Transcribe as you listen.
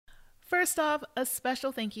First off, a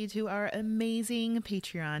special thank you to our amazing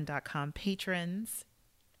Patreon.com patrons.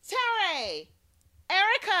 Terry,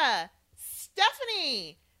 Erica,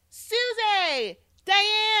 Stephanie, Susie,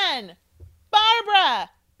 Diane, Barbara,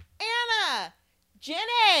 Anna,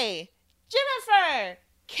 Jenny, Jennifer,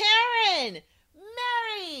 Karen,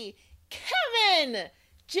 Mary, Kevin,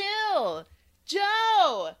 Jill,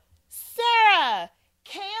 Joe, Sarah,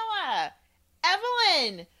 Kayla,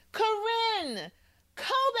 Evelyn, Corinne,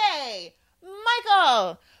 Kobe,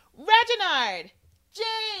 Michael, Reginald,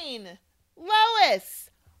 Jane, Lois,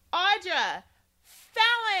 Audra,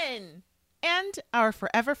 Fallon, and our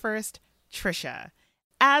forever first, Trisha.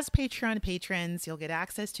 As Patreon patrons, you'll get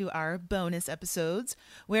access to our bonus episodes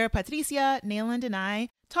where Patricia, Nayland, and I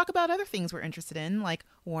talk about other things we're interested in, like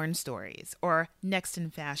Worn Stories or Next in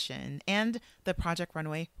Fashion and the Project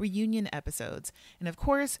Runway reunion episodes. And of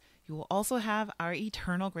course, you will also have our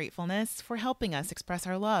eternal gratefulness for helping us express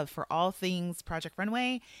our love for all things Project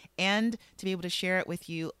Runway and to be able to share it with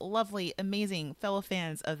you lovely, amazing fellow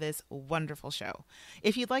fans of this wonderful show.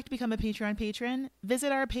 If you'd like to become a Patreon patron,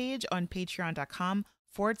 visit our page on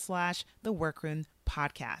patreon.com/The Workroom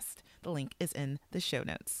Podcast. The link is in the show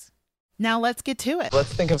notes. Now let's get to it.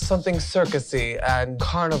 Let's think of something circusy and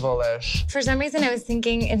carnival-ish. For some reason, I was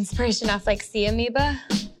thinking inspiration off like Sea Amoeba.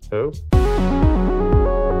 Who?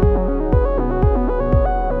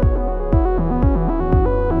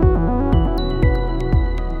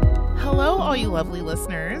 Hello, all you lovely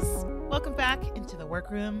listeners. Welcome back into The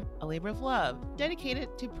Workroom, a labor of love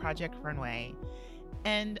dedicated to Project Runway.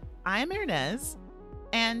 And I'm Ernez,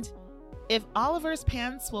 and if Oliver's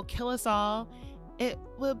pants will kill us all, it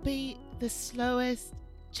will be the slowest,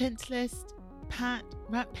 gentlest pant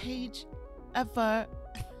rampage ever.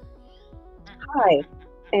 Hi,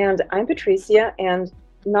 and I'm Patricia, and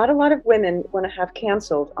not a lot of women want to have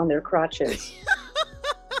canceled on their crotches.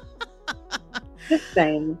 Just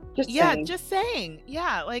saying. Just saying.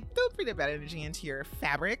 Yeah, like, don't bring that bad energy into your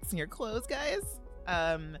fabrics and your clothes, guys.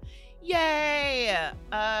 Yay!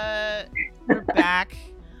 We're back.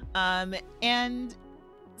 And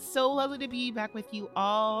so lovely to be back with you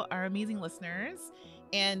all, our amazing listeners.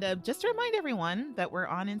 And just to remind everyone that we're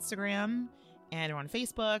on Instagram and we're on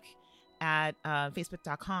Facebook at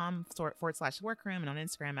facebook.com/workroom and on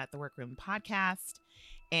Instagram at The Workroom Podcast.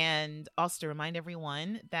 And also to remind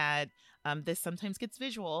everyone that this sometimes gets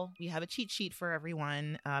visual. We have a cheat sheet for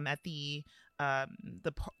everyone at the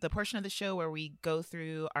portion of the show where we go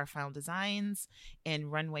through our final designs in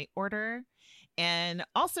runway order. And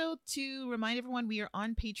also to remind everyone, we are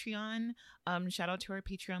on Patreon. Shout out to our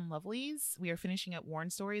Patreon lovelies. We are finishing up Worn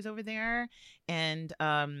Stories over there. And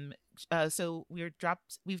so we've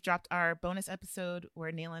dropped our bonus episode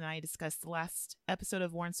where Nayla and I discussed the last episode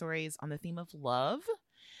of Worn Stories on the theme of love.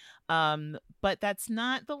 But that's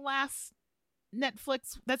not the last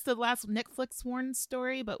that's the last Netflix Worn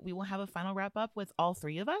story, but we will have a final wrap up with all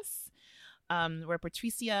three of us. Where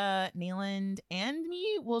Patricia, Nayland, and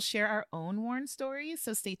me will share our own Worn stories.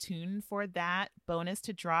 So stay tuned for that bonus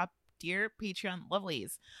to drop, dear Patreon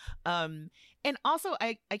lovelies. And also,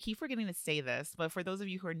 I keep forgetting to say this, but for those of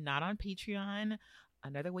you who are not on Patreon,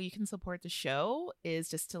 another way you can support the show is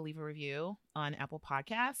just to leave a review on Apple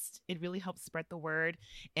Podcasts. It really helps spread the word.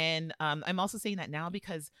 And I'm also saying that now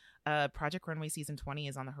because Project Runway Season 20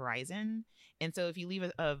 is on the horizon. And so if you leave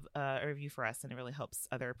a review for us, then it really helps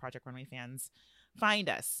other Project Runway fans find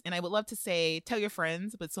us. And I would love to say, tell your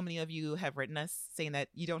friends, but so many of you have written us saying that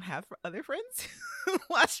you don't have other friends who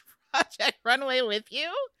watch Project Runway with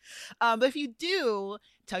you. But if you do,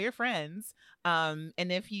 tell your friends. And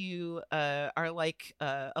if you are like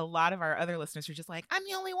a lot of our other listeners who are just like, I'm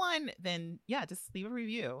the only one, then yeah, just leave a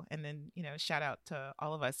review. And then, shout out to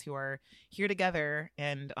all of us who are here together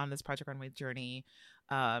and on this Project Runway journey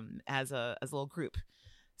as a little group.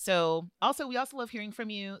 So we also love hearing from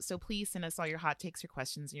you. So please send us all your hot takes, your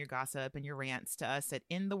questions, and your gossip and your rants to us at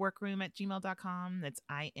intheworkroom@gmail.com. That's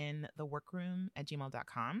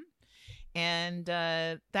intheworkroom@gmail.com. And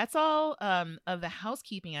that's all of the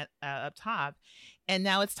housekeeping up top. And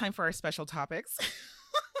now it's time for our special topics.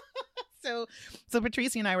 So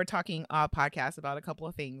Patricia and I were talking podcast about a couple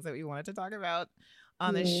of things that we wanted to talk about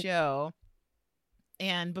on the show.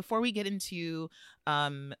 And before we get into,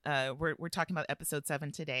 we're talking about episode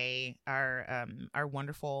 7 today, our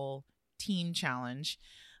wonderful team challenge.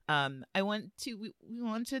 We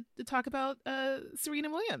wanted to talk about Serena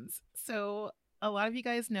Williams. So a lot of you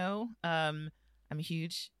guys know, I'm a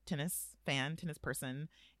huge tennis person,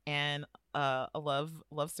 and I love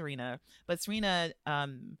Serena. But Serena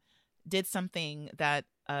did something that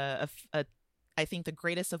I think the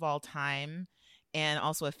greatest of all time and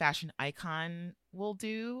also a fashion icon will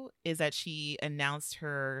do is that she announced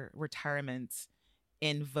her retirement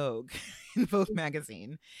in Vogue, in Vogue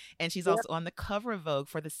magazine. And she's Yep. also on the cover of Vogue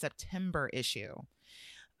for the September issue,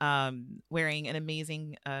 wearing an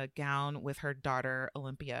amazing gown with her daughter,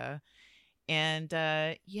 Olympia. And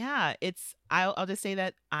yeah, I'll just say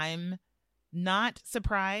that I'm not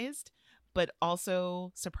surprised, but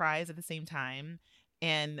also surprised at the same time.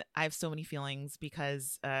 And I have so many feelings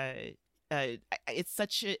because it's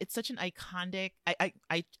such an iconic.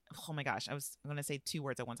 Oh my gosh, I was going to say two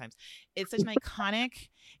words at one time. It's such an iconic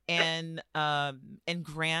and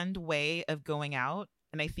grand way of going out,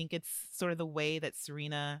 and I think it's sort of the way that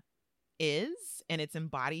Serena is, and it's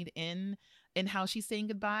embodied in how she's saying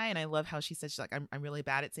goodbye. And I love how she says she's like, I'm really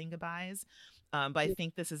bad at saying goodbyes. But I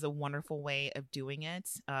think this is a wonderful way of doing it,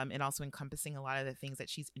 and also encompassing a lot of the things that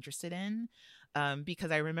she's interested in.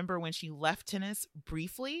 Because I remember when she left tennis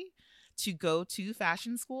briefly to go to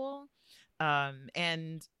fashion school,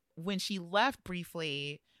 and when she left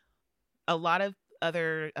briefly, a lot of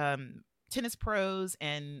other tennis pros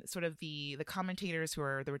and sort of the commentators who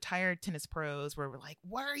are the retired tennis pros were like,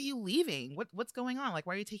 why are you leaving? What's going on? Like,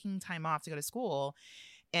 why are you taking time off to go to school?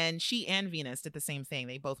 And she and Venus did the same thing.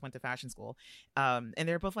 They both went to fashion school. And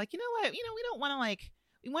they're both like, you know what? We don't want to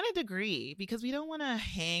we want a degree because we don't want to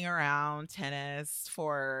hang around tennis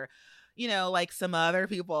for, like some other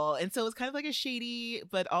people. And so it's kind of like a shady,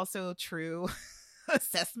 but also true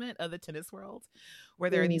assessment of the tennis world, where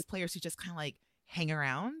there are these players who just kind of like hang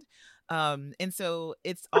around. And so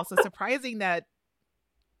it's also surprising that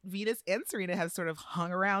Venus and Serena have sort of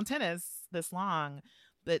hung around tennis this long,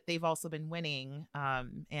 but they've also been winning.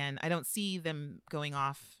 And I don't see them going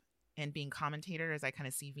off and being commentators. I kind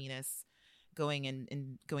of see Venus going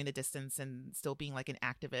and going the distance and still being like an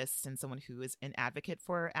activist and someone who is an advocate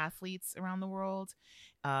for athletes around the world,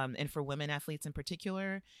 and for women athletes in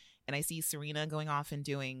particular. And I see Serena going off and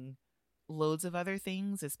doing loads of other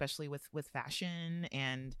things, especially with fashion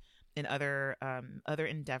and other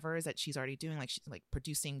endeavors that she's already doing, like she's like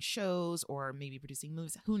producing shows or maybe producing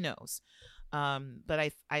movies, who knows.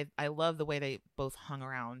 But I love the way they both hung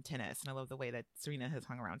around tennis, and I love the way that Serena has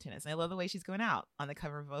hung around tennis, and I love the way she's going out on the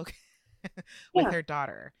cover of Vogue with her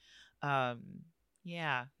daughter. Yeah.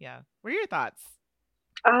 What are your thoughts?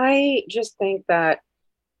 I just think that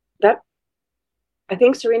I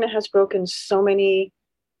think Serena has broken so many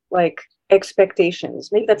like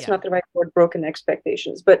expectations. Maybe that's not the right word, broken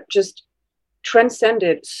expectations, but just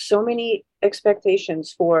transcended so many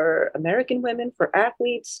expectations for American women, for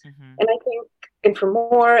athletes, and I think, and for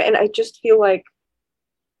more. And I just feel like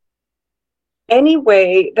any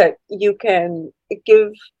way that you can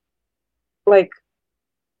give like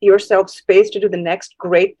yourself space to do the next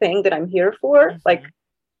great thing that I'm here for, like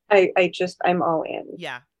I'm all in.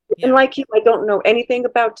 Yeah. And like you, I don't know anything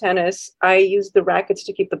about tennis. I use the rackets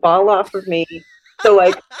to keep the ball off of me. So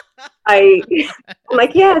like I'm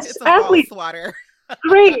like, yes, it's athletes, ball swatter.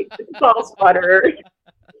 great, it's ball swatter.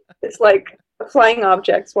 It's like a flying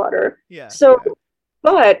object swatter. Yeah. So,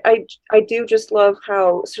 but I do just love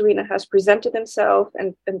how Serena has presented himself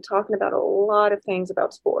and talking about a lot of things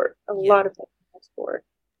about sport, a lot of things about sport,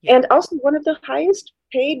 and also one of the highest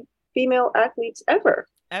paid female athletes ever.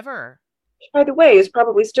 By the way, is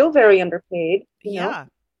probably still very underpaid. You know?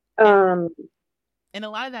 And a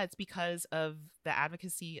lot of that's because of the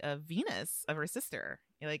advocacy of Venus, of her sister.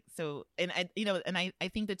 Like, so, and I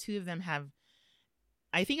think the two of them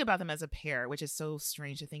I think about them as a pair, which is so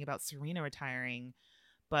strange to think about Serena retiring,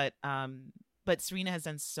 but Serena has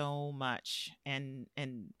done so much, and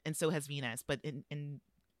so has Venus, but in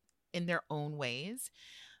their own ways.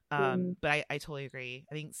 But I totally agree.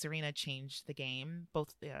 I think Serena changed the game.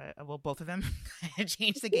 Both of them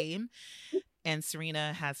changed the game, and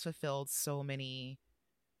Serena has fulfilled so many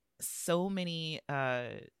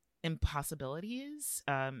impossibilities.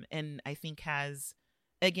 And I think has,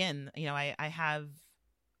 again, I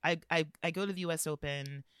go to the U.S.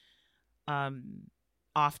 Open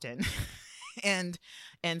often, and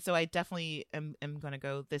so I definitely am going to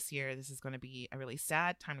go this year. This is going to be a really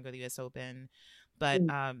sad time to go to the U.S. Open. But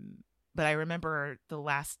I remember the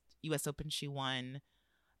last U.S. Open she won,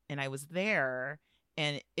 and I was there,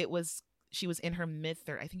 and she was in her I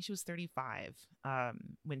think she was 35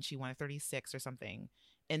 when she won, 36 or something,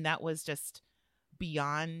 and that was just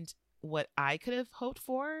beyond what I could have hoped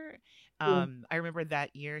for. I remember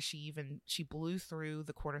that year she blew through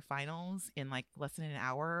the quarterfinals in like less than an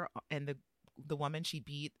hour, and the woman she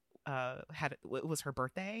beat it was her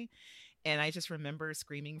birthday, and I just remember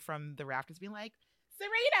screaming from the rafters, being like,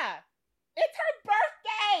 Serena, it's her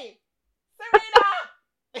birthday! Serena!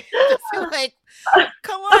 Just like,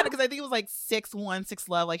 come on, because I think it was like 6-1,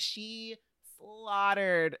 6-love. Like she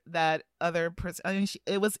slaughtered that other person. I mean,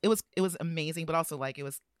 it was amazing, but also like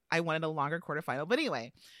I wanted a longer quarterfinal. But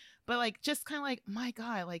anyway, but like just kind of like, my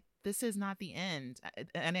God, like this is not the end.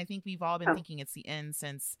 And I think we've all been thinking it's the end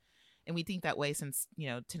since, and we think that way since,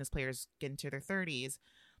 tennis players get into their 30s.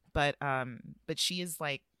 But she is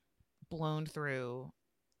like blown through.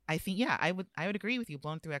 I think, yeah, I would agree with you,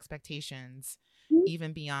 blown through expectations,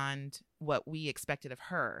 even beyond what we expected of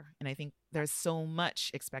her. And I think there's so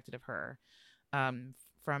much expected of her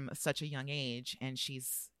from such a young age, and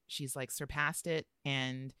she's like surpassed it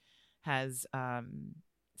and has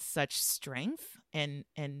such strength, and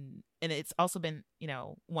it's also been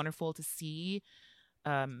wonderful to see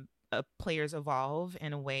players evolve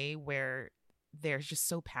in a way where they're just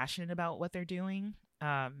so passionate about what they're doing,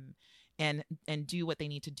 and do what they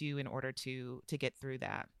need to do in order to get through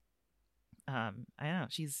that. I don't know.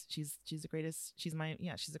 She's the greatest. She's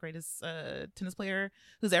the greatest tennis player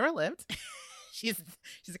who's ever lived. she's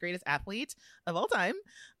the greatest athlete of all time,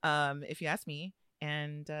 if you ask me.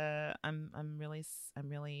 And I'm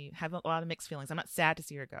really have a lot of mixed feelings. I'm not sad to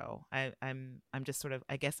see her go. I'm just sort of,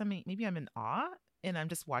 I guess maybe I'm in awe, and I'm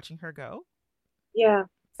just watching her go. Yeah,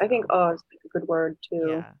 so. I think awe is a good word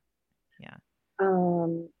too. Yeah.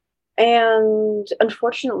 And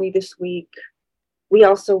unfortunately, this week we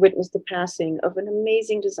also witnessed the passing of an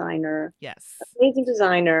amazing designer. Yes. Amazing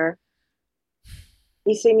designer,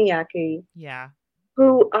 Issey Miyake. Yeah.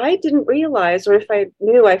 Who I didn't realize, or if I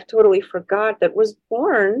knew, I totally forgot, that was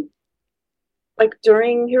born like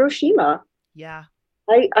during Hiroshima. Yeah.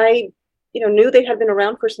 I knew they had been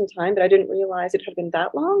around for some time, but I didn't realize it had been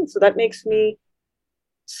that long. So that makes me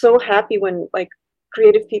so happy when like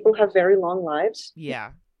creative people have very long lives.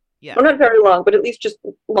 Yeah. Yeah. Well, not very long, but at least just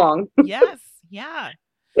long. Yes. Yeah.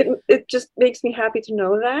 It just makes me happy to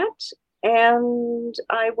know that. And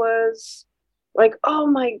I was like, oh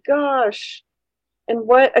my gosh. And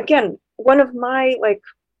one of my like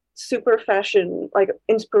super fashion like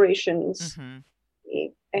inspirations.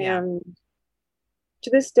 And to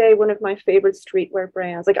this day, one of my favorite streetwear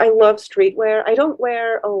brands. Like I love streetwear. I don't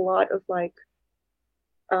wear a lot of like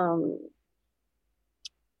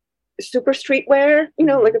super streetwear,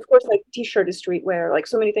 like of course like t-shirt is streetwear, like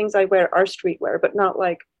so many things I wear are streetwear, but not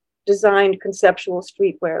like designed conceptual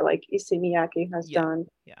streetwear like Issey Miyake has done.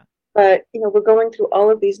 Yeah. But we're going through all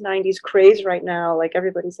of these 90s craze right now, like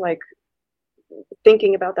everybody's like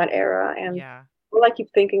thinking about that era, and all I keep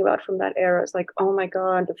thinking about from that era is like, oh my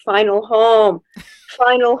God, the Final Home,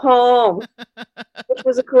 which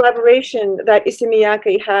was a collaboration that Issey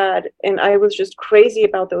Miyake had, and I was just crazy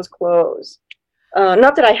about those clothes.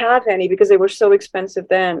 Not that I have any because they were so expensive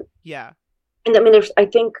then. Yeah. And I mean, I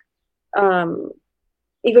think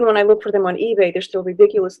even when I look for them on eBay, they're still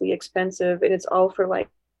ridiculously expensive, and it's all for like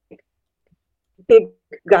big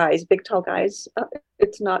guys, big tall guys.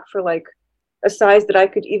 It's not for like a size that I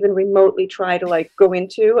could even remotely try to like go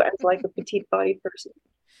into as like a petite body person.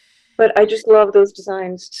 But I just love those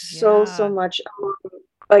designs so much.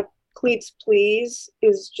 Like Cleats Please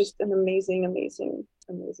is just an amazing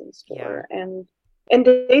store. And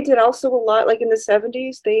they did also a lot, like in the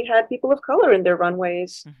 70s, they had people of color in their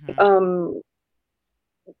runways.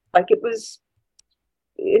 Like it was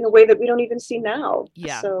in a way that we don't even see now.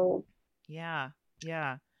 Yeah. So yeah.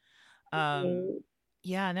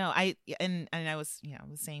 No, I was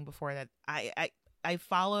saying before that I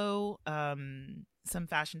follow some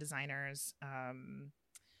fashion designers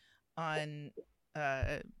on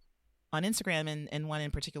Instagram, and one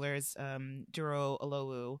in particular is Duro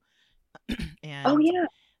Olowu. And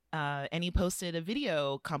and he posted a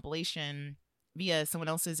video compilation via someone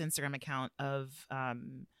else's Instagram account of a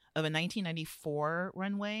 1994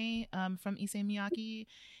 runway from Issey Miyake,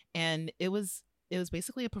 and it was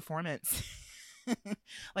basically a performance.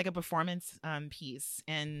 Like a performance piece.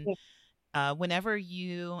 And whenever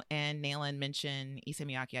you and Nayland mention Issey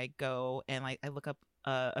Miyake, I go and like I look up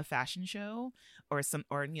a fashion show or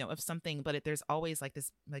of something, but there's always like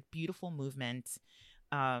this like beautiful movement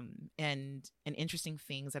and interesting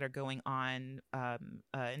things that are going on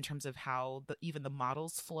in terms of how even the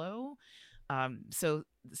models flow. So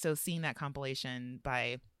seeing that compilation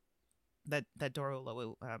by that Doro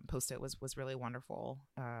Olowu posted was really wonderful.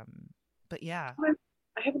 But yeah,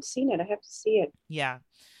 I haven't seen it. I have to see it. Yeah.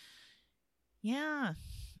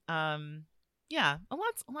 A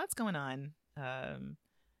lot's going on.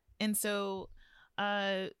 And so,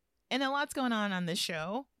 and a lot's going on this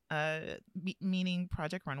show, meaning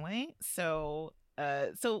Project Runway. So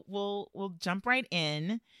we'll jump right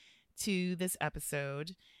in to this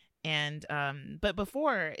episode. And but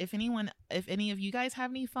before, if any of you guys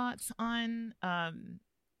have any thoughts on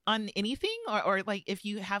anything, or like if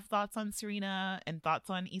you have thoughts on Serena and thoughts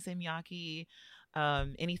on Issei Miyake,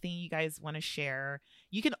 anything you guys want to share,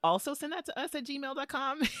 you can also send that to us at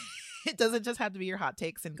gmail.com. It doesn't just have to be your hot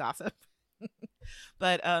takes and gossip.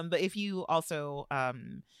 But if you also have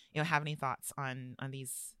any thoughts on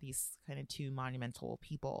these kind of two monumental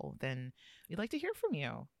people, then we'd like to hear from you.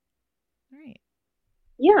 All right.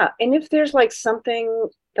 Yeah, and if there's like something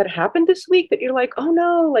that happened this week that you're like, oh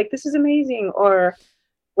no, like this is amazing, or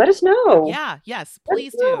let us know. Yeah, yes,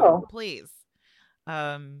 please do. Please.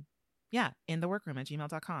 Yeah, in the workroom at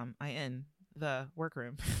gmail.com. in the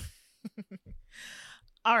workroom.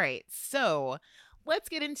 All right, so let's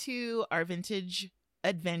get into our vintage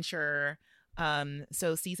adventure.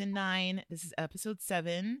 So season 9, this is episode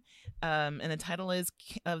 7, and the title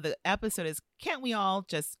of the episode is Can't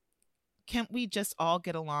We Just All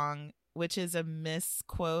Get Along, which is a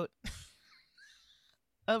misquote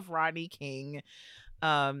of Rodney King.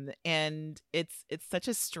 And it's such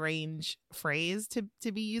a strange phrase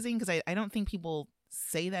to be using, because I don't think people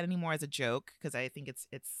say that anymore as a joke, because I think it's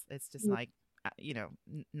just like,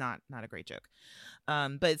 not a great joke.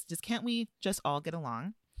 But it's just, can't we just all get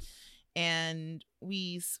along? And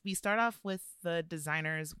we start off with the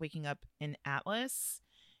designers waking up in Atlas,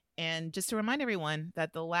 and just to remind everyone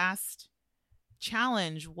that the last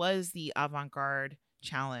challenge was the avant-garde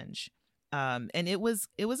challenge, and it was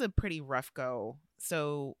a pretty rough go.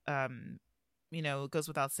 So it goes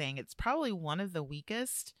without saying, it's probably one of the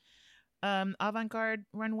weakest avant-garde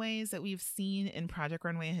runways that we've seen in Project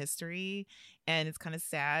Runway history, and it's kind of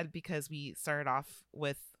sad because we started off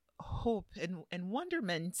with hope and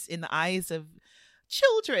wonderment in the eyes of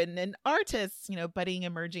children and artists, budding,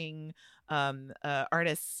 emerging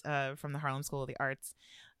artists from the Harlem School of the Arts,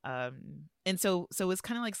 and so it's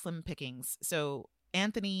kind of like slim pickings. So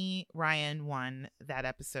Anthony Ryan won that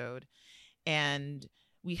episode, and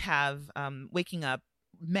we have waking up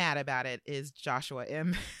mad about it is Joshua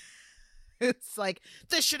M. It's like,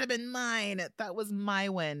 this should have been mine. That was my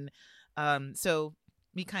win. So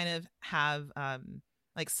we kind of have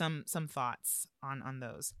like some thoughts on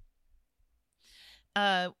those.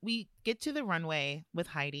 We get to the runway with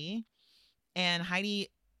Heidi, and Heidi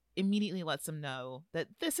immediately lets them know that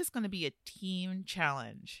this is going to be a team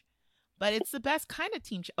challenge, but it's the best kind of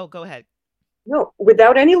team. Oh, go ahead. No,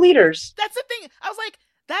 without any leaders. That's the thing. I was like,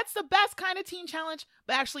 that's the best kind of team challenge,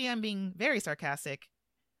 but actually I'm being very sarcastic.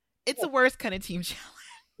 It's the worst kind of team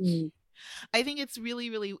challenge. I think it's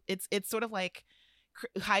really, it's sort of like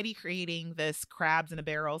Heidi creating this crabs in a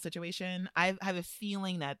barrel situation. I have a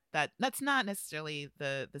feeling that's not necessarily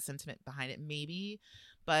the sentiment behind it, maybe,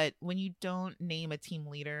 but when you don't name a team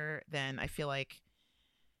leader, then I feel like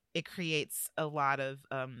it creates a lot of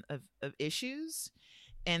issues.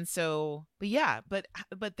 And so, but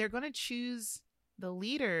they're going to choose the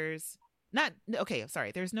leaders.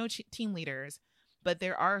 There's no team leaders, but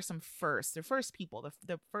there are some the first people,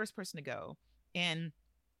 the first person to go. And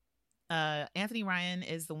Anthony Ryan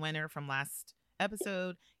is the winner from last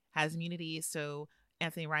episode, has immunity, so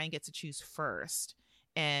Anthony Ryan gets to choose first,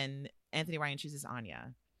 and Anthony Ryan chooses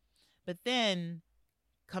Anya. But then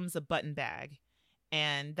comes a button bag,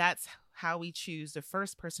 and that's how we choose the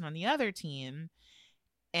first person on the other team.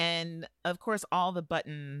 And of course, all the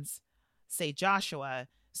buttons say Joshua,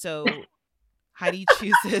 so Heidi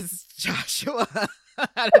chooses Joshua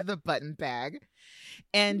out of the button bag.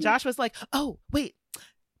 And Joshua's like, oh, wait,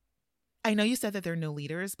 I know you said that there are no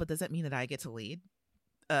leaders, but does that mean that I get to lead?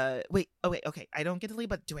 Okay, I don't get to lead,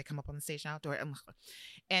 but do I come up on the stage now?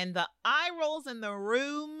 And the eye rolls in the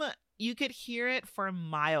room, you could hear it for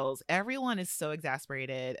miles. Everyone is so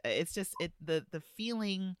exasperated. It's just the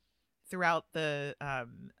feeling throughout the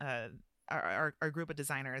our group of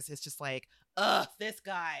designers is just like, ugh, this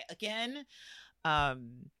guy again.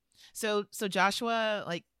 So Joshua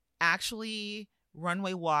like actually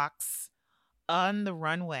runway walks on the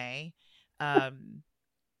runway,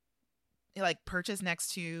 like perches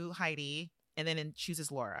next to Heidi, and then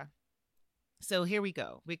chooses Laura. So here we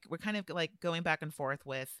go. We're kind of like going back and forth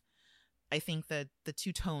with, I think, the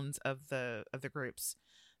two tones of the groups.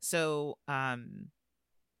 So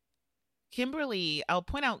Kimberly, I'll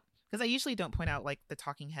point out, because I usually don't point out like the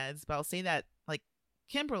talking heads, but I'll say that like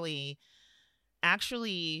Kimberly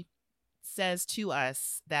actually says to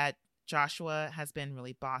us that Joshua has been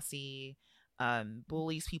really bossy,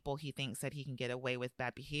 bullies people he thinks that he can get away with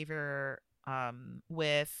bad behavior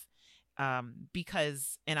with,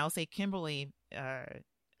 because, and I'll say Kimberly,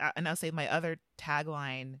 and I'll say my other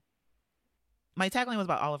tagline, my tagline was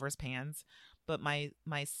about Oliver's pans, but my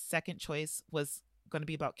second choice was going to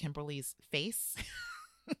be about Kimberly's face,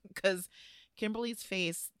 because Kimberly's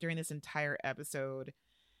face during this entire episode,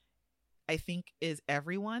 I think, is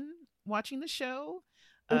everyone watching the show.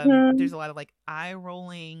 There's a lot of like eye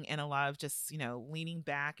rolling and a lot of just, leaning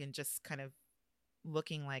back and just kind of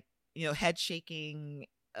looking like, head shaking,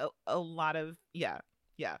 a lot of, yeah.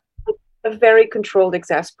 A very controlled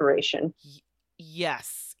exasperation.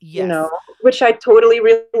 Yes. Which I totally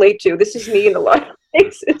relate to. This is me in a lot of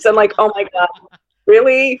places. I'm like, oh my God,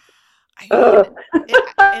 really? I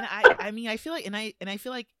feel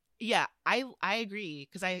like, yeah, I agree,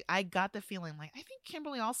 because I got the feeling like I think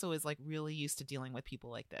Kimberly also is like really used to dealing with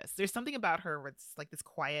people like this. There's something about her where it's like this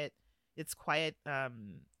quiet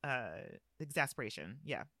exasperation.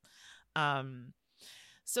 Yeah.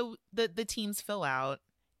 So the teams fill out,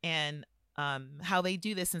 and how they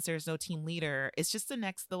do this, since there's no team leader, it's just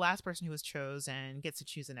the last person who was chosen gets to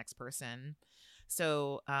choose the next person.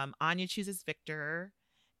 So Anya chooses Victor,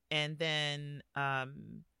 and then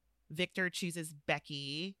Victor chooses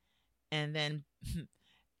Becky, and then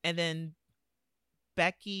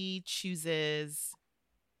Becky chooses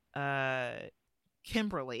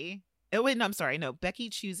Kimberly. Oh wait, no, I'm sorry. No, Becky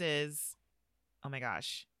chooses, oh my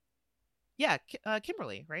gosh. Yeah,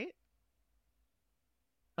 Kimberly, right?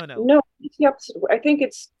 Oh no. No, it's the opposite. I think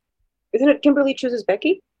isn't it Kimberly chooses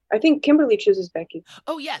Becky? I think Kimberly chooses Becky.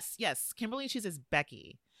 Oh yes. Kimberly chooses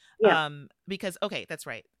Becky. Yeah. Because, okay, that's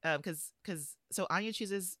right. Because so Anya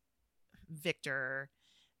chooses Victor,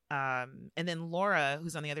 and then Laura,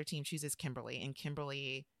 who's on the other team, chooses Kimberly, and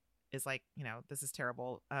Kimberly is like, this is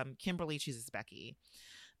terrible. Kimberly chooses Becky,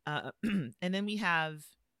 and then we have,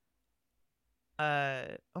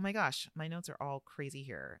 oh my gosh, my notes are all crazy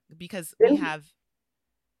here, because we have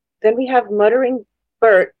muttering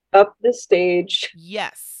Bert up the stage.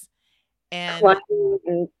 Yes. And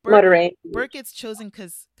muttering. Bert gets chosen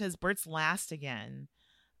because Bert's last again.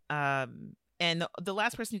 And the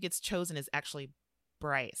last person who gets chosen is actually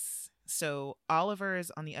Bryce. So Oliver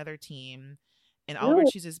is on the other team, and Oliver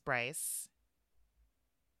chooses Bryce.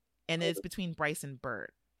 And it's between Bryce and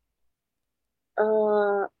Bert.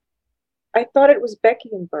 I thought it was Becky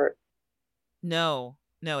and Bert. No,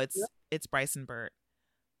 it's Bryce and Bert.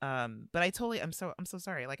 But I'm so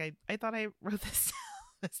sorry. Like I thought I wrote this down.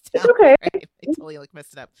 It's okay. Right? I totally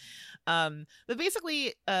messed it up. But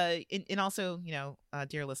basically, and also,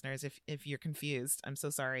 dear listeners, if you're confused, I'm so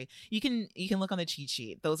sorry. You can look on the cheat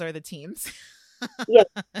sheet. Those are the teams. Yes.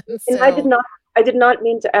 So, and I did not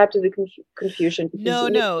mean to add to the confusion.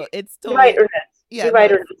 No, it's totally right, Ernest. Yeah, you're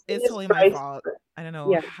right, it's totally my fault. I don't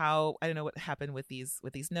know I don't know what happened with these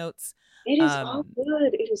notes. It is all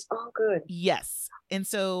good. It is all good. Yes. And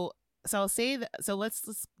so I'll say that. So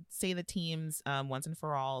let's say the teams once and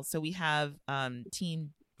for all. So we have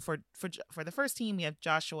team for the first team, we have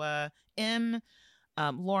Joshua, M,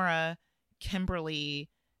 Laura, Kimberly,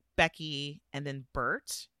 Becky, and then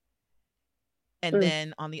Bert. And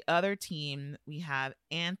then on the other team, we have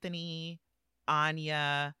Anthony,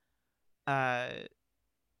 Anya,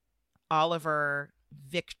 Oliver,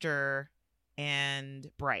 Victor, and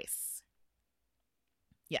Bryce.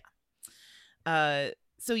 Yeah.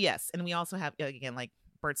 So yes, and we also have, again, like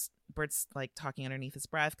Bert's like talking underneath his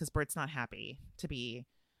breath, because Bert's not happy to be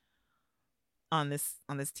on this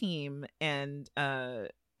team, and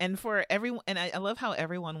for everyone, and I love how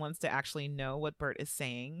everyone wants to actually know what Bert is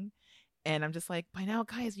saying. And I'm just like, by now,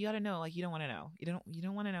 guys, you got to know. Like, you don't want to know. You don't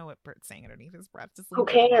want to know what Bert's saying underneath his breath. Just who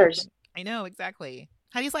cares? I know, exactly.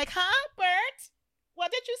 Heidi's like, huh, Bert?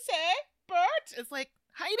 What did you say, Bert? It's like,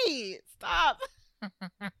 Heidi, stop.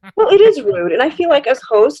 Well, it is rude. And I feel like as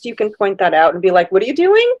host, you can point that out and be like, what are you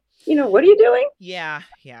doing? What are you doing? Yeah.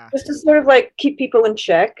 Just to sort of like keep people in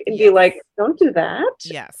check and be like, don't do that.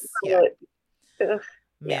 Yes. Yeah.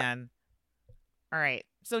 Man. All right.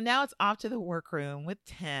 So now it's off to the workroom with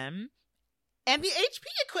Tim and the HP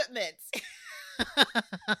equipment.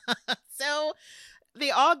 So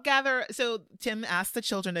they all gather. So Tim asks the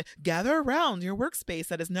children to gather around your workspace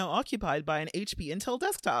that is now occupied by an HP Intel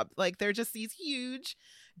desktop. Like, they're just these huge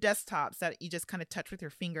desktops that you just kind of touch with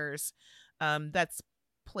your fingers. That's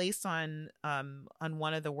placed on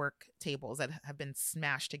one of the work tables that have been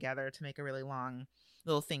smashed together to make a really long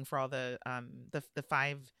little thing for all the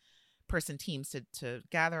 5-person teams to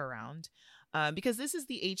gather around, because this is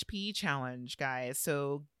the HP challenge, guys.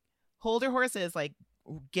 So hold your horses, like,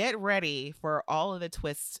 get ready for all of the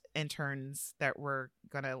twists and turns that we're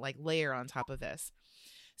gonna like layer on top of this.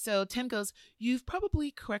 So Tim goes, you've probably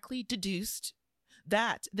correctly deduced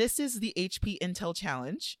that this is the HP Intel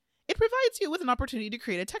challenge. It provides you with an opportunity to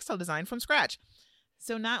create a textile design from scratch.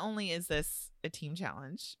 So not only is this a team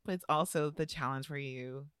challenge, but it's also the challenge where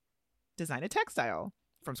you design a textile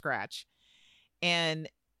from scratch. And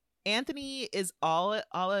Anthony is all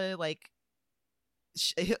like,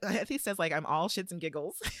 I think he says like, I'm all shits and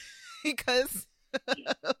giggles because,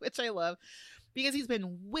 which I love, because he's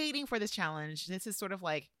been waiting for this challenge. This is sort of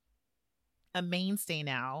like a mainstay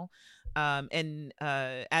now. And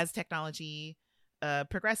as technology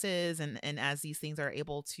progresses and as these things are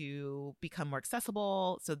able to become more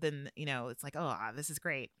accessible, so then, you know, it's like, oh, this is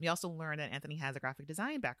great. We also learned that Anthony has a graphic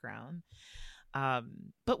design background.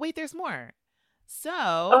 But wait, there's more.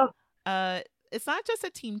 So it's not just a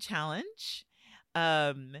team challenge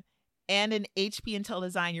and an HP Intel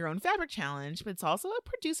Design Your Own Fabric challenge, but it's also a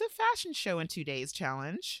produce a fashion show in 2 days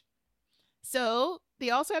challenge. So they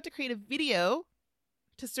also have to create a video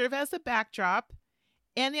to serve as the backdrop,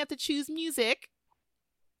 and they have to choose music.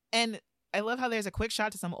 And I love how there's a quick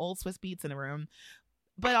shot to some old Swiss beats in the room.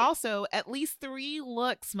 But also, at least 3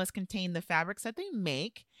 looks must contain the fabrics that they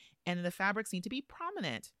make, and the fabrics need to be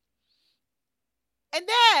prominent. And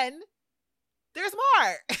then there's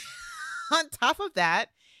more. On top of that,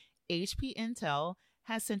 HP Intel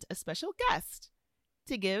has sent a special guest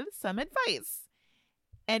to give some advice.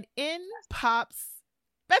 And in pops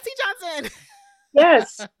Betsy Johnson.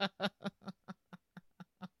 Yes.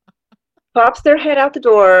 Pops their head out the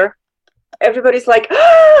door. Everybody's like,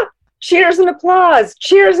 ah! Cheers and applause.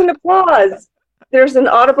 Cheers and applause. There's an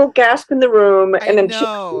audible gasp in the room, and then cheers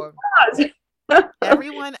and applause.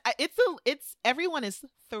 Everyone is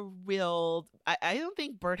thrilled. I don't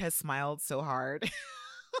think Bert has smiled so hard.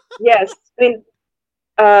 Yes. I mean,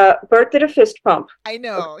 Bert did a fist pump. I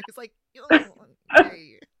know. He's like,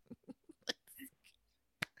 okay.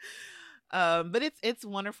 But it's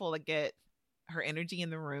wonderful to get her energy in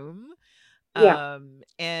the room. Yeah.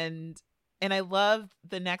 And I love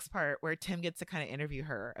the next part where Tim gets to kind of interview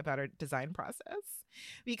her about her design process,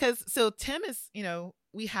 because so Tim is, you know,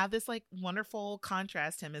 we have this like wonderful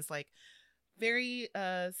contrast. Tim is like very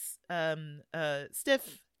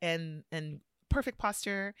stiff and perfect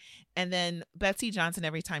posture, and then Betsy Johnson,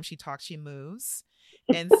 every time she talks, she moves.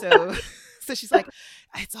 And so so she's like,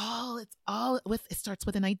 it starts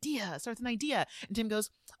with an idea. And Tim goes,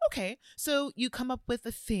 okay, so you come up with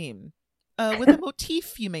a theme. With a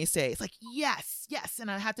motif, you may say. It's like, yes. And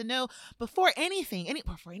I have to know before anything,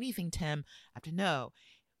 Tim, I have to know,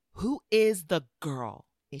 who is the girl?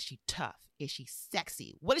 Is she tough? Is she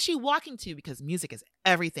sexy? What is she walking to? Because music is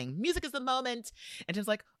everything. Music is the moment. And Tim's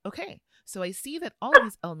like, okay, so I see that all of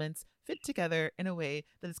these elements fit together in a way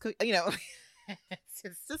that is, you know, it's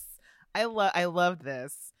just, I love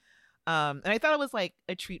this. And I thought it was like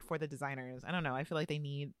a treat for the designers. I don't know. I feel like they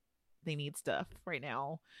need stuff right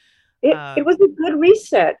now. It was a good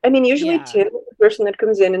reset. I mean, usually Tim is the person that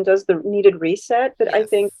comes in and does the needed reset, but yes. I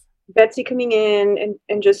think Betsy coming in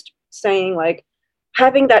and just saying, like,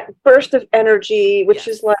 having that burst of energy, which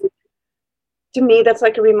is like, to me, that's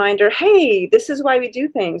like a reminder, hey, this is why we do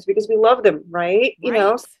things, because we love them, right? You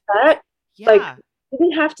know, so that, like, we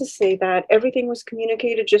didn't have to say that. Everything was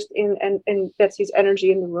communicated just in Betsy's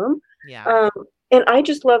energy in the room. Yeah. And I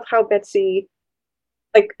just love how Betsy,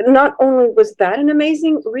 like, not only was that an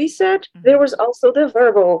amazing reset, there was also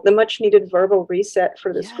the much needed verbal reset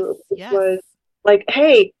for this group. It was like,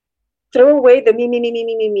 hey, throw away the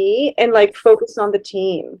me, and like focus on the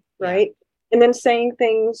team, right? And then saying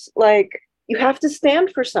things like, you have to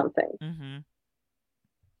stand for something.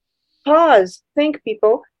 Pause, think,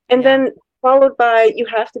 people. And then followed by, you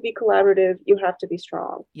have to be collaborative, you have to be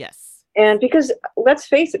strong. Yes. And because, let's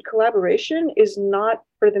face it, collaboration is not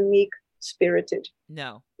for the meek spirited.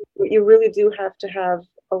 No. You really do have to have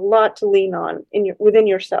a lot to lean on within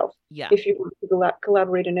yourself. Yeah. If you want to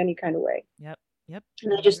collaborate in any kind of way. Yep.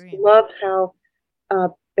 And I just love how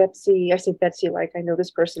Betsy, I say Betsy like I know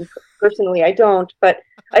this person personally, I don't, but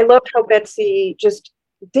I love how Betsy just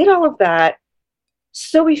did all of that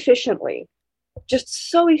so efficiently.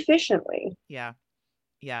 Yeah.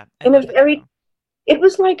 It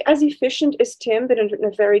was like as efficient as Tim, but in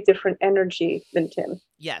a very different energy than Tim.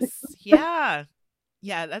 Yes. Yeah.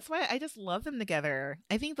 Yeah. That's why I just love them together.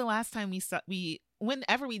 I think the last time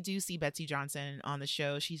whenever we do see Betsy Johnson on the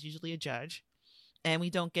show, she's usually a judge, and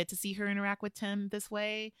we don't get to see her interact with Tim this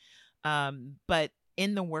way. But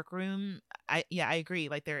in the workroom, I agree.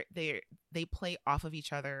 Like they play off of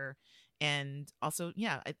each other, and also,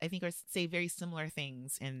 I think I say very similar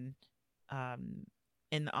things in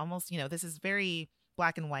almost, this is very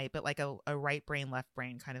black and white, but like a right brain, left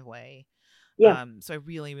brain kind of way. Yeah. So I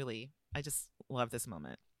really, I just love this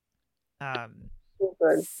moment.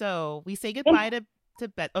 So we say goodbye to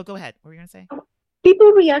Bet. Oh, go ahead. What were you going to say?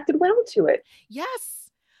 People reacted well to it.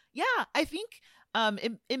 Yes. Yeah. I think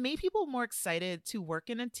it made people more excited to work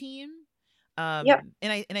in a team, Yep.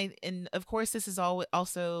 And of course, this is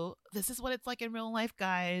also this is what it's like in real life,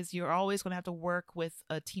 guys. You're always going to have to work with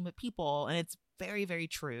a team of people, and it's very, very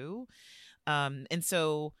true. And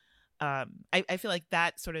so I feel like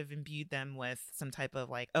that sort of imbued them with some type of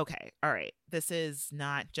like, okay, all right, this is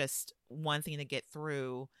not just one thing to get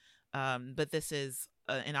through, but this is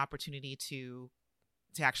an opportunity to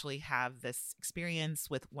actually have this experience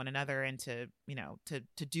with one another and to, you know,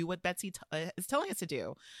 to do what Betsy is telling us to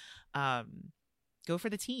do. Go for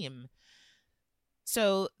the team.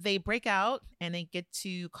 So they break out and they get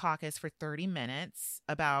to caucus for 30 minutes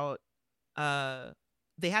about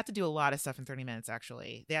they have to do a lot of stuff in 30 minutes.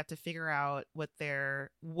 Actually, they have to figure out what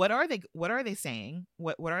are they saying,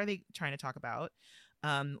 what are they trying to talk about,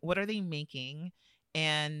 what are they making,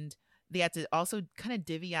 and they have to also kind of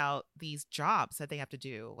divvy out these jobs that they have to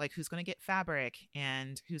do, like who's going to get fabric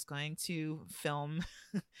and who's going to film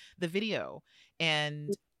the video,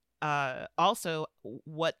 and also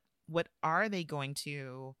what are they going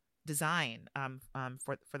to design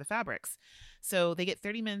for the fabrics. So they get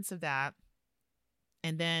 30 minutes of that.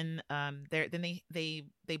 And then they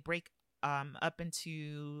break up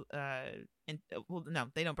into well, no,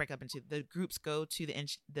 they don't break up into, the groups go to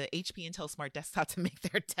the HP Intel Smart Desktop to make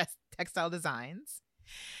their textile designs.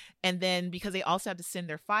 And then because they also have to send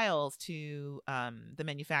their files to the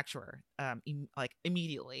manufacturer like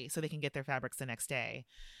immediately, so they can get their fabrics the next day.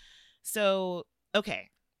 So okay,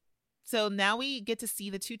 so now we get to see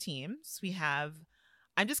the two teams. We have,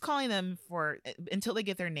 I'm just calling them for until they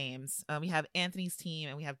get their names. We have Anthony's team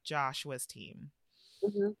and we have Joshua's team.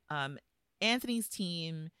 Mm-hmm. Anthony's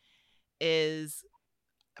team is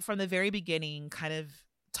from the very beginning kind of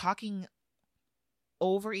talking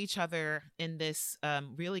over each other in this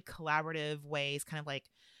really collaborative ways, kind of like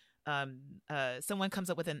someone comes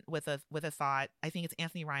up with a thought. I think it's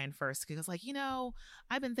Anthony Ryan first. He goes like, you know,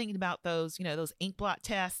 I've been thinking about those, you know, those ink blot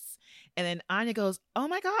tests. And then Anya goes, oh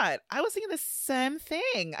my God, I was thinking the same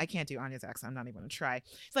thing. I can't do Anya's accent. I'm not even going to try.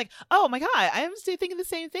 It's like, oh my God, I am still thinking the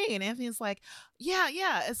same thing. And Anthony's like, yeah.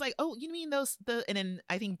 It's like, oh, you mean those, and then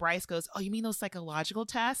I think Bryce goes, oh, you mean those psychological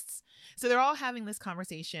tests? So they're all having this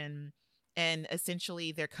conversation. And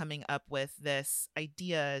essentially, they're coming up with this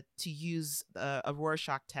idea to use a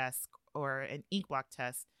Rorschach test or an ink block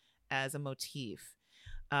test as a motif.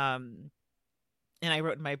 And I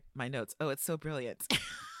wrote in my notes, oh, it's so brilliant.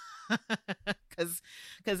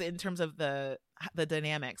 Because in terms of the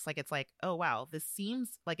dynamics, like it's like, oh, wow, this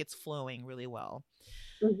seems like it's flowing really well.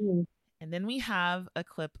 Mm-hmm. And then we have a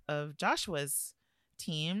clip of Joshua's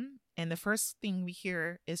team. And the first thing we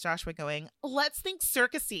hear is Joshua going, let's think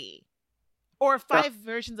circusy. Or 5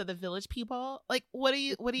 versions of the Village People. Like, what do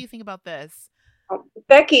you think about this?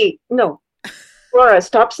 Becky, no. Laura,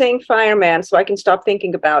 stop saying fireman so I can stop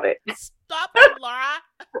thinking about it. Stop it, Laura.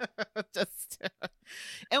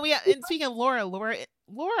 And speaking of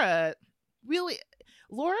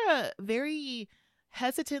Laura very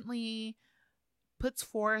hesitantly puts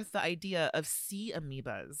forth the idea of sea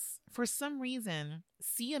amoebas. For some reason,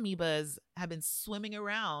 sea amoebas have been swimming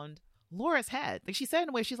around Laura's head. Like she said in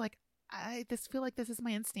a way, she's like, I just feel like this is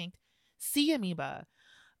my instinct. Sea amoeba.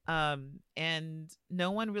 And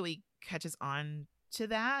no one really catches on to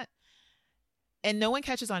that. And no one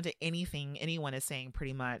catches on to anything anyone is saying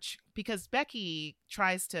pretty much, because Becky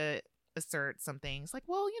tries to assert something. It's like,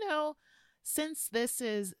 well, you know, since this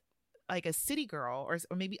is like a city girl, or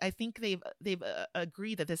maybe I think they've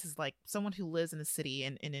agreed that this is like someone who lives in a city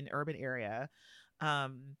in an urban area.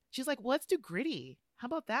 She's like, well, let's do gritty. How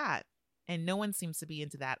about that? And no one seems to be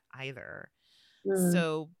into that either.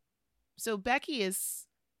 So Becky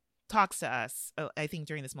talks to us, I think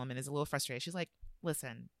during this moment, is a little frustrated. She's like,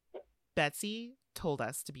 listen, Betsy told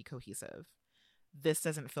us to be cohesive. This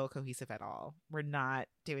doesn't feel cohesive at all. We're not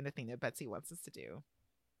doing the thing that Betsy wants us to do.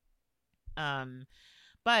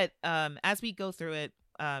 But as we go through it,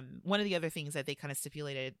 one of the other things that they kind of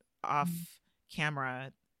stipulated off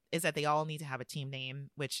camera is that they all need to have a team name,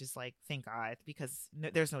 which is like, thank God, because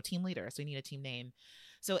there's no team leader. So we need a team name.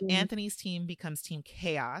 So Anthony's team becomes Team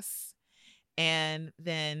Chaos. And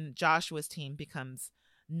then Joshua's team becomes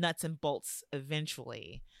Nuts and Bolts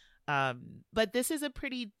eventually. But this is a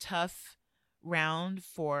pretty tough round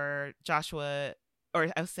for Joshua, or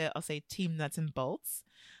I'll say Team Nuts and Bolts,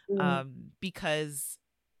 because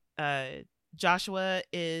Joshua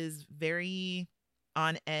is very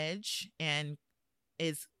on edge and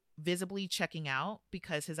is visibly checking out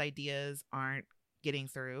because his ideas aren't getting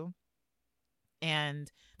through.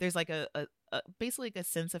 And there's like a basically like a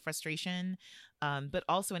sense of frustration, but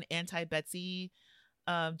also an anti-Betsy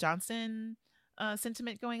Johnson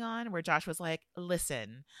sentiment going on, where Josh was like,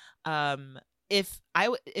 listen, if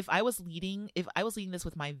I was leading this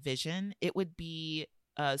with my vision, it would be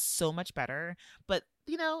so much better. But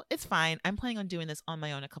it's fine. I'm planning on doing this on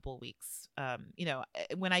my own a couple of weeks.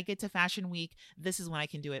 When I get to Fashion Week, this is when I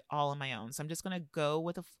can do it all on my own. So I'm just gonna go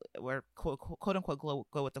with or quote unquote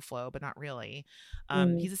go with the flow, but not really.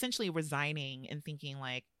 He's essentially resigning and thinking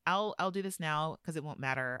like, I'll do this now because it won't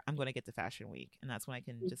matter. I'm going to get to Fashion Week, and that's when I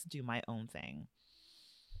can just do my own thing.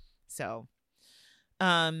 So,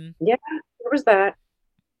 yeah, there was that.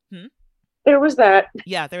 Hmm? There was that.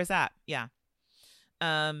 Yeah, there was that. Yeah.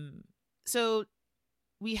 So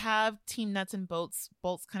we have Team Nuts and Bolts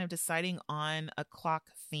kind of deciding on a clock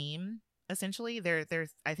theme. Essentially,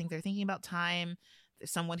 I think they're thinking about time.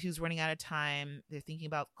 There's someone who's running out of time. They're thinking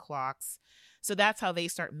about clocks. So that's how they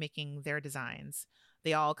start making their designs.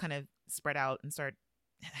 They all kind of spread out and start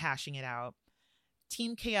hashing it out.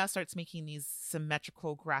 Team Chaos starts making these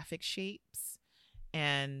symmetrical graphic shapes,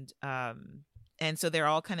 and so they're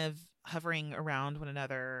all kind of hovering around one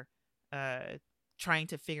another, trying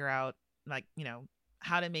to figure out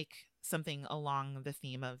how to make something along the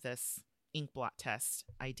theme of this ink blot test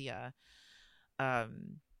idea.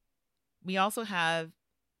 We also have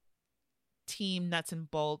Team Nuts and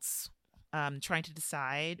Bolts trying to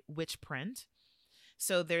decide which print.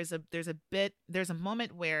 So there's a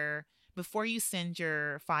moment where before you send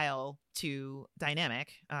your file to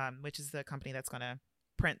Dynamic, which is the company that's going to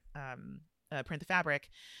print the fabric,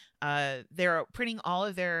 they're printing all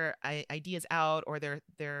of their ideas out, or their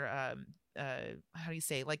how do you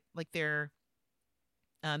say, like their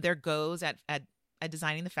goes at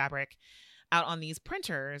designing the fabric out on these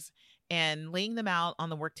printers and laying them out on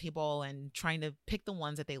the work table and trying to pick the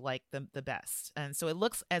ones that they like the best. And so it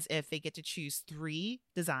looks as if they get to choose 3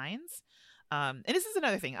 designs. And this is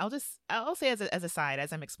another thing I'll say as a side,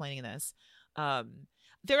 as I'm explaining this,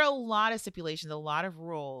 there are a lot of stipulations, a lot of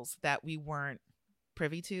rules that we weren't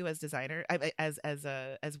privy to as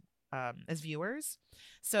as viewers.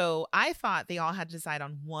 So I thought they all had to decide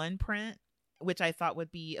on one print, which I thought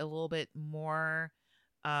would be a little bit more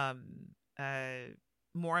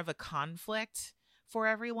of a conflict for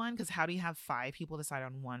everyone, because how do you have 5 people decide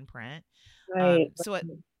on one print? Right.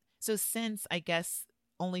 So since I guess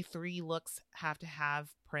only 3 looks have to have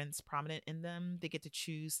prints prominent in them, they get to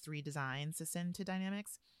choose 3 designs to send to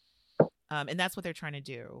Dynamics, and that's what they're trying to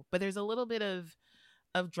do. But there's a little bit of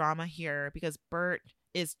drama here because Bert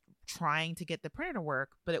is trying to get the printer to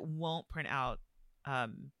work, but it won't print out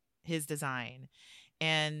his design.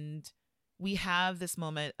 And we have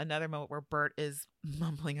another moment where Bert is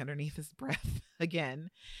mumbling underneath his breath again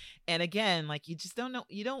and again. Like, you just don't know.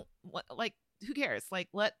 You don't, like, who cares? Like,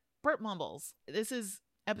 let Bert mumbles. This is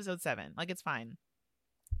episode 7. Like, it's fine.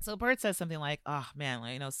 So Bert says something like, oh man,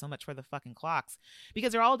 like, so much for the fucking clocks,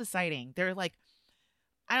 because they're all deciding. They're like,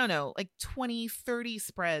 I don't know, like 20, 30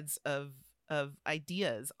 spreads of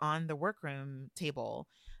ideas on the workroom table.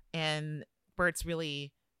 And Bert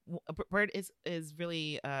is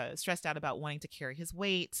really stressed out about wanting to carry his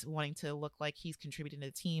weight, wanting to look like he's contributing to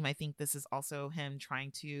the team. I think this is also him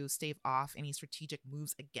trying to stave off any strategic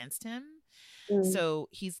moves against him. So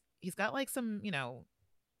he's got like some,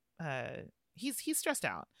 he's stressed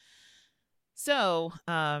out. So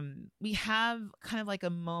we have kind of like a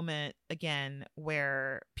moment again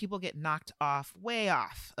where people get knocked way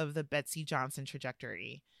off of the Betsy Johnson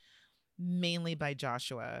trajectory, mainly by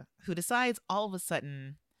Joshua, who decides all of a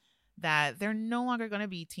sudden that they're no longer going to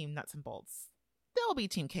be Team Nuts and Bolts. They'll be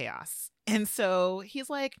Team Chaos. And so he's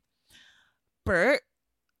like, Bert,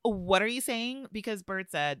 what are you saying? Because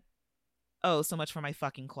Bert said, oh, so much for my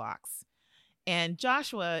fucking clocks. And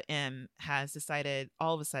Joshua M. has decided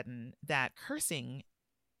all of a sudden that cursing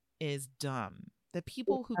is dumb. The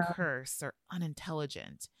people who curse are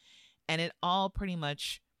unintelligent. And it all pretty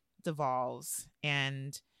much devolves.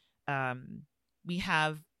 And we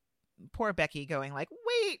have poor Becky going like,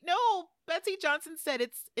 wait, no, Betsy Johnson said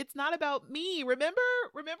it's not about me. Remember,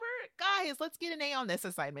 guys, let's get an A on this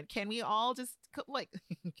assignment. Can we all just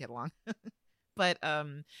get along? But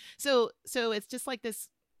so it's just like this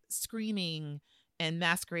screaming and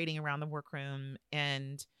masquerading around the workroom,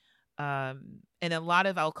 and a lot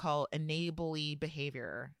of, I'll call, enably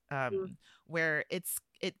behavior, where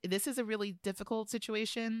this is a really difficult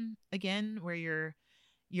situation again, where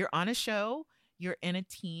you're on a show, you're in a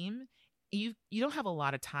team, you don't have a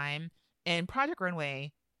lot of time, and Project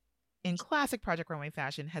Runway, in classic Project Runway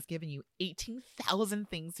fashion, has given you 18,000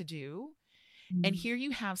 things to do, and here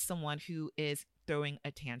you have someone who is throwing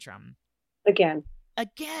a tantrum again.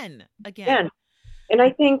 And I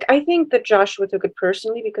think that Joshua took it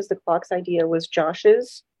personally because the clocks idea was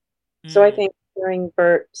Josh's. So I think hearing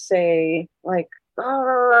Bert say like,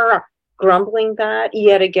 grumbling that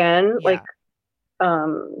yet again, Yeah.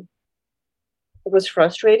 was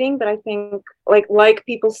frustrating. But I think, like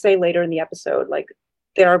people say later in the episode, like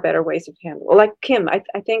there are better ways of handling. Like Kim, I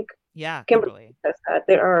think Yeah, Kimberly Kimberly. says that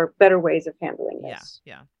there are better ways of handling Yeah, this.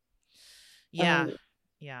 yeah, yeah, Um,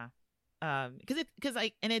 yeah.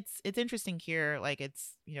 It's interesting here. Like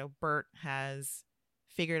it's, you know, Bert has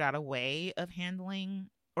figured out a way of handling,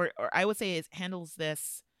 or I would say it handles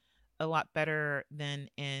this a lot better than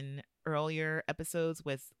in earlier episodes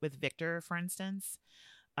with Victor, for instance.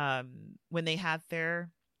 When they had their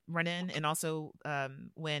run in, and also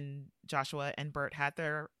when Joshua and Bert had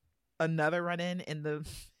their another run in the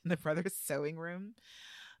in the brothers sewing room.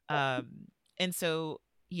 And so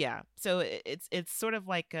yeah, so it's sort of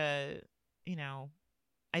like a, you know,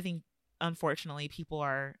 I think unfortunately people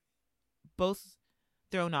are both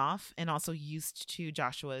thrown off and also used to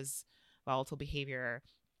Joshua's volatile behavior,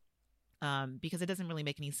 because it doesn't really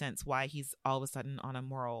make any sense why he's all of a sudden on a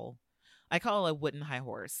moral, I call it a wooden high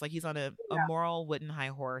horse. Like he's on a moral wooden high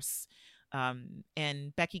horse.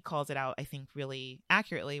 And Becky calls it out, I think, really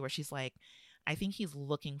accurately, where she's like, I think he's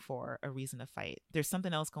looking for a reason to fight. There's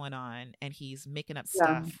something else going on, and he's making up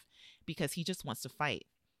stuff because he just wants to fight.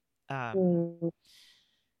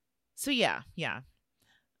 So yeah.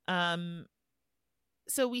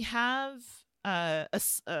 So we have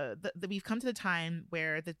we've come to the time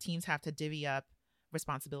where the teams have to divvy up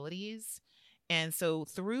responsibilities, and so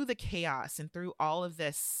through the chaos and through all of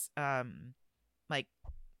this like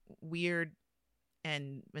weird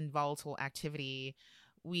and volatile activity,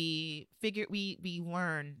 we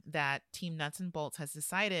learn that Team Nuts and Bolts has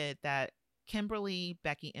decided that Kimberly,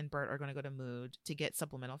 Becky, and Bert are going to go to Mood to get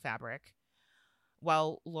supplemental fabric,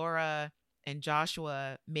 while Laura and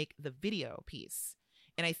Joshua make the video piece.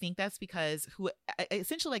 And I think that's because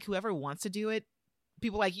essentially, like, whoever wants to do it,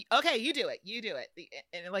 people like, okay, you do it.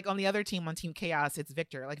 And like on the other team, on Team Chaos, it's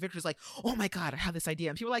Victor. Like Victor's like, oh my God, I have this idea.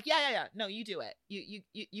 And people are like, yeah. No, you do it.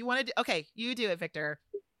 You want to do, okay, you do it, Victor.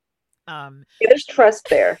 There's trust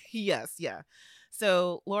there. Yes. Yeah.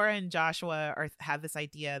 So Laura and Joshua have this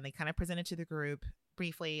idea, and they kind of present it to the group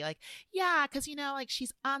briefly, like, yeah, because, you know, like,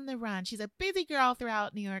 she's on the run, she's a busy girl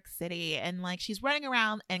throughout New York City, and like she's running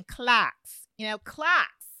around and clocks.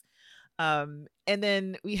 And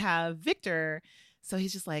then we have Victor, so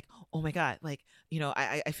he's just like, oh my God, like, you know,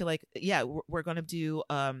 I feel like, yeah, we're gonna do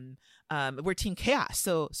we're Team Chaos,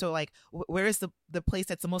 so like, where is the place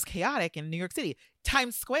that's the most chaotic in New York City?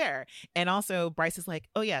 Times Square. And also Bryce is like,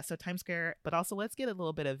 oh yeah, so Times Square, but also let's get a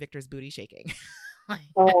little bit of Victor's booty shaking.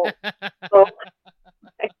 Oh.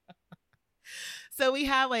 So we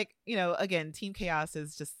have, like, you know, again, Team Chaos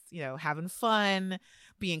is just, you know, having fun,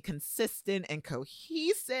 being consistent and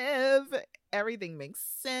cohesive. Everything makes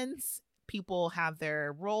sense. People have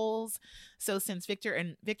their roles. So since Victor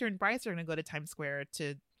and Bryce are going to go to Times Square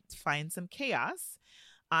to find some chaos,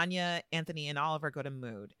 Anya, Anthony, and Oliver go to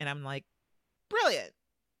Mood. And I'm like, brilliant.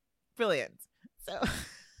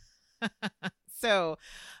 So,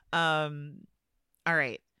 all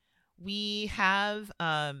right. We have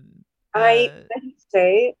I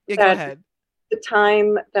say yeah, that go ahead. the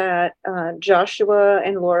time that Joshua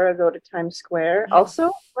and Laura go to Times Square,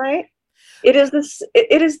 also, right? It is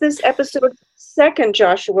this episode's second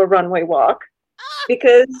Joshua runway walk,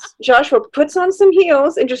 because Joshua puts on some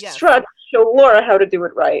heels and just struts to show Laura how to do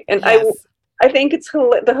it right. And I think it's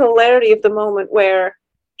the hilarity of the moment where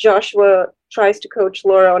Joshua tries to coach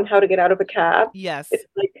Laura on how to get out of a cab. Yes. It's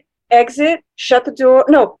like, exit, shut the door.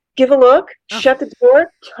 No, give a look, shut the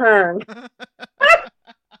door, turn.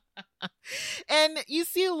 And you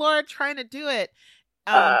see Laura trying to do it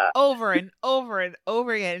over and over and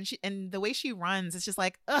over again. And the way she runs, it's just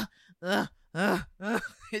like,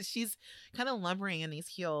 she's kind of lumbering in these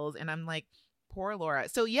heels. And I'm like, poor Laura.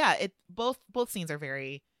 So yeah, both scenes are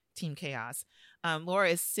very Team Chaos. Laura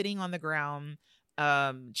is sitting on the ground,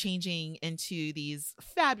 changing into these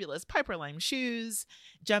fabulous Piper Lime shoes,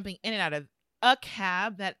 jumping in and out of a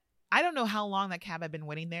cab that I don't know how long that cab had been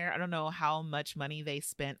waiting there. I don't know how much money they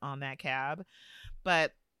spent on that cab,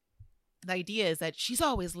 but the idea is that she's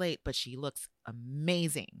always late, but she looks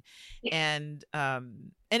amazing. And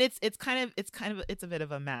it's a bit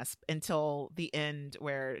of a mess until the end,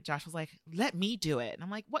 where Josh was like, let me do it. And I'm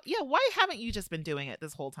like, what? Yeah. Why haven't you just been doing it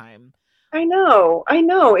this whole time? I know,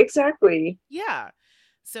 exactly. Yeah.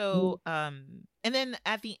 So, and then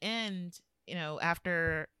at the end, you know,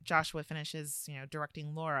 after Joshua finishes, you know,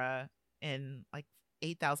 directing Laura in like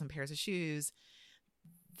 8,000 pairs of shoes,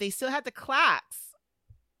 they still had the clocks.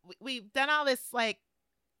 We've done all this, like,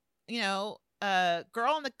 you know,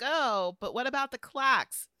 girl on the go, but what about the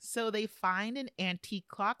clocks? So they find an antique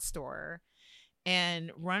clock store,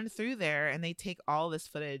 and run through there, and they take all this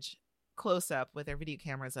footage close up with their video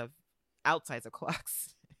cameras of outsides of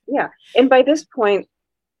clocks. Yeah. And by this point,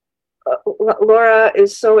 Laura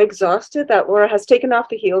is so exhausted that Laura has taken off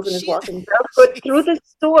the heels and is walking barefoot through the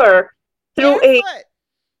store, through a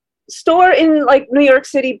store in like New York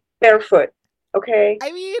City, barefoot. Okay.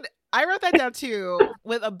 I mean, I wrote that down too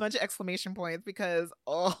with a bunch of exclamation points because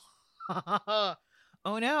oh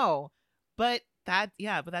no. But that's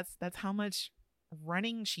how much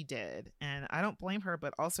running she did, and I don't blame her,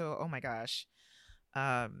 but also oh my gosh.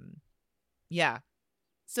 Yeah.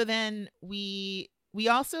 So then we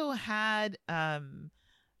also had I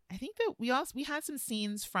think that we had some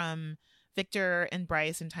scenes from Victor and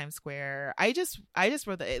Bryce in Times Square. I just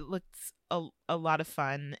wrote that it looks a lot of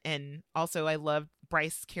fun, and also I loved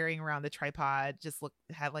Bryce carrying around the tripod.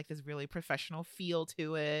 Had like this really professional feel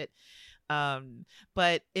to it.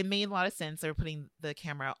 But it made a lot of sense. They were putting the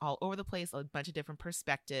camera all over the place, a bunch of different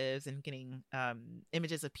perspectives, and getting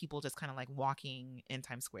images of people just kind of like walking in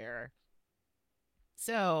Times Square.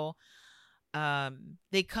 So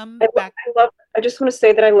they come back. I just want to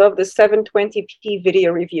say that I love the 720p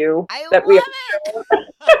video review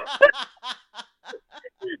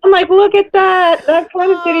I'm like, look at that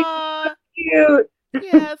kind of video is so cute.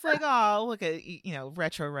 Yeah, it's like, oh, look at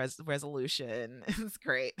retro resolution. It's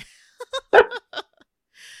great.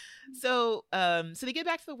 So they get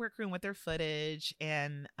back to the workroom with their footage,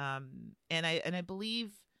 and I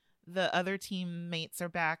believe the other teammates are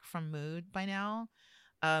back from Mood by now.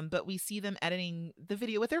 But we see them editing the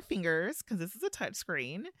video with their fingers because this is a touch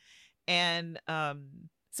screen. And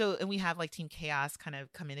we have like Team Chaos kind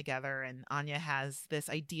of coming together, and Anya has this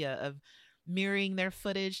idea of mirroring their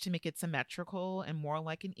footage to make it symmetrical and more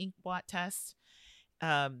like an ink blot test,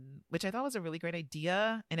 which I thought was a really great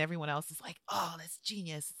idea. And everyone else is like, oh, that's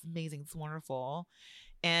genius. It's amazing. It's wonderful.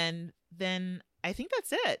 And then I think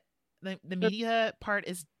that's it. The media part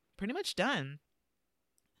is pretty much done.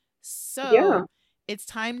 So yeah. It's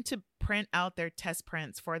time to print out their test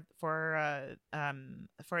prints for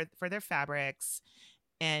their fabrics,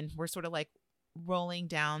 and we're sort of like rolling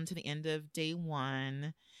down to the end of day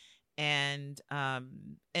one, and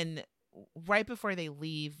right before they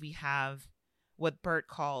leave, we have what Bert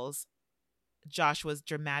calls Joshua's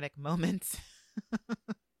dramatic moment,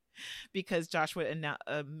 because Joshua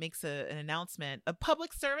makes an announcement, a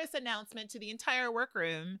public service announcement to the entire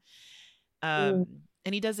workroom.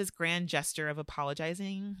 And he does this grand gesture of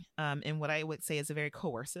apologizing in what I would say is a very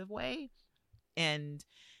coercive way. And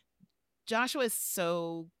Joshua is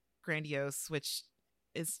so grandiose, which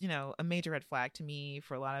is, a major red flag to me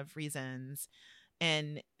for a lot of reasons.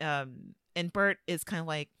 And Bert is kind of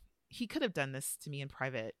like, he could have done this to me in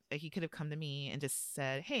private. Like, he could have come to me and just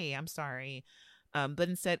said, hey, I'm sorry. But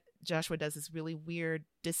instead, Joshua does this really weird,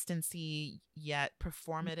 distancy yet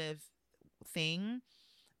performative thing.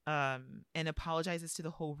 And apologizes to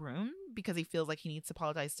the whole room because he feels like he needs to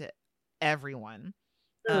apologize to everyone,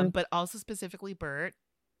 but also specifically Bert,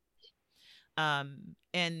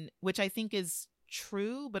 and which I think is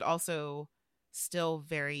true, but also still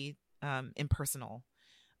very impersonal.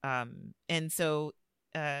 And so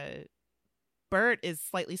Bert is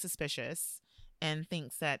slightly suspicious and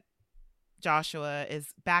thinks that Joshua is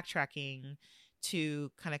backtracking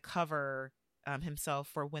to kind of cover himself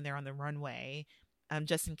for when they're on the runway.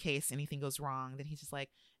 Just in case anything goes wrong. Then he's just like,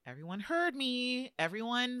 everyone heard me.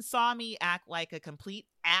 Everyone saw me act like a complete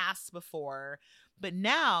ass before. But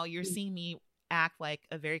now you're seeing me act like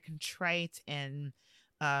a very contrite and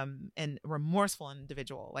remorseful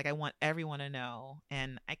individual. Like, I want everyone to know.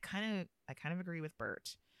 And I kind of agree with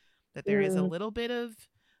Bert that there is a little bit of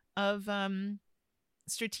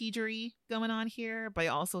strategery going on here. But I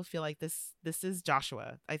also feel like this is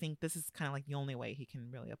Joshua. I think this is kind of like the only way he can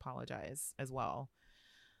really apologize as well.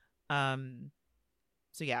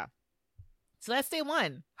 So yeah. So that's day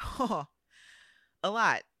one. Oh, a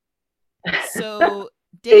lot. So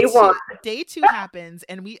day two happens,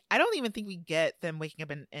 and I don't even think we get them waking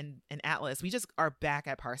up in Atlas. We just are back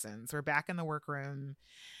at Parsons. We're back in the workroom.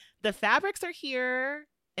 The fabrics are here,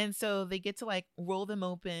 and so they get to like roll them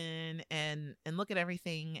open and look at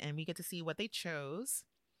everything, and we get to see what they chose.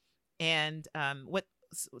 And what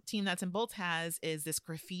Team Nuts and Bolts has is this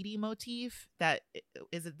graffiti motif that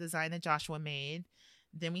is a design that Joshua made.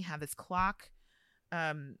 Then we have this clock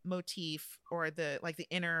motif, or the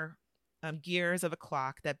inner gears of a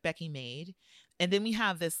clock that Becky made. And then we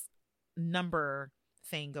have this number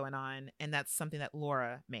thing going on, and that's something that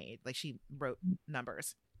Laura made. Like, she wrote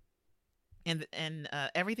numbers. And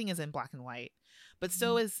everything is in black and white. But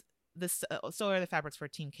so is so are the fabrics for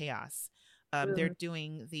Team Chaos. They're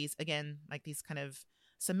doing these, again, like these kind of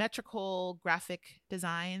symmetrical graphic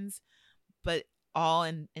designs, but all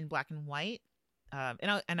in black and white.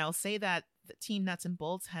 And I'll say that the Team Nuts and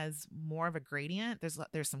Bolts has more of a gradient.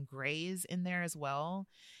 There's some grays in there as well.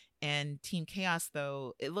 And Team Chaos,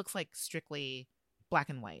 though, it looks like strictly black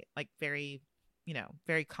and white, like very,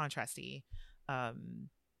 very contrasty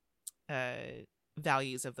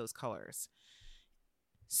values of those colors.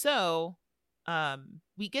 So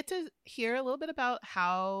we get to hear a little bit about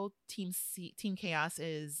how Team Chaos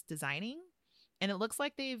is designing, and it looks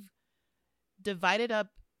like they've divided up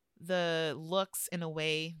the looks in a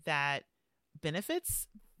way that benefits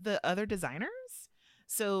the other designers.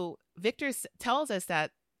 So Victor tells us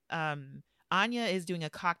that Anya is doing a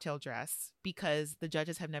cocktail dress because the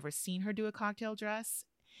judges have never seen her do a cocktail dress.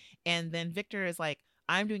 And then Victor is like,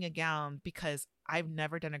 I'm doing a gown because I've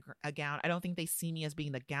never done a gown. I don't think they see me as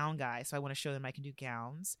being the gown guy, so I want to show them I can do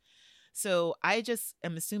gowns. So I just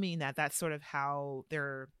am assuming that that's sort of how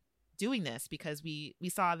they're doing this, because we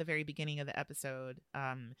saw at the very beginning of the episode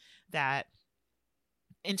that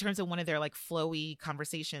in terms of one of their like flowy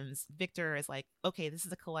conversations, Victor is like, okay, this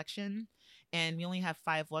is a collection and we only have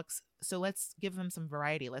 5 looks, so let's give them some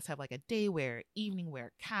variety. Let's have like a day wear, evening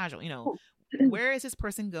wear, casual, where is this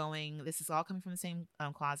person going? This is all coming from the same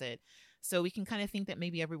closet. So we can kind of think that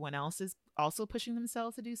maybe everyone else is also pushing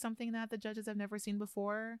themselves to do something that the judges have never seen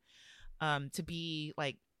before, to be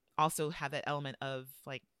like, also have that element of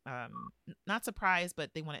like, not surprised, but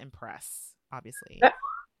they want to impress, obviously.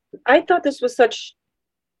 I thought this was such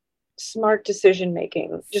smart decision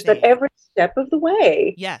making, just Same. at every step of the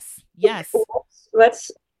way. Yes.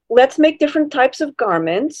 Let's make different types of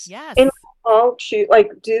garments. Yes. And all choose,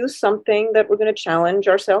 do something that we're going to challenge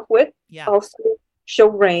ourselves with. Yeah. Also show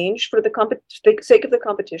range for the sake of the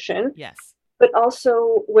competition. Yes. But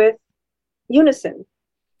also with unison.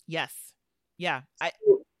 Yes. Yeah. I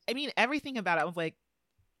mean, everything about it, I was like,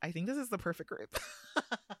 I think this is the perfect group.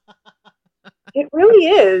 It really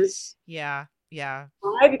is. Yeah.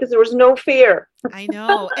 Why? Because there was no fear. I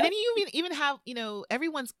know. And then you even have,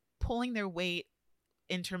 everyone's pulling their weight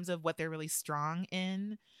in terms of what they're really strong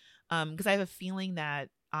in. Because I have a feeling that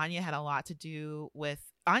Anya had a lot to do with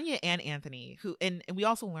Anya and Anthony, who, and we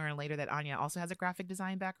also learn later that Anya also has a graphic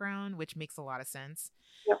design background, which makes a lot of sense.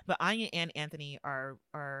 Yep. But Anya and Anthony are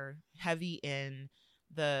heavy in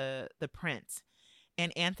the print.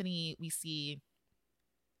 And Anthony, we see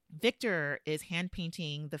Victor is hand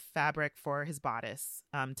painting the fabric for his bodice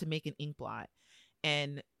to make an ink blot.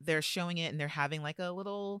 And they're showing it and they're having like a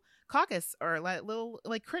little caucus or like little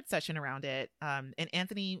like crit session around it. And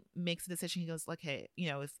Anthony makes a decision. He goes like, hey,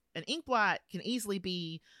 if an ink blot can easily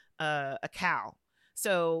be a cow.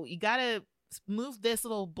 So you got to move this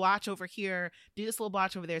little blotch over here, do this little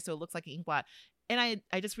blotch over there. So it looks like an ink blot. And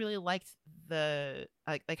I just really liked the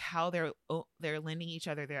like how they're lending each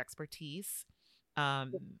other their expertise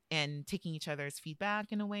and taking each other's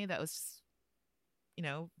feedback in a way that was just,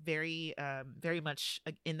 very very much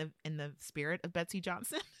in the spirit of Betsy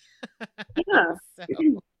Johnson. Yeah. So,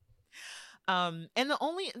 and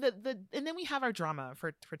and then we have our drama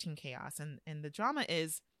for Team Chaos, and the drama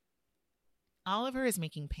is Oliver is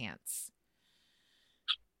making pants,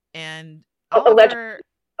 and Oliver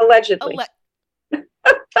allegedly.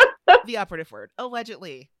 The operative word,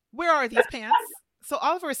 allegedly. Where are these pants? So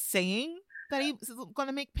Oliver is saying that he's going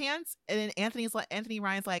to make pants, and then Anthony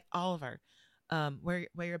Ryan's like, Oliver, wear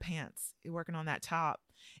your pants. You're working on that top.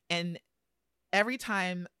 And every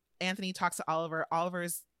time Anthony talks to Oliver,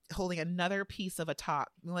 Oliver's holding another piece of a top.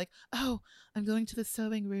 We're like, oh, I'm going to the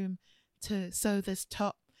sewing room to sew this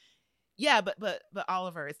top. Yeah, but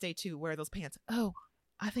Oliver, it's day 2. Where are those pants? Oh,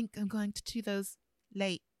 I think I'm going to do those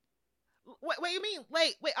late. What do you mean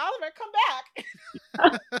late? Wait, Oliver, come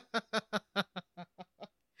back.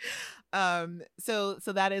 So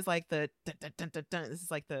that is like the dun, dun, dun, dun, dun. This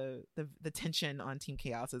is like the tension on Team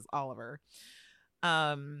Chaos is Oliver.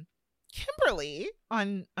 Kimberly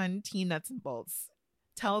on Team Nuts and Bolts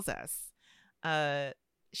tells us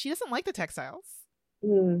she doesn't like the textiles.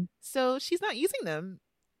 So she's not using them.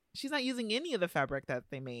 She's not using any of the fabric that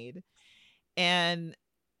they made. And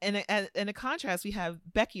in a contrast, we have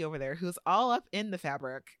Becky over there who's all up in the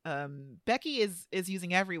fabric. Becky is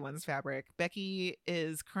using everyone's fabric. Becky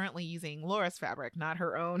is currently using Laura's fabric, not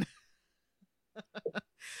her own,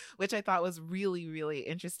 which I thought was really, really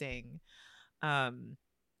interesting.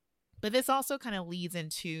 But this also kind of leads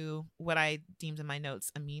into what I deemed in my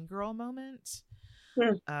notes a Mean Girl moment,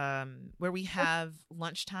 where we have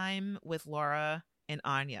lunchtime with Laura and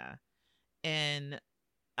Anya. And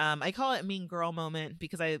I call it Mean Girl moment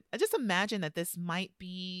because I just imagine that this might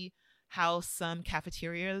be how some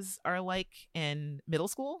cafeterias are like in middle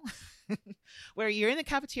school, where you're in the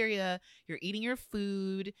cafeteria, you're eating your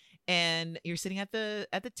food, and you're sitting at the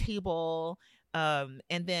table, and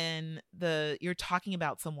then you're talking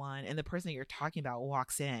about someone, and the person that you're talking about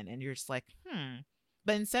walks in, and you're just like,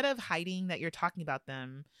 but instead of hiding that you're talking about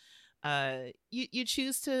them, you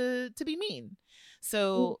choose to be mean.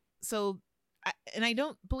 So I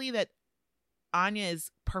don't believe that Anya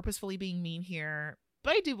is purposefully being mean here,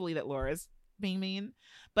 but I do believe that Laura's being mean.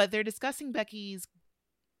 But they're discussing Becky's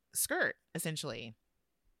skirt, essentially.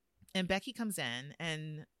 And Becky comes in,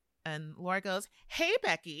 and Laura goes, "Hey,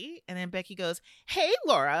 Becky." And then Becky goes, "Hey,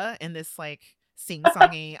 Laura," in this like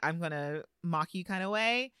sing-songy, I'm going to mock you kind of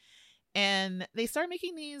way. And they start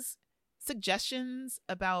making these suggestions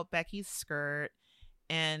about Becky's skirt,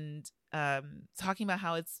 and talking about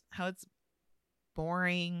how it's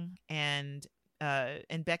boring, and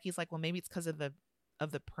Becky's like, well, maybe it's because of the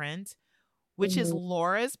print, which is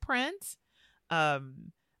Laura's print.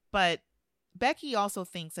 But Becky also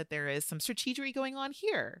thinks that there is some strategy going on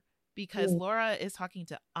here, because Laura is talking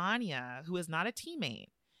to Anya, who is not a teammate.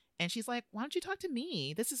 And she's like, why don't you talk to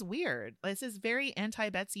me? This is weird. This is very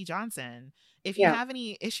anti-Betsy Johnson. If you have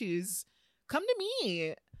any issues, come to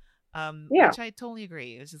me. Which I totally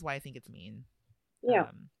agree, which is why I think it's mean. Yeah.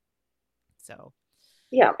 So.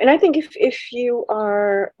 Yeah. And I think if you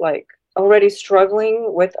are like already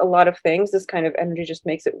struggling with a lot of things, this kind of energy just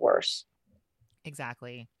makes it worse.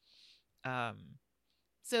 Exactly.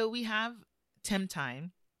 So we have Tim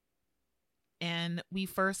time, and we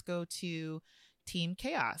first go to Team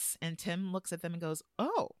Chaos, and Tim looks at them and goes,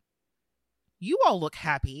 "Oh, you all look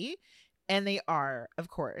happy." And they are, of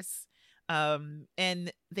course.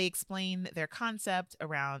 And they explain their concept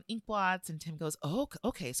around ink blots, and Tim goes, "Oh,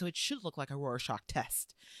 okay, so it should look like a Rorschach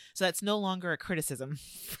test." So that's no longer a criticism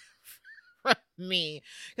from me,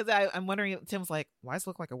 because I'm wondering, Tim's like, why does it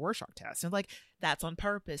look like a Rorschach test? And like, that's on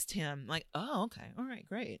purpose, Tim. Like, oh, okay, all right,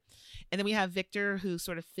 great. And then we have Victor, who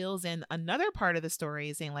sort of fills in another part of the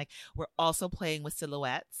story, saying like, we're also playing with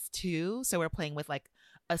silhouettes too. So we're playing with like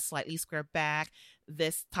a slightly square back.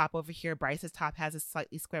 This top over here, Bryce's top has a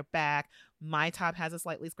slightly square back. My top has a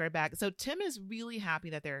slightly square back. So Tim is really happy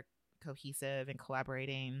that they're cohesive and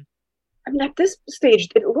collaborating. I mean, at this stage,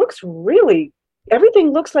 it looks really,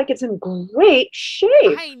 everything looks like it's in great shape.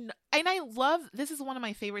 I love, this is one of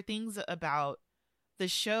my favorite things about the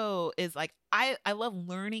show, is like, I love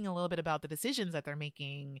learning a little bit about the decisions that they're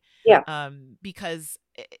making. Yeah. Because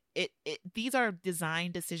these are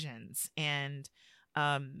design decisions, and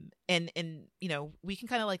you know, we can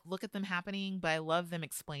kind of like look at them happening, but I love them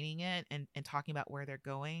explaining it and talking about where they're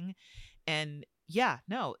going. And yeah,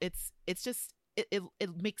 no, it's just, it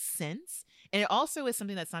makes sense. And it also is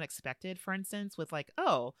something that's not expected. For instance, with like,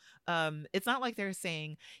 it's not like they're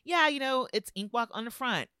saying, yeah, you know, it's ink block on the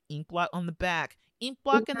front, ink block on the back, ink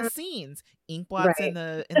block in the scenes, ink blots in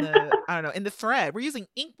the I don't know, in the thread. We're using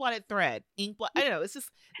ink blotted thread, ink blot. I don't know. It's just,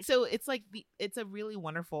 so it's like it's a really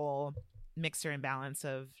wonderful mixture and balance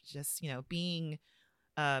of just, you know, being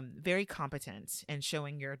very competent and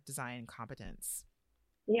showing your design competence.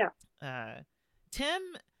 Yeah. Tim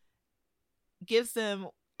gives them,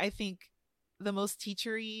 I think, the most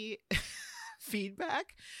teachery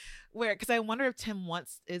feedback, where, because I wonder if Tim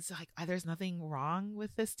is like, there's nothing wrong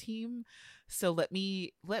with this team, so let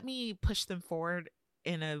me push them forward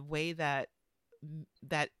in a way that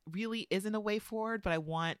really isn't a way forward, but I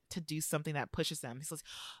want to do something that pushes them. He says,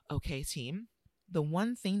 okay, team, the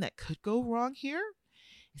one thing that could go wrong here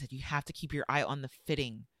is that you have to keep your eye on the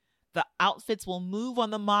fitting. The outfits will move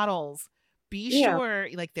on the models. Be sure,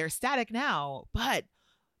 like, they're static now, but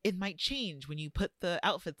it might change when you put the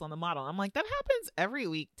outfits on the model. I'm like, that happens every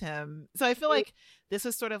week, Tim. So I feel like this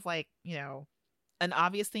is sort of like, you know, an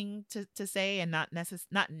obvious thing to say, and not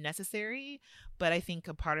necessary, but I think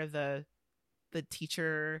a part of the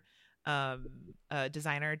teacher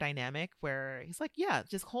designer dynamic, where he's like, yeah,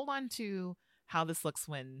 just hold on to how this looks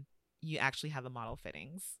when you actually have the model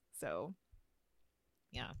fittings. So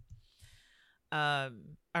yeah.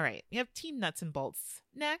 All right, we have Team Nuts and Bolts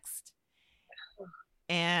next,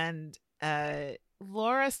 and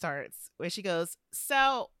Laura starts where she goes,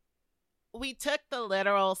 so we took the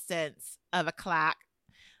literal sense of a clock.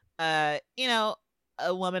 You know,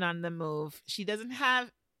 a woman on the move, she doesn't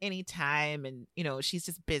have any time, and you know, she's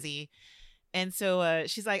just busy. And so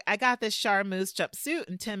she's like, I got this charmeuse jumpsuit,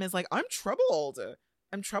 and Tim is like, I'm troubled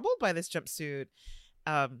by this jumpsuit.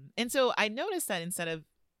 And so I noticed that instead of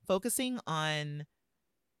focusing on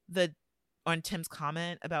Tim's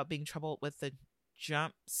comment about being troubled with the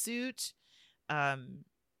jumpsuit,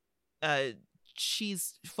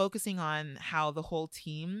 she's focusing on how the whole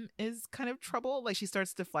team is kind of trouble. Like she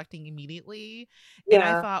starts deflecting immediately. And I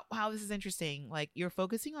Yeah. thought, wow, this is interesting. Like you're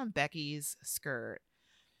focusing on Becky's skirt,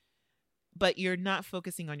 but you're not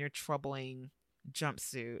focusing on your troubling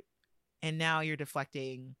jumpsuit. And now you're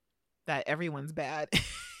deflecting that everyone's bad.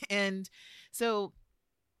 And so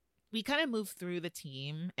we kind of move through the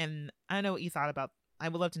team, and I know what you thought about. I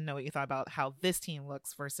would love to know what you thought about how this team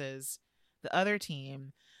looks versus the other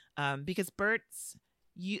team, because Bert's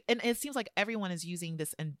and it seems like everyone is using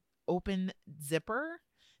this an open zipper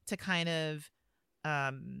to kind of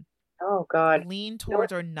Oh God. lean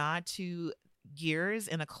towards or nod to gears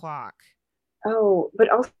in a clock. Oh, but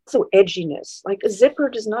also edginess. Like a zipper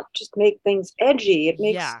does not just make things edgy. It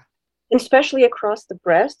makes, Yeah. especially across the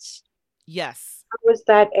breasts. Yes. How was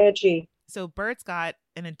that edgy? So Bert's got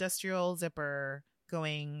an industrial zipper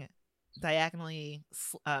going diagonally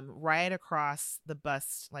right across the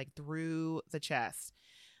bust, like through the chest,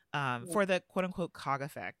 for the quote unquote cog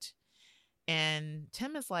effect. And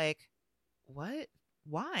Tim is like, what?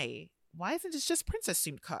 Why? Why isn't it just princess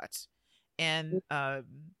suit cut? And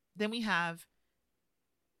then we have,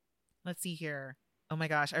 let's see here. Oh my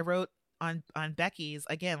gosh, I wrote on Becky's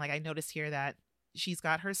again. Like I noticed here that she's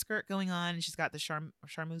got her skirt going on and she's got the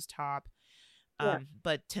charmeuse top.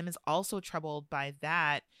 But Tim is also troubled by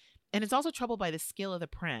that, and it's also troubled by the skill of the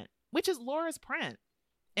print, which is Laura's print.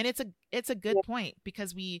 And it's a good point,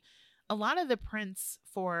 because a lot of the prints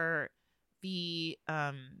for the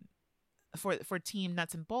for Team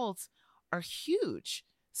Nuts and Bolts are huge.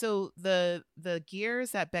 So the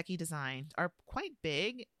gears that Becky designed are quite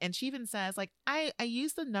big, and she even says like I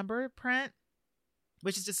use the number print,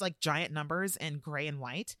 which is just like giant numbers in gray and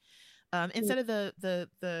white, instead of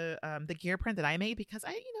the gear print that I made, because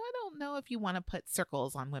I don't know if you want to put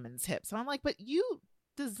circles on women's hips. So I'm like, but you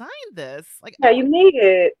designed this, like Yeah, you made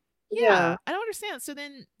it. yeah, I don't understand. So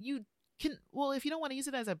then you can, well, if you don't want to use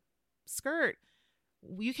it as a skirt,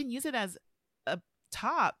 you can use it as a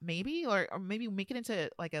top maybe, or maybe make it into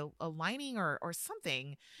like a lining or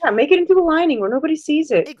something. Yeah, make it into a lining where nobody sees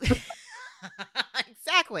it.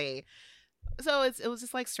 Exactly. So it was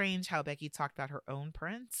just like strange how Becky talked about her own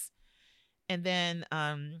prints. And then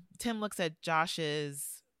Tim looks at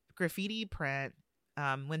Josh's graffiti print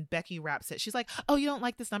when Becky wraps it. She's like, oh, you don't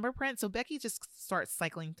like this number print? So Becky just starts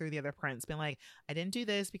cycling through the other prints, being like, I didn't do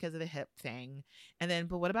this because of the hip thing. And then,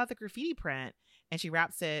 but what about the graffiti print? And she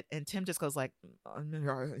wraps it, and Tim just goes like,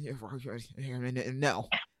 no.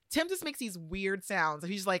 Tim just makes these weird sounds.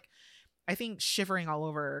 He's like, I think shivering all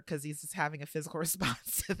over because he's just having a physical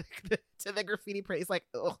response to the graffiti print. He's like,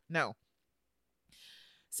 oh, no.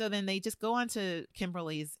 So then they just go on to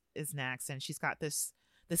Kimberly's is next, and she's got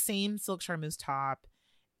the same silk charmeuse top,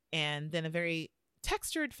 and then a very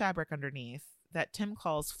textured fabric underneath that Tim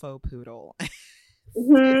calls faux poodle.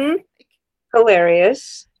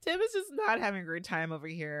 Hilarious. Tim is just not having a great time over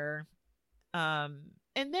here. And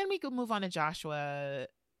then we could move on to Joshua,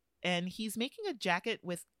 and he's making a jacket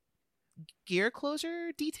with gear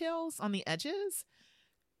closure details on the edges,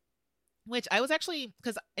 which I was actually,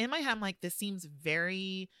 because in my head I'm like, this seems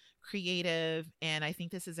very creative, and I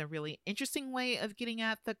think this is a really interesting way of getting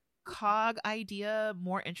at the cog idea,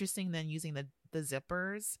 more interesting than using the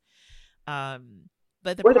zippers.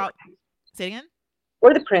 But say it again.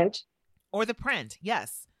 Or the print.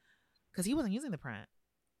 Yes, because he wasn't using the print.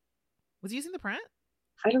 Was he using the print?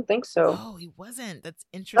 I don't think so. Oh, he wasn't. That's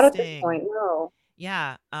Not interesting. at this point, no.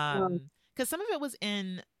 Yeah. Because some of it was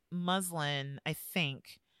in muslin, I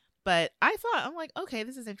think. But I thought, I'm like, okay,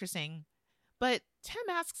 this is interesting. But Tim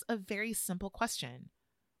asks a very simple question.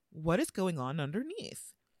 What is going on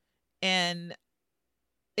underneath? And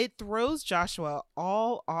it throws Joshua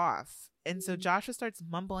all off. And so Joshua starts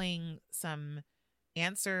mumbling some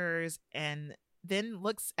answers, and then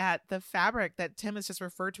looks at the fabric that Tim has just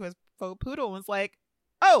referred to as faux poodle, and is like,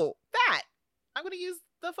 oh, that! I'm going to use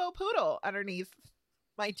the faux poodle underneath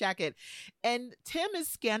my jacket. And Tim is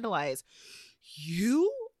scandalized.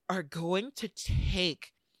 You are going to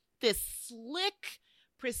take this slick,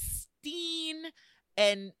 pristine,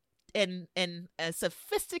 and a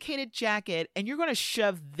sophisticated jacket, and you're going to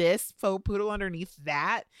shove this faux poodle underneath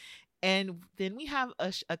that? And then we have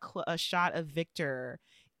a shot of Victor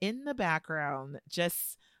in the background,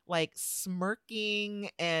 just like smirking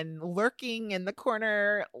and lurking in the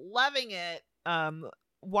corner, loving it,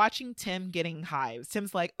 watching Tim getting hives.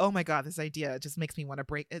 Tim's like, oh my God, this idea just makes me want to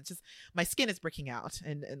break. It's just, my skin is breaking out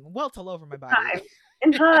and welts all over my body.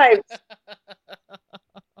 And hives.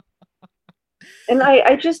 And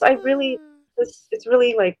I really, it's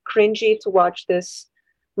really like cringy to watch this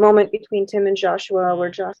moment between Tim and Joshua,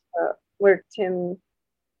 where Tim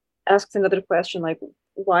asks another question like,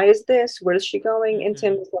 why is this? Where is she going? And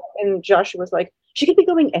Mm-hmm. And Joshua was like, she could be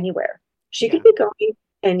going anywhere. She Yeah. could be going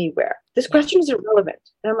anywhere. This Yeah. question is irrelevant.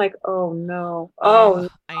 And I'm like, oh no. Oh, Oh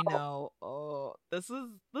I know. Oh, this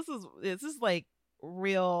is like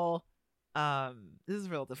real this is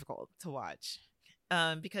real difficult to watch.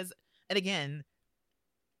 Because and again,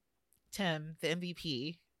 Tim, the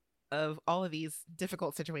MVP of all of these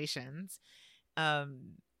difficult situations,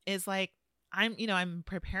 is like I'm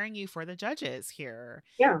preparing you for the judges here.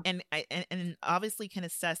 yeah. And obviously can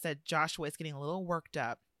assess that Joshua is getting a little worked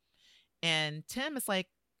up. And Tim is like,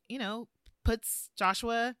 puts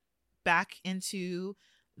Joshua back into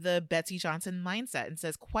the Betsy Johnson mindset and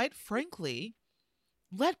says, quite frankly,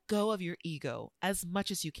 let go of your ego as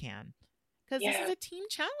much as you can. Because this is Yeah. a team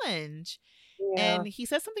challenge. Yeah. And he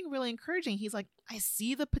says something really encouraging. He's like, I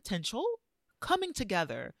see the potential coming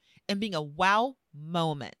together and being a wow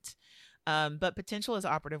moment. But potential is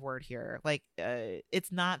operative word here. Like,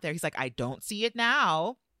 it's not there. He's like, I don't see it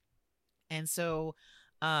now. And so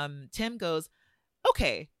Tim goes,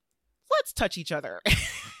 okay, let's touch each other.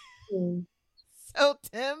 Mm. So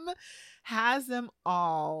Tim has them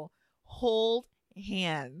all hold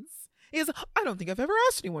hands. He's like, I don't think I've ever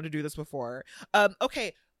asked anyone to do this before.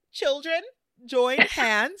 Okay, children, join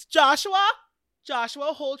hands.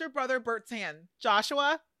 Joshua, hold your brother Bert's hand.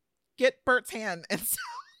 Joshua, get Bert's hand. And so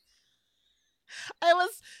I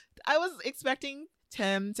was expecting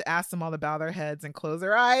Tim to ask them all to bow their heads and close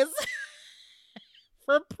their eyes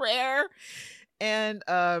for prayer. And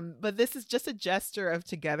but this is just a gesture of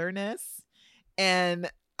togetherness. And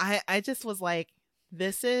I just was like,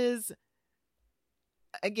 this is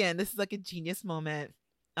like a genius moment.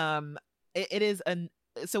 It is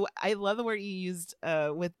so I love the word you used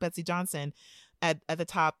with Betsy Johnson at the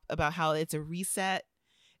top about how it's a reset.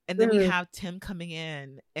 And then we have Tim coming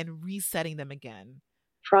in and resetting them again.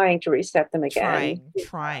 Trying to reset them again.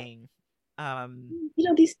 Trying.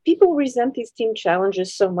 These people resent these team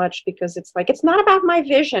challenges so much because it's like, it's not about my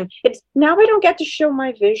vision. It's now I don't get to show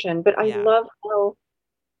my vision. But I love how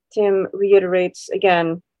Tim reiterates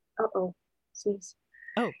again. Sneeze.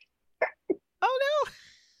 Oh no.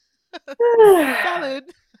 Salud.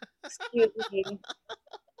 Excuse me.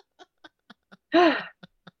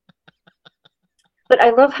 But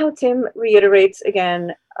I love how Tim reiterates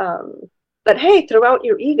again that, hey, throw out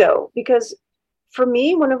your ego. Because for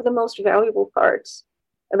me, one of the most valuable parts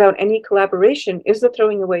about any collaboration is the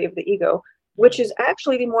throwing away of the ego, which is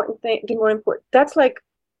actually the more important. That's like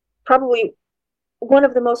probably one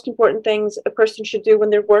of the most important things a person should do when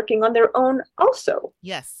they're working on their own also.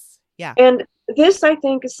 Yes. Yeah. And this, I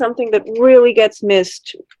think, is something that really gets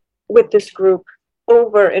missed with this group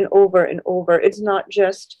over and over and over. It's not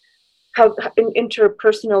just how in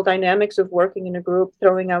interpersonal dynamics of working in a group,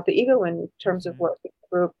 throwing out the ego in terms of working in a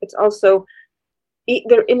group. It's also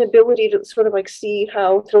their inability to sort of like see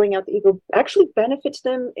how throwing out the ego actually benefits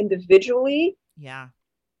them individually. Yeah.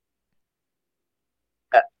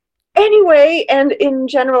 Anyway, and in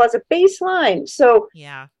general as a baseline. So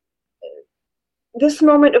yeah, this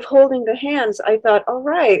moment of holding the hands, I thought, all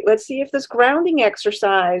right, let's see if this grounding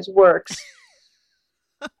exercise works.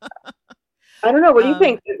 I don't know. What do you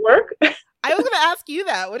think? Did it work? I was going to ask you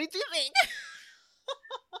that. What did you think?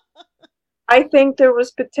 I think there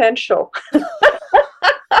was potential.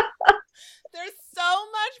 There's so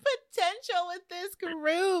much potential with this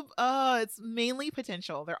group. Oh, it's mainly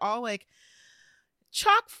potential. They're all like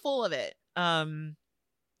chock full of it.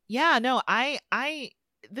 Yeah, no, I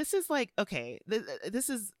this is like, okay, this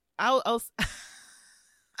is I'm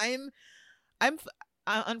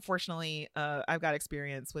unfortunately I've got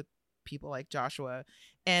experience with people like Joshua,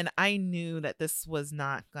 and I knew that this was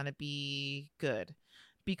not going to be good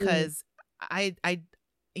because I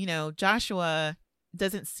Joshua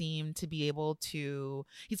doesn't seem to be able to,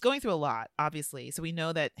 he's going through a lot, obviously. So we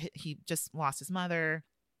know that he just lost his mother.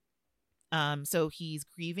 So he's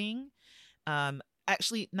grieving.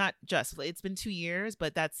 Actually not just, it's been 2 years,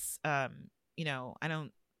 but that's, I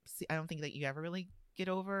don't think that you ever really get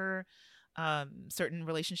over certain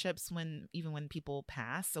relationships when people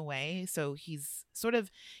pass away. So he's sort of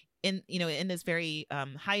in this very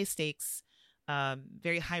high stakes,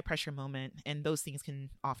 very high pressure moment, and those things can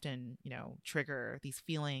often trigger these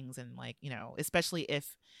feelings, and especially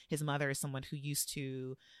if his mother is someone who used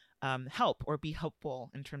to help or be helpful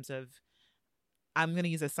in terms of, I'm going to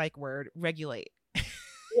use a psych word, regulate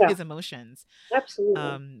his emotions.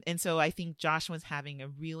 Absolutely. And so I think Josh was having a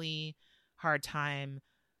really hard time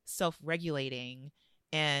self-regulating,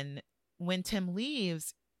 and when Tim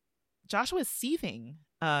leaves, Joshua is seething.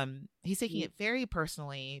 He's taking it very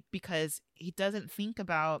personally because he doesn't think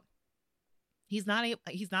about he's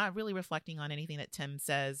not really reflecting on anything that Tim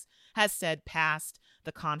has said past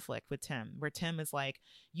the conflict with Tim, where Tim is like,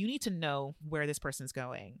 you need to know where this person's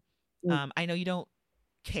going. I know you don't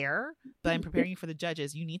care, but I'm preparing you for the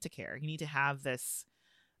judges. You need to care. You need to have this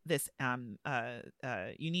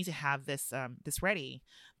you need to have this ready.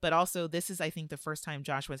 But also, this is, I think, the first time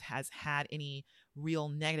Joshua has had any real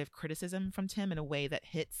negative criticism from Tim in a way that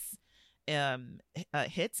hits. And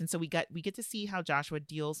so we get to see how Joshua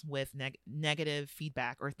deals with negative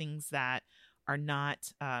feedback or things that are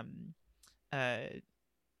not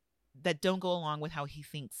that don't go along with how he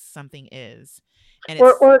thinks something is, and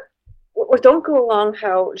or don't go along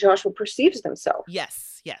how Joshua perceives himself.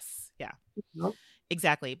 Yes, yeah,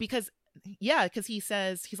 exactly. Because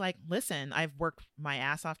he's like, listen, I've worked my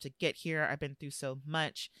ass off to get here. I've been through so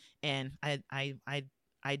much, and I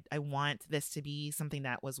want this to be something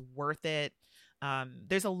that was worth it.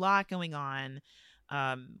 There's a lot going on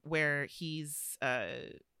where there's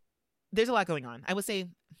a lot going on. I would say,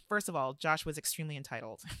 first of all, Josh was extremely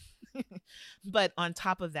entitled. But on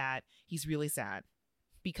top of that, he's really sad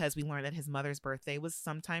because we learned that his mother's birthday was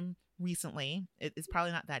sometime recently. It's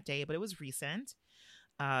probably not that day, but it was recent.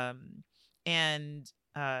 And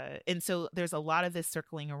so there's a lot of this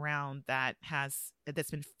circling around that's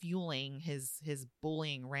been fueling his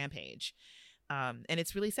bullying rampage. And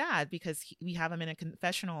it's really sad because we have him in a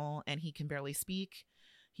confessional and he can barely speak.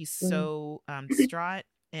 He's so distraught,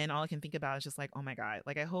 and all I can think about is just like, oh my God,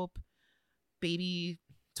 like I hope baby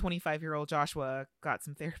 25-year-old Joshua got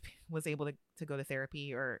some therapy, was able to go to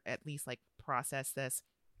therapy or at least like process this.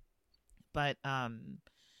 But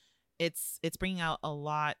it's bringing out a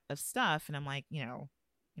lot of stuff, and I'm like,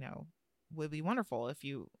 would be wonderful if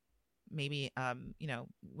you maybe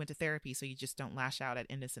went to therapy so you just don't lash out at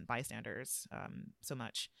innocent bystanders so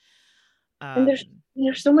much. And there's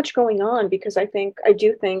so much going on, because I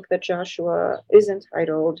do think that Joshua is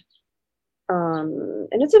entitled, and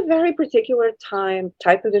it's a very particular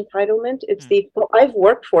type of entitlement. It's I've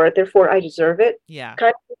worked for it, therefore I deserve it. Yeah.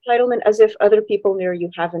 Kind of entitlement, as if other people near you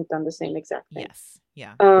haven't done the same exact thing. Yes.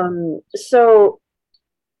 Yeah.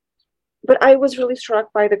 But I was really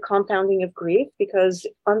struck by the compounding of grief, because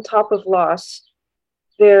on top of loss,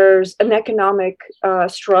 there's an economic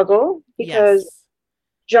struggle, because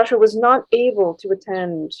Joshua was not able to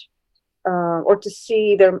attend or to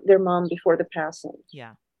see their mom before the passing.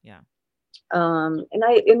 Yeah. Yeah. And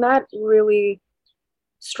that really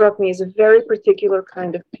struck me as a very particular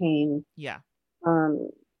kind of pain. Yeah.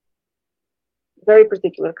 Very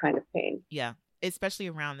particular kind of pain. Yeah. Especially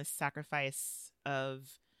around the sacrifice of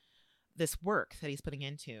this work that he's putting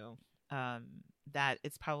into, that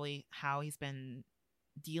it's probably how he's been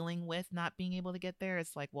dealing with not being able to get there.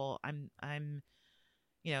 It's like, well, I'm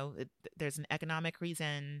there's an economic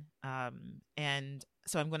reason, and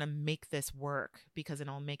so I'm going to make this work because then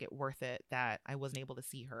I'll make it worth it that I wasn't able to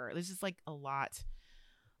see her. There's just like a lot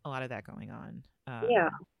of that going on.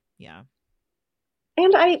 Yeah.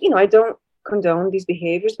 And I don't condone these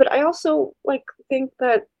behaviors, but I also think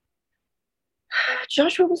that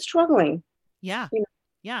Joshua was struggling. Yeah.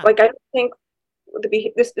 Yeah. Like, I don't think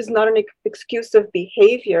this is not an excuse of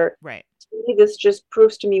behavior. Right. To me, this just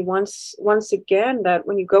proves to me once again that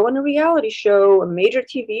when you go on a reality show, a major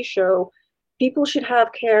TV show, people should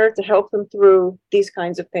have care to help them through these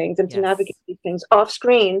kinds of things and to navigate these things off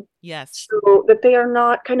screen. Yes. So that they are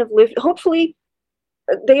not kind of hopefully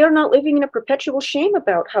they are not living in a perpetual shame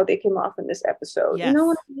about how they came off in this episode. Yes. You know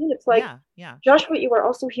what I mean? It's like, Joshua, you are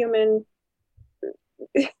also human.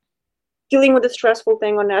 Dealing with a stressful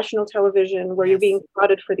thing on national television where you're being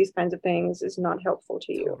prodded for these kinds of things is not helpful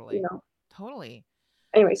to you. Totally. Totally.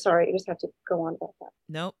 Anyway, sorry, I just have to go on about that.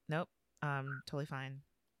 Nope. Totally fine.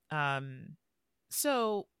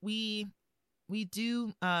 So we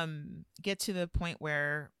do get to the point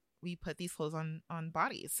where we put these clothes on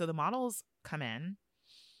bodies. So the models come in,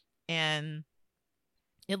 and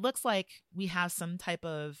it looks like we have some type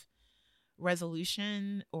of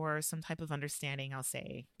resolution or some type of understanding, I'll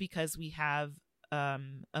say, because we have a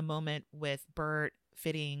moment with Bert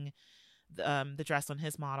fitting the dress on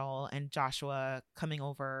his model and Joshua coming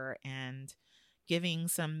over and giving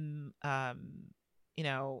some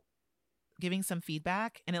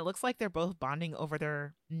feedback, and it looks like they're both bonding over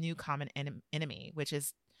their new common enemy, which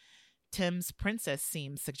is Tim's princess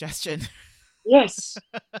seams suggestion. Yes.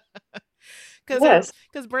 Because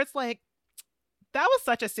Bert's like, that was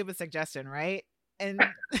such a stupid suggestion, right? And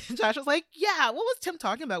Josh was like, yeah, what was Tim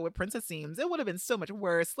talking about with princess seams? It would have been so much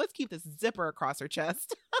worse. Let's keep this zipper across her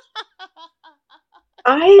chest.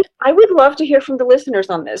 I would love to hear from the listeners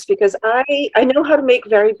on this, because I know how to make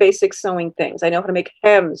very basic sewing things. I know how to make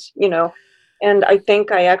hems, And I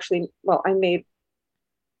think I made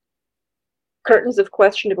curtains of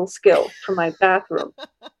questionable skill for my bathroom.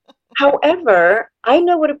 However, I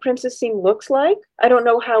know what a princess seam looks like. I don't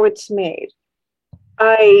know how it's made.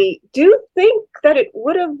 I do think that it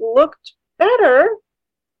would have looked better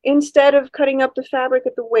instead of cutting up the fabric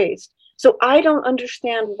at the waist. So I don't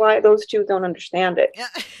understand why those two don't understand it. Yeah.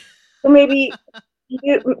 So maybe,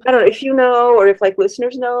 I don't know if you know, or if like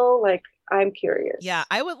listeners know, like I'm curious. Yeah,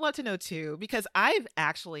 I would love to know too, because I've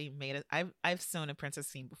actually made it. I've sewn a princess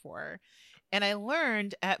seam before, and I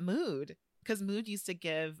learned at Mood, because Mood used to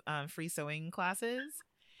give free sewing classes.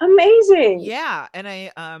 Amazing. Yeah, and I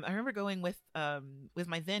remember going with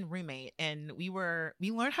my then roommate, and we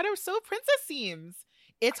learned how to sew princess seams.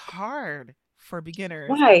 It's hard for beginners.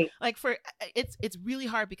 Why? Like it's really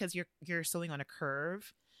hard because you're sewing on a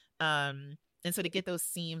curve. And so to get those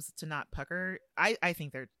seams to not pucker, I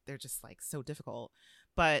think they're just like so difficult.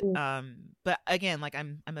 But again, like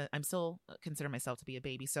I'm still consider myself to be a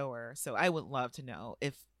baby sewer, so I would love to know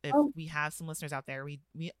if we have some listeners out there.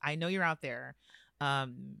 I know you're out there,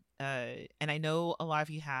 and I know a lot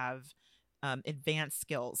of you have advanced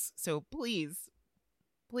skills. So please,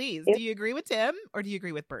 do you agree with Tim or do you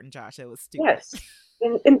agree with Bert and Josh? It was stupid. Yes,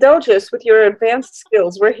 indulge us with your advanced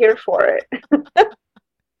skills. We're here for it.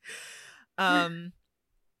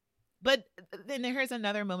 But then here's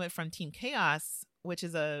another moment from Team Chaos, which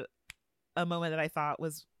is a moment that I thought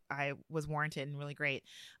was warranted and really great.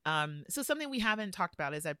 So something we haven't talked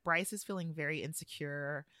about is that Bryce is feeling very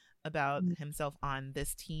insecure about himself on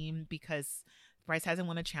this team because Bryce hasn't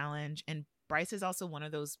won a challenge, and Bryce is also one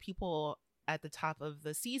of those people at the top of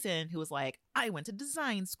the season who was like, I went to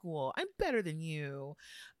design school, I'm better than you,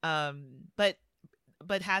 but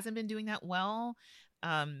hasn't been doing that well.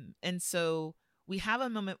 And so we have a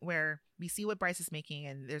moment where we see what Bryce is making,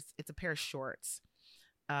 and it's a pair of shorts.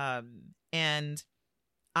 And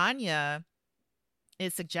Anya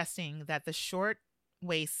is suggesting that the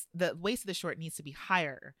waist of the short needs to be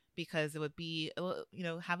higher because it would be,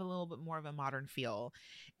 have a little bit more of a modern feel.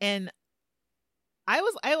 And I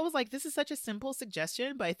was like, this is such a simple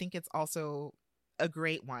suggestion, but I think it's also a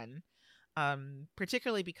great one.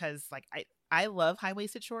 Particularly because like I love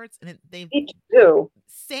high-waisted shorts, and they do.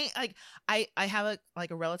 Say like I have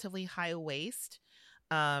a relatively high waist,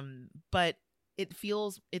 but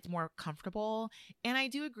it's more comfortable, and I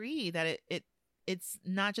do agree that it's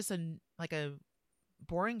not just a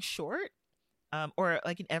boring short, or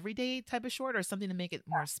like an everyday type of short, or something to make it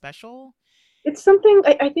more special. It's something,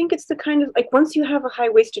 I think it's the kind of, like, once you have a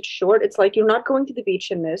high-waisted short, it's like you're not going to the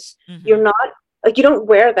beach in this. Mm-hmm. You're not, like, you don't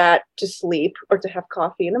wear that to sleep or to have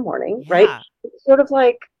coffee in the morning, right? It's sort of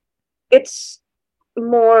like, it's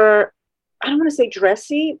more, I don't want to say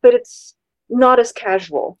dressy, but it's not as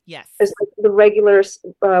casual. Yes. As like the regular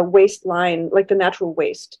waistline, like the natural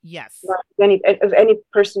waist. Yes. Of any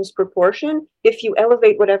person's proportion. If you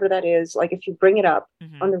elevate whatever that is, like if you bring it up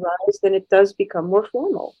on the rise, then it does become more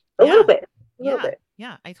formal. A little bit.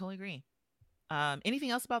 Yeah, I totally agree.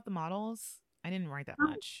 Anything else about the models? I didn't write that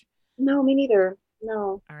much. No, me neither.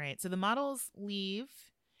 No. All right. So the models leave,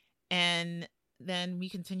 and then we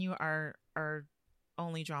continue our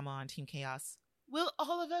only drama on Team Chaos. Will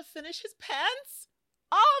Oliver finish his pants?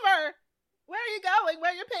 Oliver, where are you going?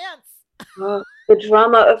 Where are your pants? The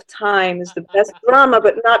drama of time is the best drama,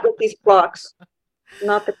 but not with these clocks.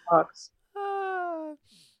 Not the clocks.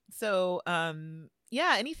 So,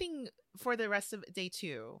 yeah, anything for the rest of day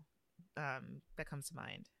 2 that comes to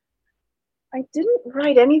mind? I didn't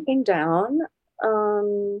write anything down.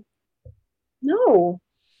 No. All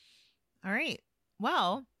right.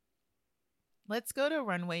 Well, let's go to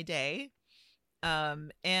runway day.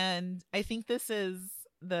 And I think this is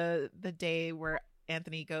the day where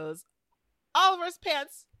Anthony goes, Oliver's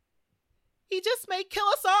pants, he just may kill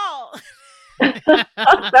us all.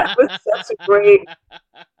 That was such a great.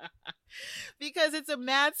 Because it's a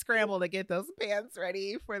mad scramble to get those pants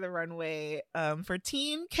ready for the runway for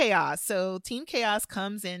Team Chaos. So Team Chaos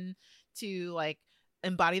comes in to like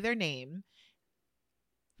embody their name.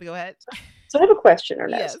 Go ahead. So I have a question,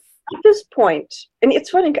 Ernest. Yes. At this point, and it's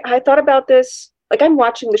funny, I thought about this, like I'm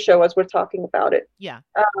watching the show as we're talking about it. Yeah.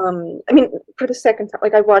 I mean, for the second time,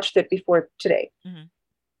 like I watched it before today. Mm-hmm.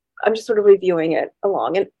 I'm just sort of reviewing it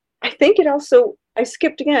along. And I think it also, I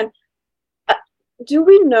skipped again. Do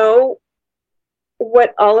we know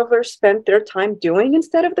what Oliver spent their time doing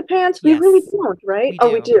instead of the pants? Yes. We really don't, right?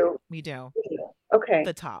 We do. We do. Okay.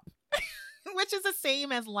 The top. Which is the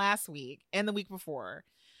same as last week and the week before.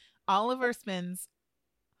 Oliver spends...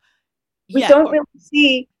 We don't really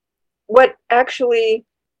see what actually...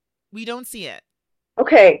 We don't see it.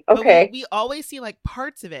 Okay, But okay. we always see like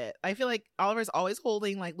parts of it. I feel like Oliver's always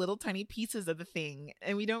holding like little tiny pieces of the thing,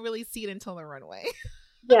 and we don't really see it until the runway.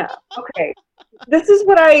 Yeah, okay. This is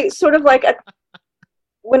what I sort of like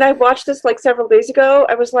when I watched this like several days ago,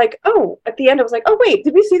 I was like, oh, at the end, I was like, oh, wait,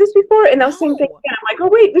 did we see this before? And that was the same thing No, again. I'm like,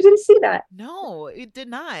 oh, wait, we didn't see that. no, it did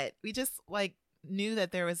not. We just like knew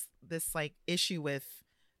that there was this like issue with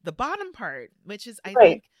the bottom part, which is I Right.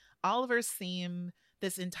 think Oliver's theme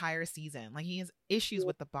this entire season. Like he has issues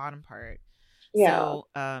with the bottom part. Yeah.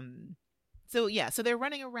 So yeah, so they're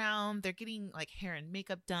running around, they're getting like hair and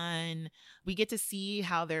makeup done. We get to see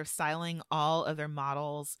how they're styling all of their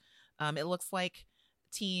models. It looks like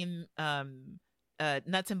team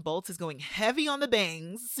Nuts and Bolts is going heavy on the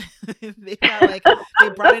bangs. They've got like they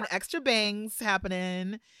brought in extra bangs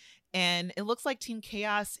happening. And it looks like Team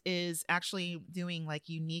Chaos is actually doing like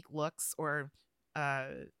unique looks or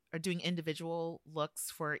doing individual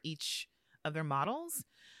looks for each of their models.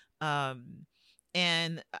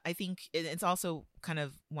 And I think it's also kind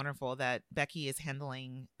of wonderful that Becky is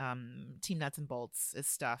handling Team Nuts and Bolts'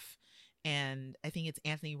 stuff. And I think it's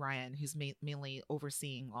Anthony Ryan who's mainly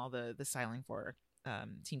overseeing all the styling for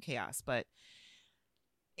Team Chaos. But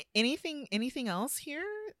anything else here?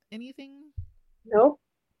 Anything? Nope.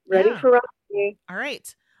 Ready for runway. All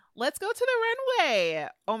right. Let's go to the runway.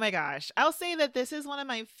 Oh my gosh. I'll say that this is one of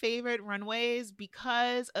my favorite runways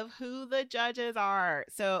because of who the judges are.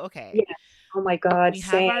 So, okay. Yeah. Oh my God. We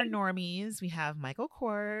same. have our normies. We have Michael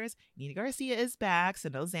Kors. Nina Garcia is back. So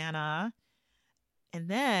no Xana. And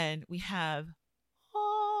then we have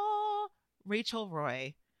Rachel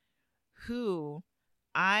Roy, who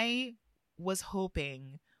I was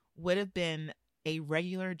hoping would have been a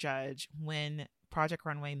regular judge when Project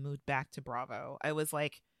Runway moved back to Bravo. I was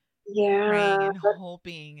like praying and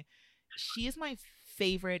hoping. She is my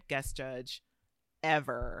favorite guest judge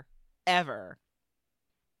ever.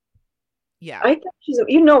 Yeah. I think she's,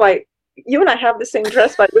 you and I have the same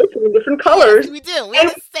dress, by the way, in different colors. Yes, we do. We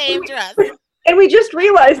have the same dress. And we just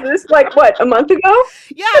realized this, like, what, a month ago?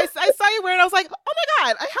 Yeah, I saw you wearing it. I was like, oh my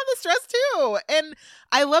God, I have this dress too. And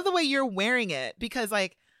I love the way you're wearing it because,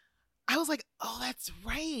 like, I was like, oh, that's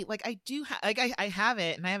right. Like, I do I have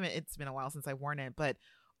it, and it's been a while since I've worn it, but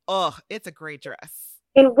oh, it's a great dress.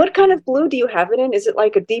 And what kind of blue do you have it in? Is it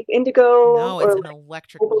like a deep indigo? No, it's an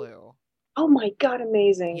electric blue. Oh my God,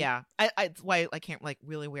 amazing. Yeah. It's why I can't like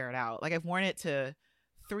really wear it out. Like I've worn it to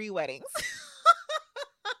 3 weddings.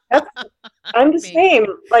 I'm the same.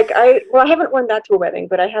 Like I haven't worn that to a wedding,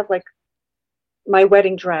 but I have like my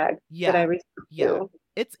wedding drag that I recently do.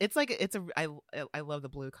 I love the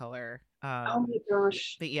blue color. Oh my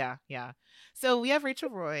gosh. But yeah. So we have Rachel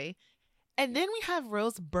Roy, and then we have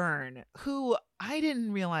Rose Byrne, who I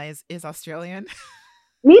didn't realize is Australian.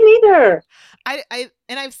 Me neither.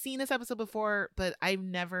 I've seen this episode before, but I've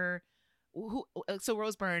never. So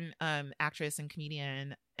Rose Byrne, actress and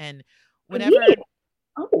comedian, and whenever.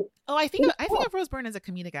 I think of Rose Byrne as a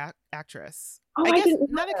comedic actress. Oh, I guess didn't know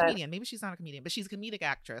not a that. comedian. Maybe she's not a comedian, but she's a comedic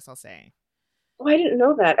actress. I'll say. Oh, I didn't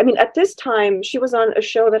know that. I mean, at this time, she was on a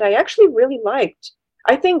show that I actually really liked.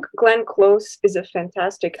 I think Glenn Close is a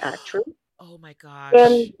fantastic actress. Oh my gosh.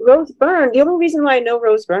 And Rose Byrne, the only reason why I know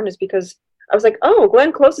Rose Byrne is because I was like, oh,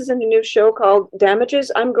 Glenn Close is in a new show called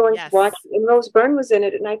Damages. I'm going to watch it. And Rose Byrne was in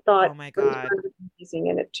it, and I thought, oh my God, Rose Byrne was amazing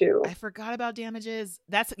in it too. I forgot about Damages.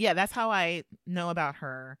 That's how I know about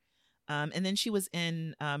her. And then she was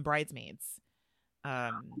in Bridesmaids.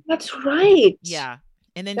 That's right. Yeah.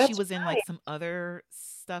 And then she was in like some other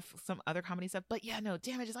stuff, some other comedy stuff. But yeah, no,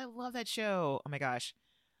 Damages. I love that show. Oh my gosh.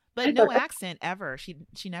 But no accent ever. She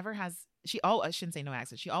never has. I shouldn't say no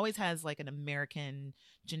accent. She always has like an American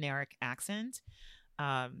generic accent.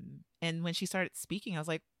 And when she started speaking, I was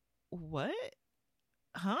like, what?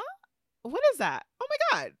 Huh? What is that? Oh my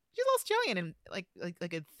God. She's Australian and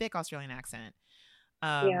like a thick Australian accent.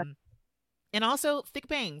 Yeah. And also thick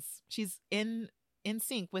bangs. She's in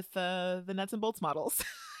sync with the Nuts and Bolts models.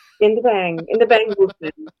 in the bang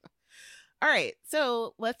movement. All right,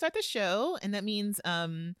 so let's start the show, and that means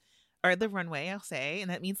or the runway, I'll say, and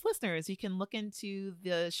that means listeners, you can look into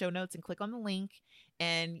the show notes and click on the link,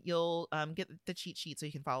 and you'll get the cheat sheet so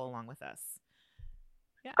you can follow along with us.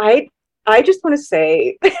 Yeah. I just want to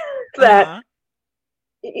say that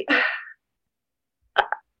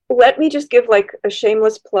let me just give like a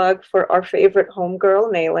shameless plug for our favorite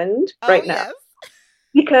homegirl, Nayland, right now. Yes.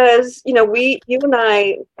 Because, you and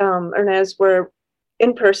I, Ernest, were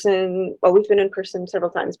in person. Well, we've been in person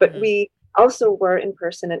several times, but we also were in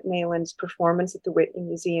person at Nayland's performance at the Whitney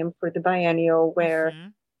Museum for the biennial, where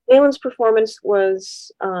Nayland's performance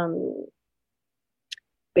was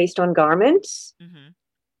based on garments.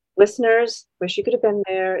 listeners, wish you could have been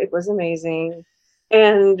there. It was amazing.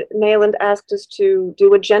 And Nayland asked us to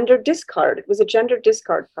do a gender discard. It was a gender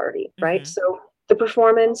discard party, right? So the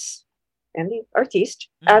performance and the artiste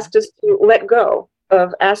asked us to let go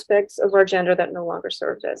of aspects of our gender that no longer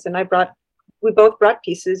served us. And we both brought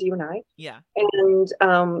pieces, you and I. Yeah. And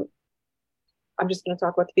I'm just going to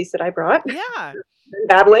talk about the piece that I brought. Yeah.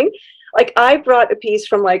 Babbling. Like, I brought a piece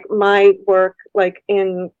from like my work, like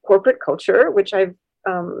in corporate culture, which I've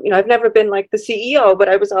never been like the CEO, but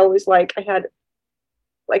I was always like, I had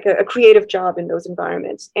like a creative job in those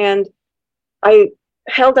environments. And I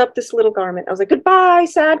held up this little garment. I was like, goodbye,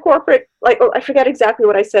 sad corporate, like, oh, I forget exactly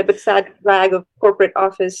what I said, but sad rag of corporate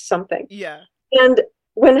office something. Yeah. And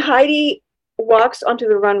when Heidi walks onto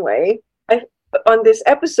the runway, on this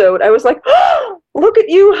episode, I was like, oh, look at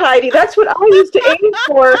you, Heidi. That's what I used to aim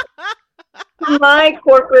for my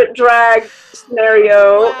corporate drag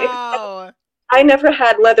scenario. Wow. I never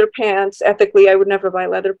had leather pants. Ethically, I would never buy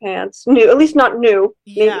leather pants. New, at least not new.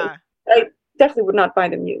 Yeah. I definitely would not buy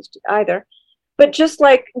them used either. But just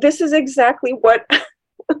like, this is exactly what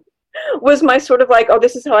was my sort of like, oh,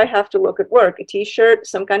 this is how I have to look at work. A t-shirt,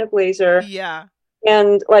 some kind of blazer. Yeah.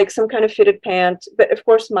 And like some kind of fitted pant. But of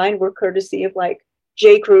course, mine were courtesy of like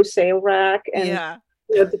J. Crew sale rack and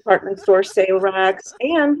department store sale racks.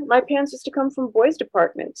 And my pants used to come from boys'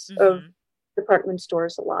 departments of department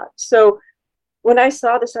stores a lot. So when I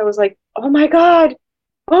saw this, I was like, oh my God.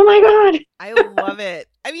 I love it.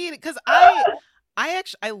 I mean, because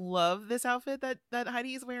I love this outfit that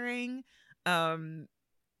Heidi is wearing.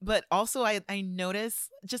 But also I notice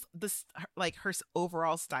just this, like, her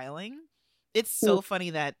overall styling. It's so funny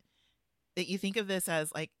that you think of this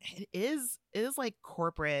as like, it is like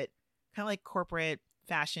corporate, kind of like corporate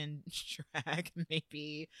fashion drag,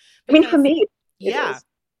 maybe. Because, I mean, for me, yeah.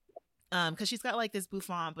 Because she's got like this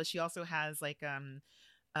bouffant, but she also has like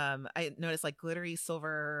I noticed like glittery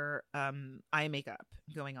silver eye makeup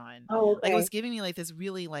going on. Oh, okay. Like, it was giving me like this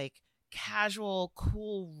really like casual,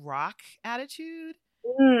 cool rock attitude.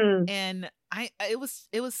 And it was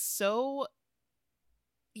so,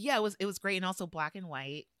 yeah, it was great. And also black and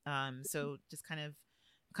white. So just kind of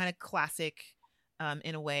classic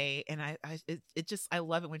in a way. And I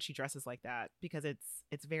love it when she dresses like that, because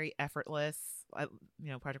it's very effortless.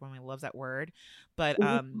 Project Runway loves that word, but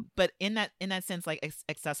in that sense, like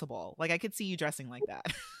accessible. Like, I could see you dressing like that.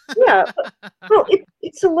 Yeah. Well,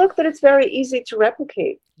 it's a look that it's very easy to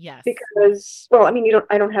replicate. Yes. Because, well, I mean,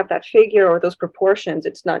 I don't have that figure or those proportions.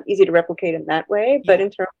 It's not easy to replicate in that way. But in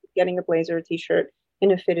terms of getting a blazer, a t-shirt,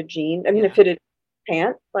 in a fitted jean, a fitted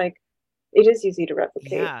pant, like, it is easy to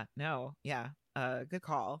replicate. Yeah. No. Yeah. Good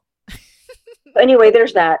call. Anyway,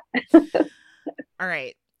 there's that. All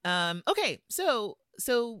right. Okay. So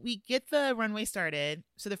we get the runway started.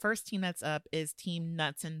 So the first team that's up is Team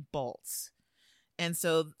Nuts and Bolts. And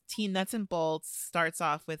so Team Nuts and Bolts starts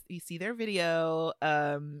off with, you see their video.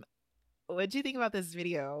 What do you think about this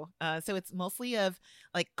video? So it's mostly of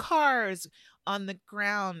like cars on the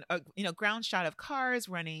ground, ground shot of cars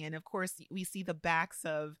running. And of course we see the backs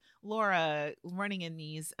of Laura running in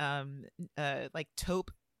these like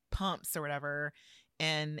taupe pumps or whatever.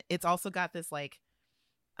 And it's also got this like,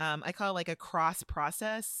 I call it like a cross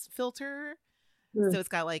process filter. So it's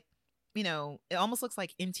got like, it almost looks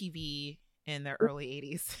like MTV in the early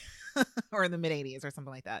 80s or in the mid 80s or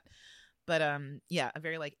something like that. But a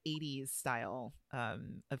very like 80s style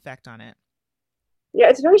effect on it. Yeah,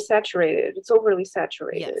 it's very saturated. It's overly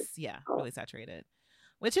saturated. Yes, yeah, really saturated.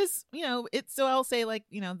 Which is, it's, so I'll say, like,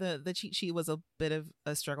 the cheat sheet was a bit of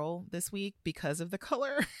a struggle this week because of the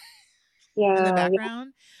color in the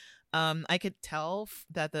background. I could tell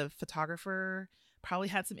that the photographer probably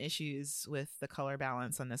had some issues with the color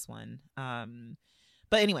balance on this one.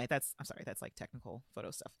 But anyway, that's like technical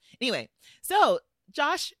photo stuff. Anyway, so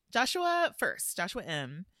Joshua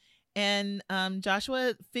M. And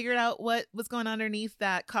Joshua figured out what was going on underneath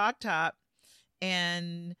that cog top,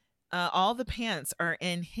 and all the pants are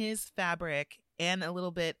in his fabric and a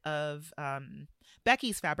little bit of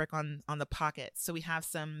Becky's fabric on the pockets. So we have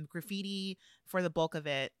some graffiti for the bulk of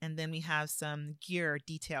it, and then we have some gear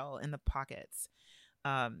detail in the pockets.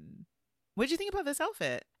 What did you think about this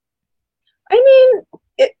outfit? I mean,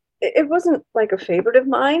 it wasn't like a favorite of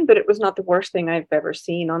mine, but it was not the worst thing I've ever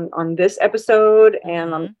seen on this episode.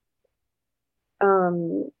 And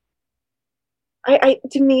to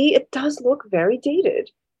me, it does look very dated.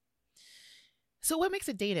 So what makes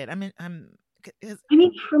it dated? I mean,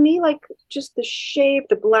 for me, like, just the shape,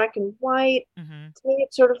 the black and white, to me,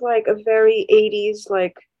 it's sort of like a very 80s,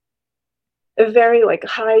 like a very like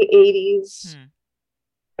high 80s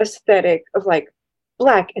aesthetic of like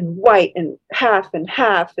black and white and half, and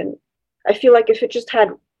I feel like if it just had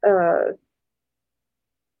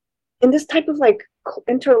in this type of like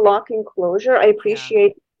interlocking closure, I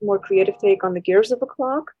appreciate more creative take on the gears of a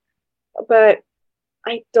clock, but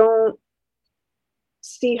I don't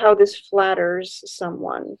see how this flatters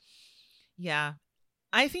someone. Yeah.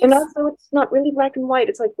 I think And also it's not really black and white.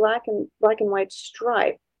 It's like black and white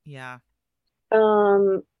stripe. yeah.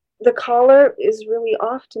 The collar is really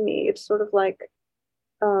off to me. It's sort of like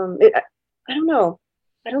I don't know.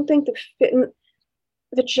 I don't think the fit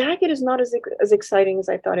the jacket is not as exciting as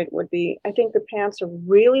I thought it would be. I think the pants are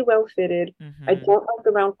really well fitted. I don't like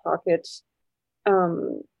the round pockets.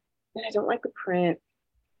 And I don't like the print.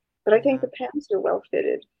 But I think the pants are well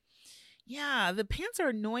fitted. Yeah, the pants are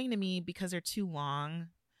annoying to me because they're too long.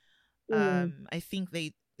 I think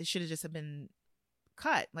they should have just have been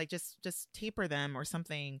cut, like just taper them or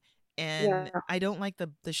something. And I don't like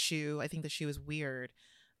the shoe. I think the shoe is weird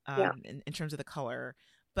in terms of the color.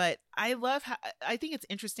 But I love how I think it's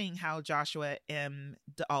interesting how Joshua M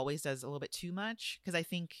always does a little bit too much, because I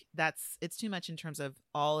think it's too much in terms of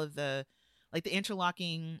all of the like the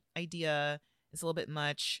interlocking idea is a little bit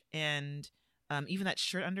much, and even that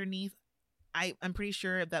shirt underneath. I'm pretty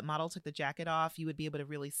sure if that model took the jacket off, you would be able to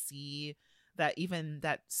really see that even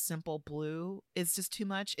that simple blue is just too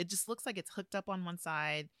much. It just looks like it's hooked up on one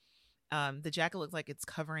side. The jacket looks like it's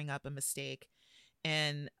covering up a mistake.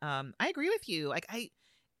 And I agree with you. Like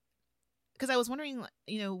because I was wondering,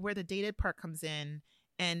 where the dated part comes in,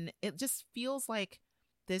 and it just feels like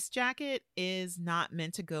this jacket is not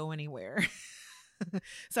meant to go anywhere.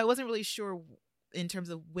 So I wasn't really sure in terms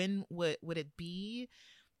of when would it be,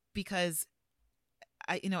 because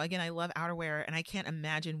again, I love outerwear and I can't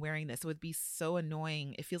imagine wearing this. It would be so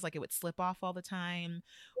annoying. It feels like it would slip off all the time.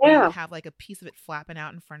 Or you have like a piece of it flapping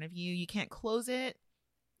out in front of you. You can't close it.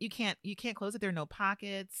 You can't close it. There are no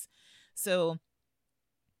pockets. So,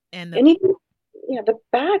 and even, the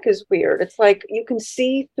back is weird. It's like you can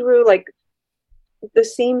see through, like the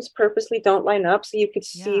seams purposely don't line up so you could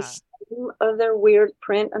see some other weird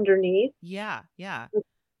print underneath. Yeah.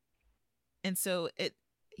 And so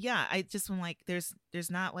I just am like, there's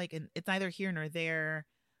not like it's neither here nor there.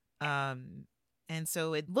 And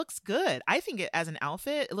so it looks good. I think as an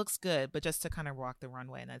outfit, it looks good, but just to kind of walk the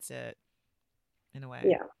runway, and that's it in a way.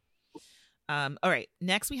 Yeah. All right.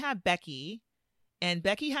 Next we have Becky. And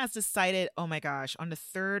Becky has decided, oh my gosh, on the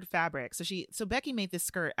third fabric. So Becky made this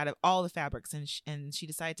skirt out of all the fabrics, and she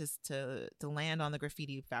decided to land on the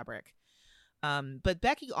graffiti fabric. But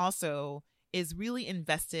Becky also is really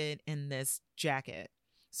invested in this jacket.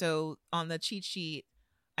 So on the cheat sheet,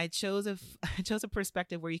 I chose a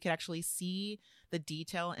perspective where you could actually see the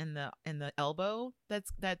detail in the elbow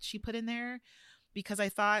that she put in there, because I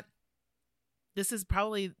thought this is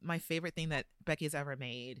probably my favorite thing that Becky has ever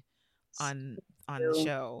made on the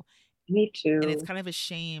show. Me too. And it's kind of a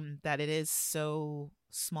shame that it is so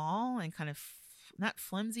small and kind of not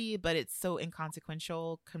flimsy, but it's so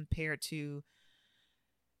inconsequential compared to,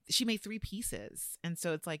 she made 3 pieces. And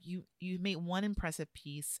so it's like you made one impressive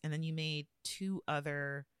piece and then you made 2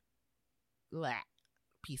 other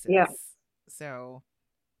pieces. Yeah. So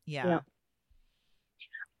yeah.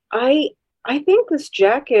 I think this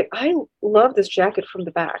jacket, I love this jacket from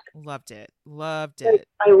the back. Loved it.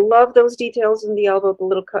 I love those details in the elbow, the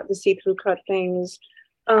little cut, the see-through cut things.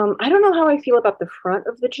 I don't know how I feel about the front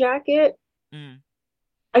of the jacket.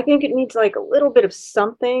 I think it needs like a little bit of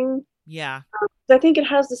something. Yeah. I think it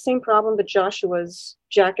has the same problem that Joshua's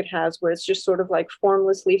jacket has, where it's just sort of like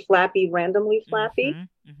formlessly flappy, randomly flappy.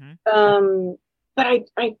 But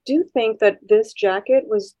I do think that this jacket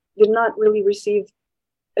did not really receive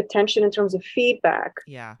attention in terms of feedback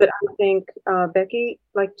that I think Becky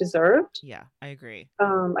deserved. Yeah, I agree.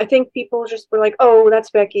 I think people just were like, oh, that's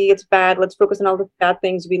Becky, it's bad, let's focus on all the bad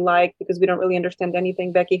things we like because we don't really understand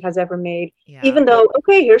anything Becky has ever made. Even though,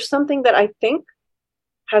 okay, here's something that I think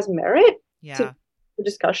has merit to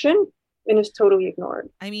discussion, and is totally ignored.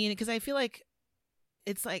 I mean, because I feel like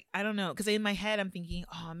it's like, I don't know, because in my head I'm thinking,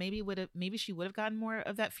 oh, maybe she would have gotten more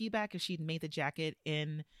of that feedback if she'd made the jacket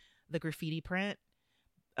in the graffiti print.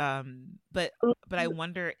 But I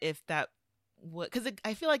wonder if that would, because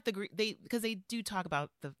I feel like because they do talk about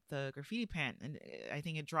the graffiti print, and I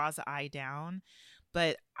think it draws the eye down.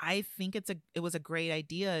 But I think it was a great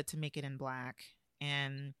idea to make it in black,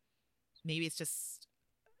 and maybe it's just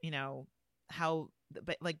how,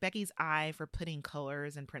 but like Becky's eye for putting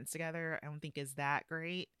colors and prints together, I don't think is that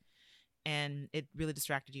great. and it really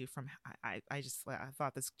distracted you from. I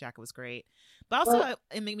thought this jacket was great, but also Well,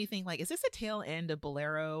 it made me think, like, is this a tail end of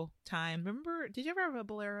bolero time? Remember, did you ever have a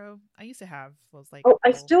bolero? I used to have those, like, oh, I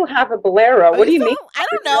little. still have a bolero. Oh, What do you you still? mean? I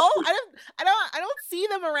don't know. I don't see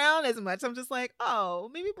them around as much. I'm just like, oh,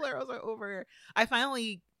 maybe boleros are over. I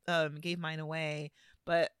finally gave mine away,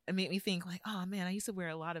 but it made me think, like, oh man, I used to wear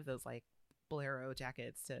a lot of those, like, bolero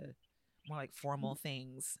jackets to more like formal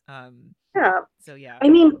things. Yeah. So yeah. I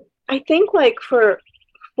mean, I think like for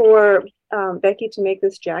Becky to make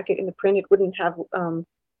this jacket in the print, it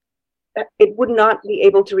would not be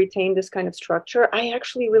able to retain this kind of structure. I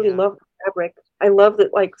actually really Yeah. love the fabric. I love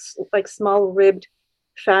that like small ribbed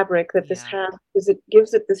fabric that this Yeah. has because it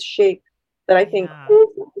gives it this shape that I think Yeah.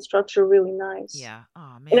 holds the structure really nice. Yeah.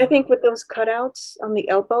 Oh And I man. think with those cutouts on the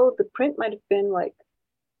elbow, the print might have been like,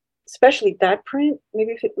 especially that print,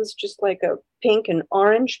 maybe if it was just like a pink and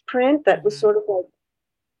orange print that was Mhm. sort of like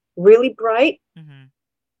really bright, Mhm.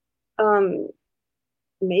 um,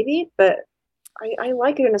 maybe, but I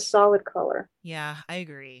like it in a solid color Yeah, I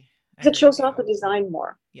agree. I because it agree with shows off the you. design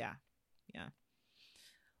more. Yeah. Yeah.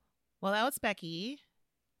 Well, that was Becky.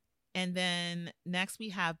 And then next we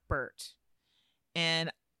have Bert.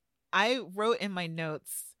 And I wrote in my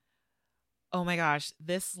notes, oh my gosh,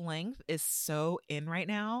 this length is so in right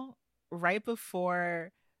now. Right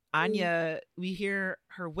before Anya, we hear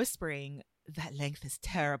her whispering, that length is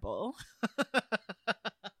terrible.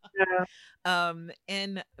 Yeah.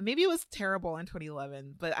 And maybe it was terrible in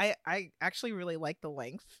 2011, but I actually really like the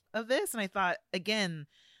length of this. And I thought, again,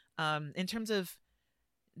 in terms of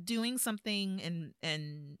doing something,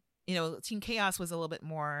 and Team Chaos was a little bit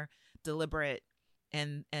more deliberate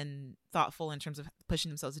and thoughtful in terms of pushing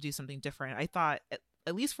themselves to do something different. I thought,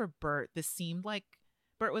 at least for Bert, this seemed like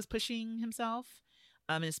Bert was pushing himself,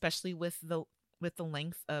 and especially with the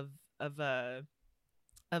length of the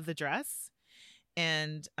dress,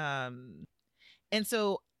 and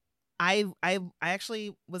so I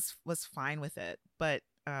actually was fine with it, but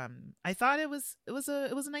I thought it was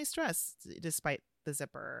a nice dress despite the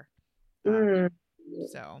zipper. Mm.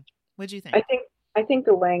 So what'd you think? I think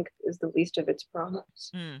the length is the least of its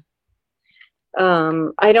problems. Mm.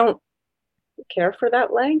 I don't care for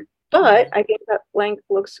that length, but I think that length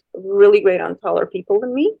looks really great on taller people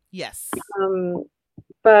than me. Yes.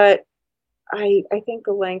 But I think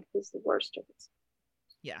the length is the worst of it.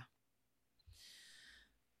 Yeah.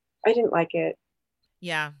 I didn't like it.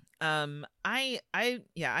 Yeah. I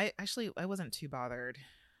actually I wasn't too bothered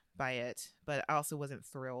by it, but I also wasn't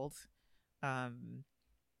thrilled.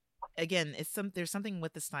 Again, there's something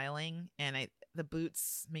with the styling, and the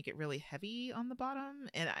boots make it really heavy on the bottom,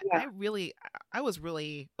 and I was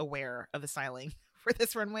really aware of the styling for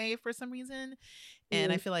this runway for some reason,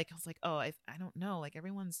 and I feel like I was like, oh, I don't know, like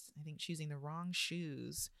everyone's, I think, choosing the wrong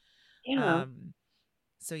shoes. Yeah.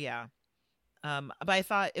 So yeah. But I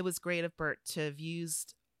thought it was great of Bert to have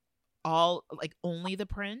used only the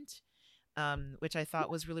print, which I thought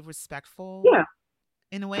was really respectful. Yeah.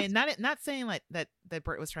 In a way, and not saying like that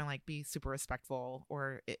Bert was trying to like be super respectful,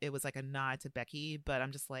 or it was like a nod to Becky, but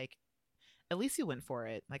I'm just like, at least you went for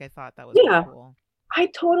it. Like, I thought that was really cool. I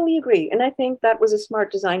totally agree, and I think that was a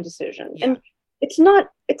smart design decision. Yeah. And it's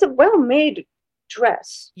a well-made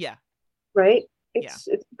dress. Yeah. Right? It's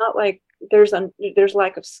not like there's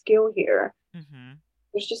lack of skill here. Mm-hmm.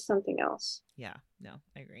 There's just something else. Yeah. No,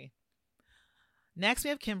 I agree. Next, we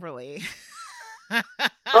have Kimberly.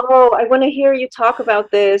 Oh, I want to hear you talk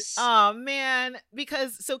about this. Oh man,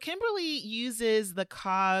 because so Kimberly uses the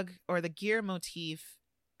cog or the gear motif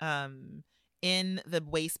in the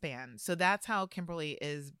waistband. So that's how Kimberly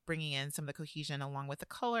is bringing in some of the cohesion along with the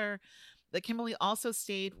color. But Kimberly also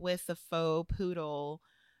stayed with the faux poodle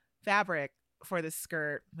fabric for the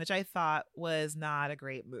skirt, which I thought was not a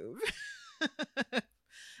great move.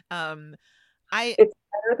 It's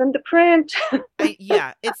better than the print.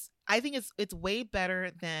 I think it's way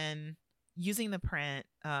better than using the print.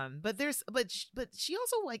 But she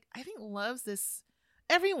also, like, I think loves this.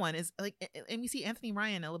 Everyone is like, and we see Anthony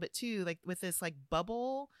Ryan a little bit too, like with this like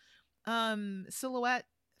bubble silhouette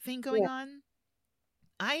thing going on.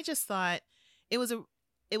 I just thought it was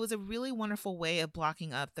a really wonderful way of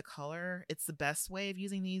blocking up the color. It's the best way of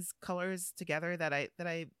using these colors together that I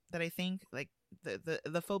think, like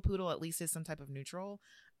the faux poodle at least is some type of neutral.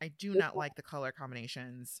 I do not like the color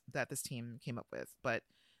combinations that this team came up with, but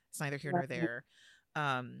it's neither here nor there.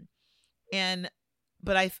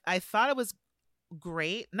 But I thought it was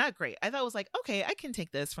great. Not great. I thought it was like, okay, I can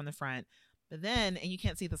take this from the front. But then, and you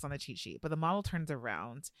can't see this on the cheat sheet, but the model turns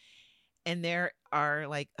around and there are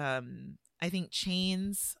like I think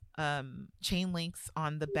chain links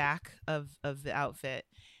on the back of the outfit.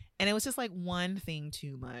 And it was just like one thing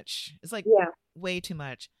too much. It's like Yeah. way too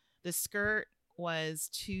much. The skirt was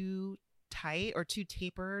too tight or too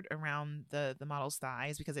tapered around the model's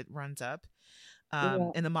thighs because it runs up.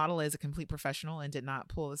 Yeah. And the model is a complete professional and did not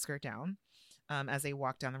pull the skirt down as they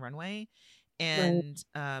walked down the runway. And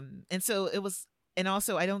so it was, and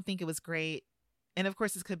also I don't think it was great. And of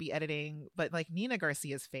course this could be editing, but like Nina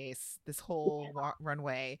Garcia's face this whole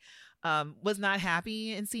runway was not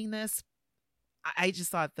happy in seeing this. I just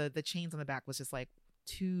thought the chains on the back was just like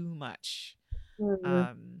too much.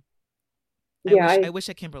 I wish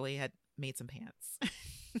that Kimberly had made some pants.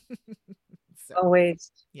 So,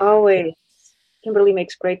 always. yeah. Kimberly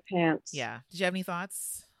makes great pants. Yeah. Did you have any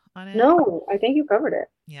thoughts on it? No, I think you covered it.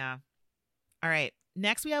 Yeah. All right.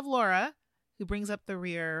 Next we have Laura, who brings up the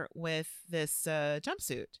rear with this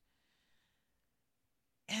jumpsuit.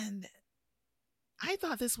 And I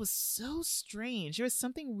thought this was so strange. There was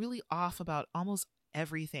something really off about almost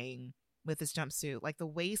everything with this jumpsuit. Like the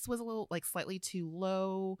waist was a little like slightly too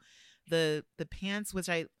low. The pants, which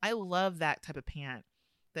I love that type of pant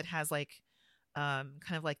that has like kind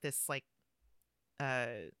of like this like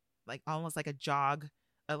almost like a jogger's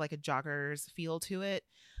feel to it.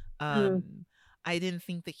 I didn't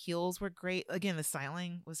think the heels were great. Again, the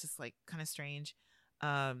styling was just like kind of strange.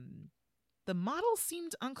 The model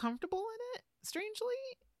seemed uncomfortable in it, strangely.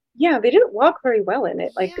 Yeah, they didn't walk very well in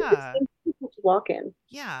it. Like, Yeah. it seemed difficult to walk in.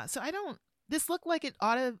 Yeah, so this looked like it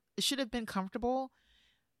should have been comfortable,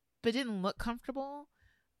 but didn't look comfortable.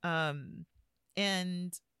 And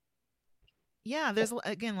yeah, there's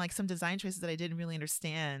again like some design choices that I didn't really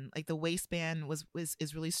understand. Like the waistband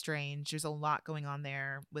is really strange. There's a lot going on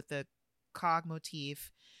there with the cog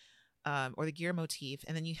motif, or the gear motif,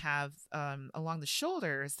 and then you have along the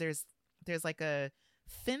shoulders there's like a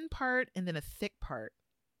thin part and then a thick part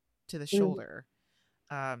to the shoulder.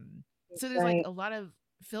 So there's like a lot of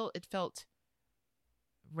it felt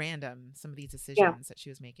random, some of these decisions that she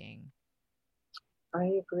was making.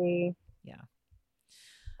 I agree. Yeah.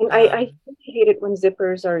 And I hate it when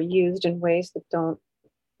zippers are used in ways that don't,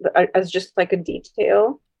 as just like a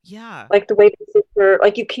detail. Yeah. Like the way the zipper,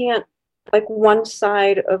 like you can't, like one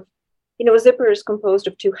side of, a zipper is composed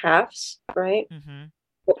of two halves, right? Mm-hmm.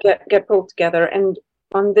 That get pulled together. And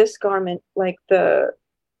on this garment, like the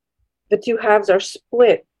two halves are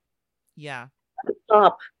split. Yeah. At the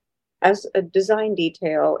top as a design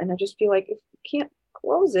detail. And I just feel like if you can't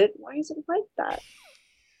close it, why is it like that?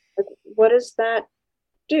 Like, what does that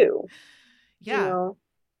do? Yeah.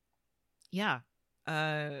 Yeah.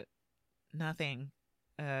 Nothing.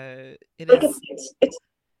 It like is. It's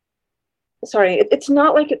sorry. It's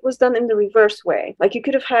not like it was done in the reverse way. Like you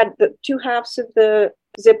could have had the two halves of the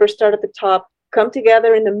zipper start at the top, come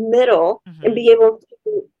together in the middle, and be able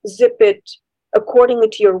to zip it accordingly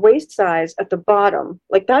to your waist size at the bottom.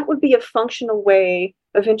 Like that would be a functional way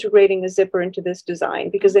of integrating a zipper into this design,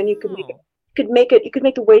 because then you could make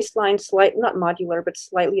the waistline not modular, but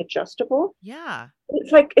slightly adjustable. Yeah.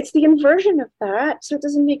 It's like it's the inversion of that, so it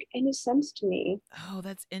doesn't make any sense to me. Oh,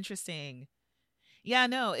 that's interesting. Yeah,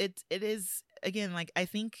 no, it is, again, like I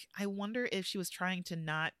wonder if she was trying to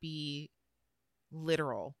not be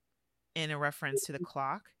literal in a reference to the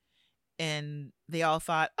clock, and they all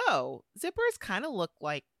thought, oh, zippers kind of look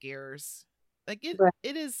like gears. Like it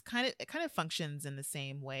is it kind of functions in the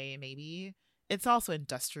same way. Maybe it's also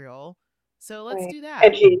industrial, so let's do that.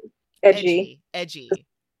 Edgy.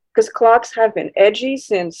 Because clocks have been edgy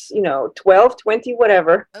since 12, 20,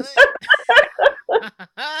 whatever.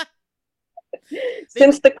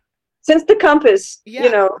 since the compass,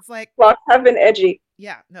 it's like clocks have been edgy.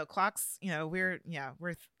 Yeah, no, clocks, we're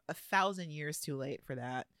 1,000 years too late for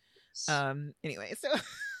that. Anyway, so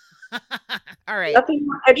all right. Nothing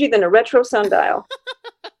more edgy than a retro sundial.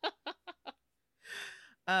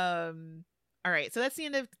 All right, so that's the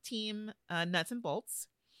end of team Nuts and Bolts.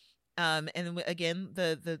 And then again,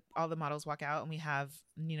 all the models walk out, and we have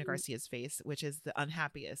Nina Garcia's face, which is the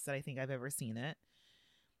unhappiest that I think I've ever seen it.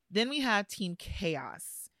 Then we have Team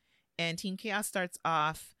Chaos, and Team Chaos starts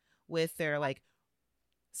off with their like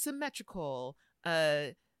symmetrical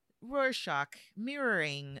Rorschach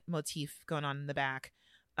mirroring motif going on in the back.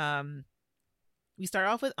 We start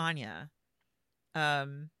off with Anya.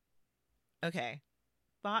 Okay,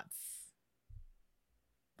 thoughts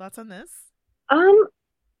on this?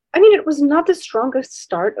 I mean, it was not the strongest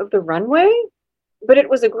start of the runway, but it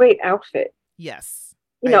was a great outfit. Yes.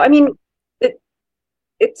 I mean,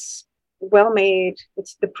 it's well made.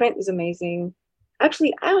 The print is amazing.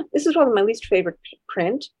 Actually, this is probably my least favorite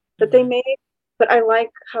print that they made, but I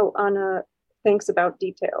like how Anna thinks about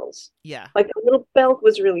details. Yeah. Like the little belt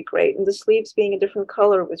was really great, and the sleeves being a different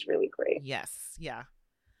color was really great. Yes. Yeah.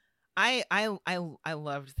 I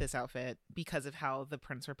loved this outfit because of how the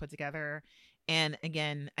prints were put together. And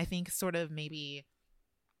again, I think sort of maybe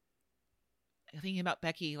thinking about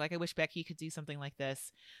Becky, like I wish Becky could do something like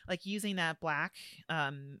this, like using that black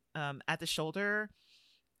at the shoulder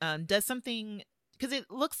does something, because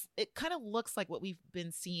it kind of looks like what we've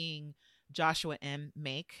been seeing Joshua M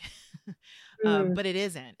make. But it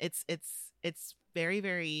isn't. It's very,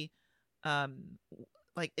 very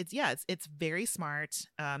like it's very smart.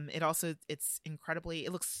 It's incredibly,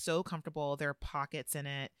 it looks so comfortable. There are pockets in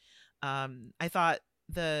it. I thought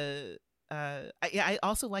I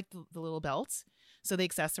also like the little belt, so the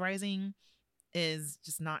accessorizing is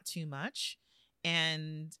just not too much.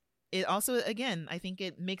 And it also, again, I think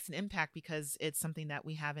it makes an impact because it's something that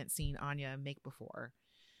we haven't seen Anya make before.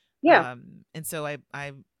 Yeah. And so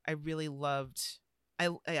I really loved,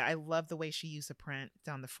 I loved the way she used the print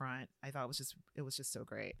down the front. I thought it was just so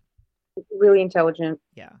great. Really intelligent.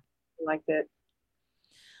 Yeah. I liked it.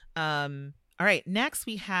 All right, next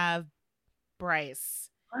we have Bryce.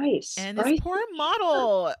 And Bryce. this poor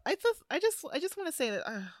model. I just want to say that,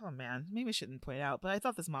 oh man, maybe I shouldn't point it out, but I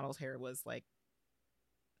thought this model's hair was like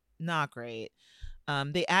not great.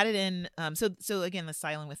 They added in so again, the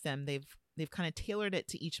styling with them, they've kind of tailored it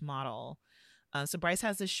to each model. So Bryce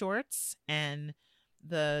has the shorts and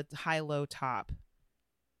the high-low top.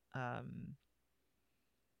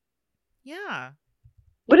 Yeah.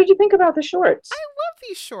 What did you think about the shorts? I love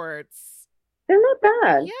these shorts. They're not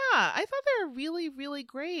bad. Yeah, I thought they were really, really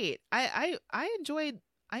great. I enjoyed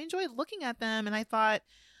looking at them, and I thought,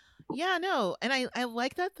 yeah, no, and I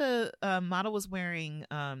like that the model was wearing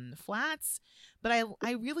flats, but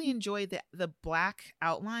I really enjoyed the black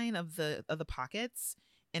outline of the pockets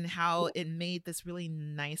and how it made this really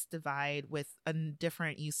nice divide with a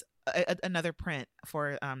different use, another print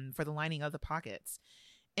for the lining of the pockets.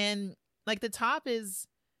 And like the top is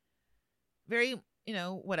very,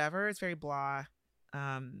 whatever, it's very blah.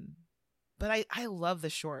 But I love the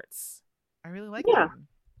shorts. I really like them.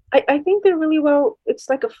 I think they're really well. It's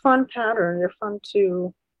like a fun pattern. They're fun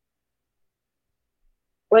to,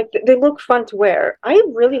 like, they look fun to wear. I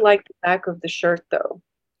really like the back of the shirt though.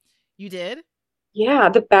 You did? Yeah,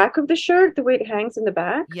 the back of the shirt, the way it hangs in the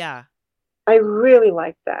back. Yeah. I really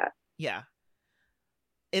like that. Yeah.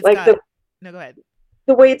 It's like no, go ahead.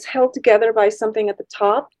 The way it's held together by something at the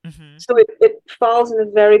top. Mm-hmm. So it falls in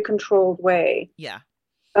a very controlled way. Yeah.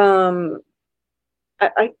 I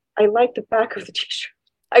like the back of the t-shirt.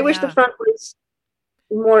 I wish the front was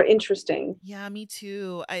more interesting. Yeah, me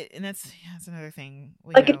too. And that's another thing.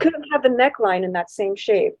 Like it could have had the neckline in that same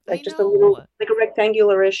shape, like just a little, like a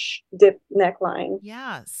rectangular-ish dip neckline.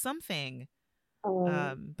 Yeah, something.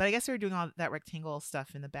 But I guess they were doing all that rectangle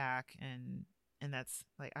stuff in the back, and that's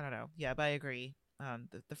like, I don't know. Yeah, but I agree.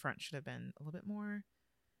 The front should have been a little bit more.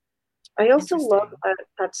 I also love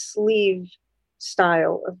that sleeve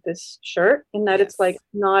style of this shirt, in that it's like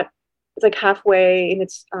not. It's like halfway, and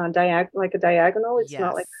it's like a diagonal. It's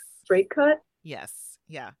not like a straight cut. Yes,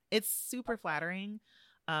 yeah, it's super flattering.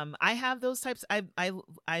 I have those types. I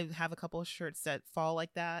have a couple of shirts that fall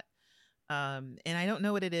like that. And I don't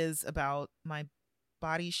know what it is about my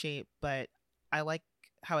body shape, but I like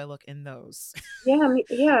how I look in those. Yeah,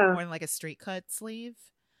 yeah. More than like a straight cut sleeve.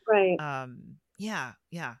 Right. Yeah.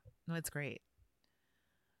 No, it's great.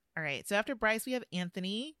 All right. So after Bryce, we have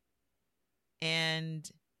Anthony, and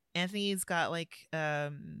Anthony's got like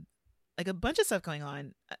a bunch of stuff going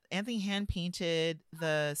on. Anthony hand painted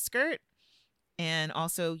the skirt and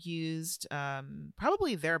also used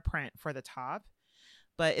probably their print for the top,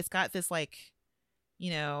 but it's got this like,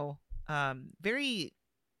 very,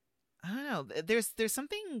 I don't know. There's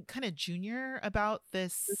something kind of junior about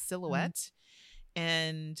this silhouette,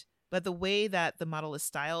 but the way that the model is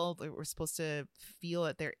styled, we're supposed to feel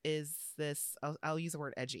that there is this, I'll use the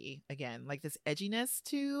word edgy again, like this edginess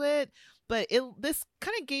to it. But this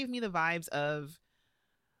kind of gave me the vibes of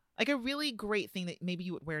like a really great thing that maybe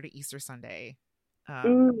you would wear to Easter Sunday.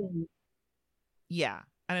 Yeah,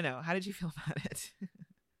 I don't know. How did you feel about it?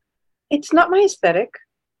 It's not my aesthetic.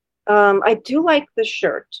 I do like the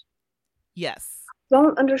shirt. Yes.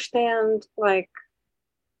 Don't understand like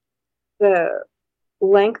the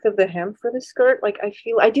length of the hem for the skirt. Like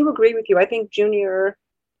I do agree with you. I think Junior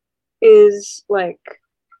is like,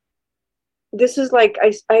 this is like,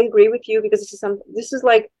 I agree with you, because this is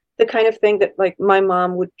like the kind of thing that like my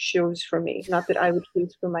mom would choose for me, not that I would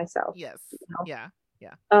choose for myself. Yes. Yeah.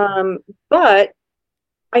 But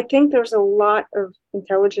I think there's a lot of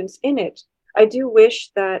intelligence in it. I do wish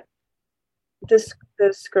that the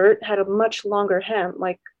skirt had a much longer hem,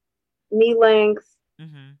 like knee length,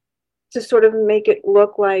 to sort of make it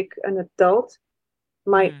look like an adult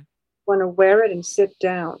might want to wear it and sit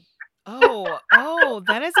down. Oh,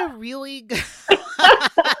 that is a really good.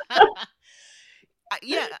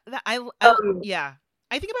 Yeah, Um, yeah.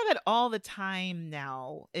 I think about that all the time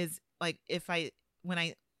now. Is like if I when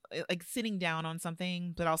I like sitting down on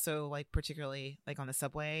something, but also like particularly like on the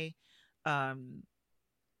subway. Um,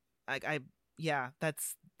 like I yeah,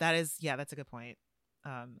 that's a good point.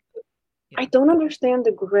 Um, I yeah. don't understand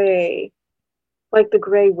the gray, like the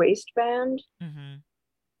gray waistband.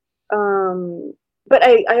 Mm-hmm. Um, but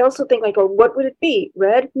I also think like, oh, what would it be?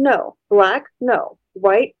 Red? No. Black? No.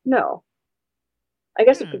 White? No. I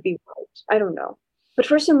guess it Hmm. could be white. I don't know. But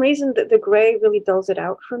for some reason, the gray really dulls it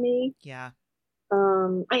out for me. Yeah.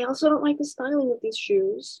 I also don't like the styling of these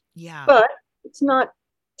shoes, Yeah. but it's not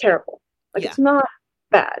terrible. Like Yeah. it's not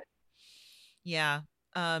bad. Yeah.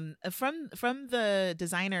 From the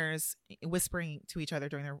designers whispering to each other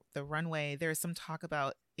during the runway, there's some talk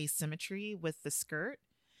about asymmetry with the skirt,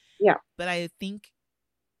 Yeah, but I think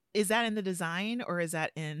is that in the design or is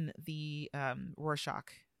that in the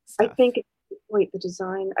Rorschach I stuff? think. Wait, the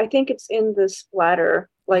design. I think it's in the splatter,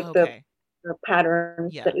 like Oh, okay. the pattern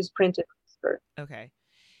Yeah. that is printed on the skirt. Okay.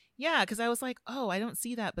 Yeah, because I was like, oh, I don't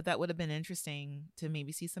see that, but that would have been interesting to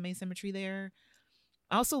maybe see some asymmetry there.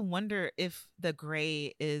 I also wonder if the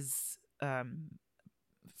gray is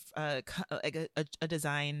like a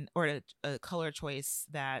design or a color choice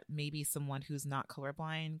that maybe someone who's not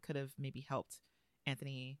colorblind could have maybe helped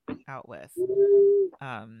Anthony out with.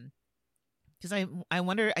 Um, because I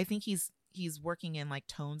wonder. I think he's working in like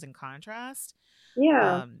tones and contrast.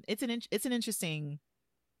 Yeah, It's an interesting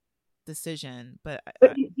decision, but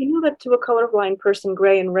but you know that to a colorblind person,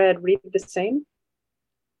 gray and red read the same.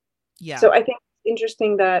 yeah, So I think it's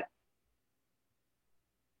interesting that,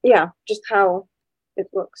 yeah, just how it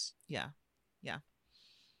looks. yeah, yeah.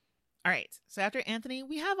 All right. So after Anthony,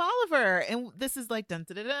 we have Oliver, and this is like dun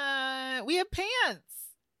da da da. We have pants,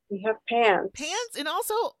 We have pants. pants, and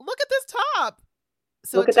also look at this top.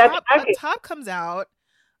 So Look at that a jacket. top comes out,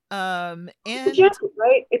 It's a and jacket,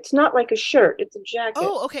 right? It's not like a shirt. It's a jacket.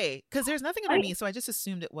 oh, okay, because there's nothing Right. underneath, so I just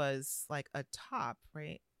assumed it was like a top,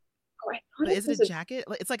 right? Oh, I thought But it is it was a a. jacket?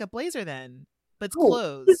 It's like a blazer then, but it's Oh,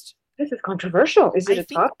 this closed. this is controversial. Is it a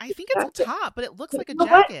top? I think it's a Jacket? top, but it looks But like a you know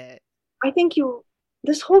what? jacket. I think you.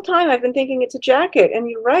 This whole time I've been thinking it's a jacket, and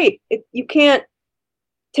you're right. You can't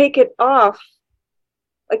take it off.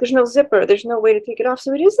 Like there's no zipper. There's no way to take it off.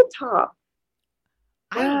 So it is a top.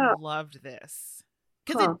 I Wow. loved this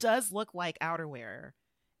because Huh. it does look like outerwear,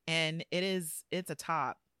 and it's a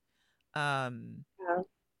top. Um,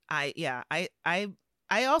 Yeah.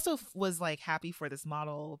 I also was like happy for this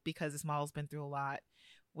model because this model's been through a lot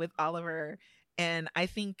with Oliver, and I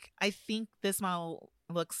think this model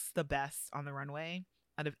looks the best on the runway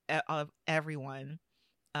out of everyone.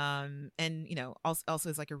 And you know also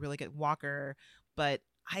is like a really good walker, but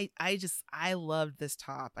I loved this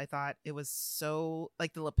top. I thought it was so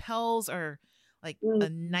like the lapels are like Mm, a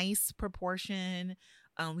nice proportion.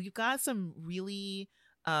 We've got some really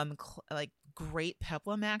like great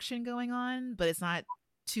peplum action going on, but it's not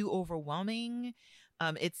too overwhelming.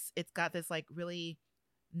 It's got this like really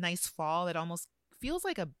nice fall that almost feels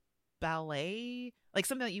like a ballet, like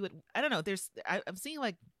something that you would, I don't know, I'm seeing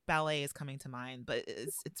like ballet is coming to mind, but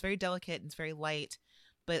it's very delicate and it's very light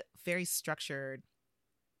but very structured,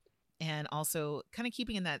 and also kind of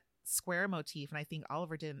keeping in that square motif, and I think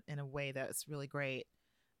Oliver did in a way that's really great.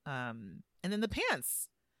 And then the pants,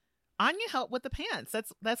 Anya helped with the pants.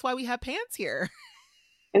 That's why we have pants here.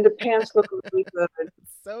 and the pants look really good.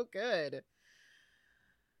 It's so good.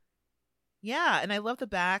 Yeah, and I love the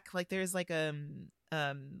back. Like there's like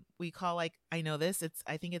we call like, I know this.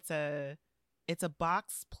 I think it's a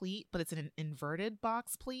box pleat, but it's an inverted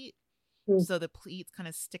box pleat. Mm, So the pleats kind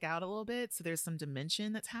of stick out a little bit. So there's some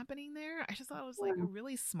dimension that's happening there. I just thought it was like a yeah.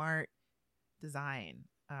 really smart design.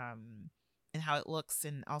 And how it looks,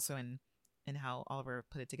 and also in how Oliver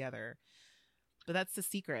put it together. But that's the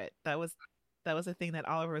secret. That was the thing that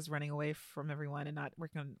Oliver was running away from everyone and not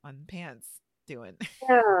working on pants doing.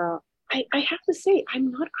 Yeah. I have to say,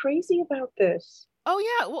 I'm not crazy about this. Oh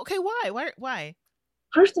yeah. Well, okay. Why?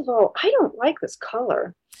 First of all, I don't like this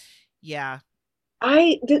color. Yeah.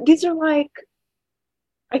 These are like,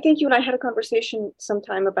 I think you and I had a conversation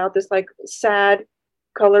sometime about this, like sad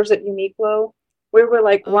colors at Uniqlo, where we're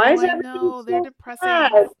like, why Oh, is I everything know. They're so depressing.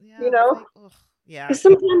 sad? Yeah. You It's know? like, ugh. Yeah. Because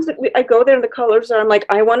sometimes I go there and the colors are, I'm like,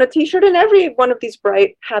 I want a t-shirt in every one of these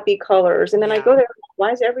bright, happy colors. And then I Yeah. go there,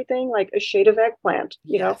 why is everything like a shade of eggplant?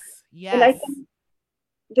 You know? Yes. And I Yes. think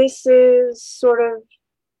this is sort of,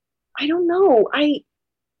 I don't know.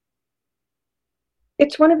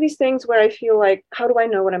 It's one of these things where I feel like, how do I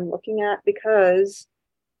know what I'm looking at? Because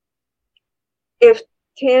if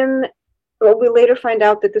Tim, well, we later find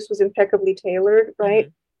out that this was impeccably tailored,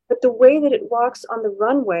 right? But the way that it walks on the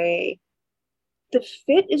runway, the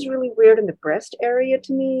fit is really weird in the breast area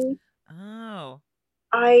to me. Oh.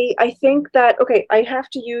 I think that, okay, I have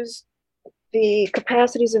to use the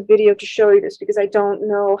capacities of video to show you this because I don't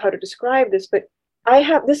know how to describe this, but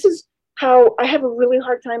this is how I have a really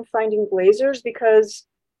hard time finding blazers because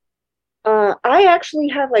I actually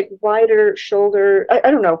have like wider shoulder.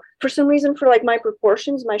 I don't know. For some reason, for like my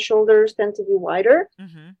proportions, my shoulders tend to be wider.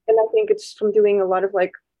 And I think it's from doing a lot of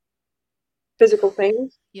like physical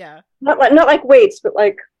things. Yeah. Not like weights, but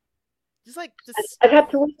like just I've had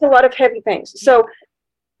to lift a lot of heavy things. So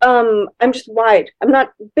I'm just wide. I'm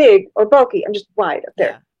not big or bulky. I'm just wide up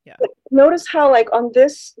there. Yeah. But notice how like on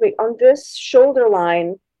this shoulder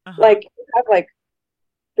line, like you have like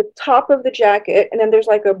the top of the jacket, and then there's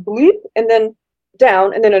like a bleep, and then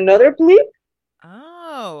down, and then another bleep.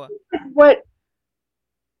 Oh.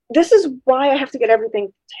 This is why I have to get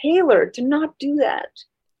everything tailored to not do that.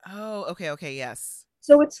 Oh, okay, yes.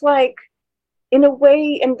 So it's like, in a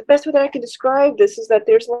way, and the best way that I can describe this is that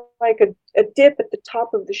there's like a dip at the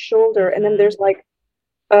top of the shoulder, and then there's like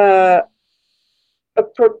a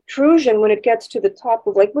protrusion when it gets to the top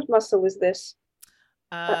of, like, what muscle is this?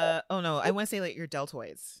 Oh no, I want to say like your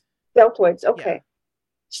deltoids. Deltoids, okay. Yeah.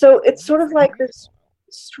 So it's sort of like this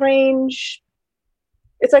strange,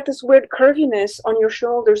 it's like this weird curviness on your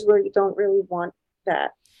shoulders where you don't really want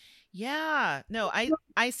that. Yeah, no, I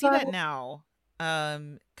see that now.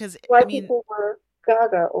 Because why people were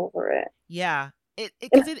gaga over it. Yeah,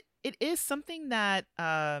 because it is something that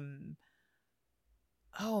oh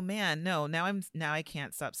man, no, now I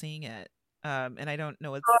can't stop seeing it. And I don't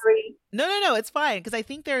know. Sorry. No, it's fine because I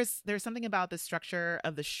think there's something about the structure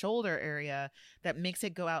of the shoulder area that makes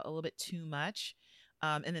it go out a little bit too much,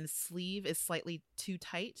 and then the sleeve is slightly too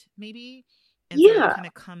tight, maybe, and so it kind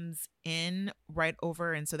of comes in right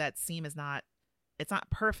over, and so that seam is not. It's not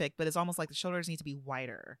perfect, but it's almost like the shoulders need to be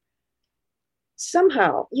wider.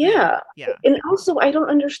 Somehow, yeah. Yeah. And also, I don't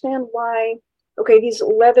understand why. Okay, these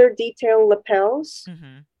leather detail lapels.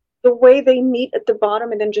 The way they meet at the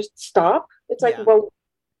bottom and then just stop. It's like, well,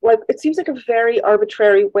 like it seems like a very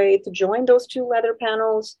arbitrary way to join those two leather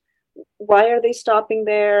panels. Why are they stopping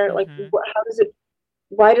there? Like,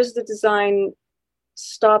 why does the design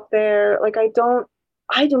stop there? Like, I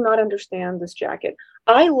do not understand this jacket.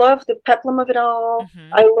 I love the peplum of it all.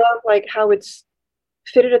 I love like how it's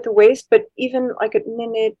fitted at the waist, but even like at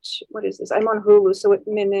minute, what is this? I'm on Hulu, so at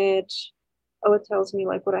minute, it tells me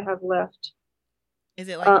like what I have left. Is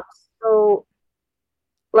it like so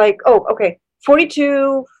like okay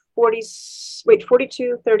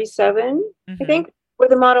 42:37 I think, where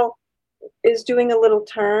the model is doing a little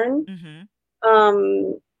turn,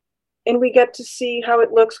 and we get to see how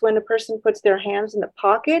it looks when a person puts their hands in the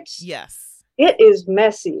pockets. Yes, it is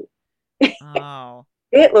messy. Oh.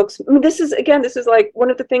 It looks, I mean, this is like one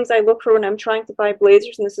of the things I look for when I'm trying to buy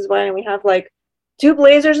blazers, and this is why we have like 2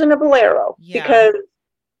 blazers and a bolero, because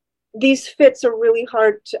these fits are really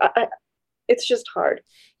hard to, it's just hard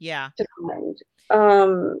to find.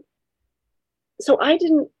 So I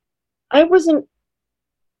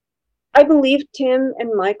believed Tim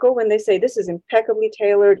and Michael when they say this is impeccably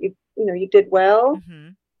tailored, you did well.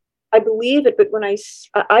 I believe it, but when I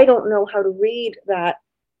don't know how to read that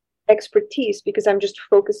expertise because I'm just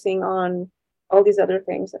focusing on all these other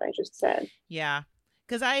things that I just said. Yeah,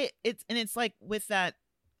 because it's like with that.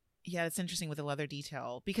 Yeah, it's interesting with the leather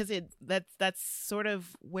detail because that's sort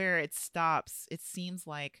of where it stops. It seems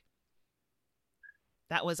like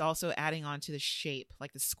that was also adding on to the shape,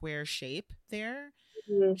 like the square shape there,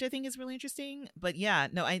 which I think is really interesting. But yeah,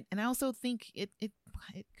 no, I also think it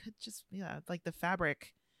could just like the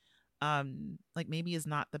fabric, like maybe is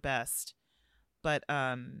not the best, but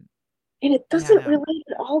and it doesn't relate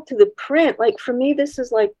at all to the print. Like for me, this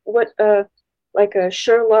is like what like a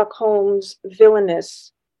Sherlock Holmes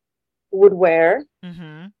villainess would wear,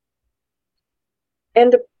 and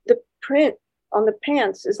the print on the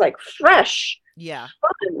pants is like fresh,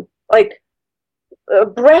 fun, like a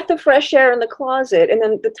breath of fresh air in the closet, and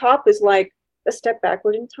then the top is like a step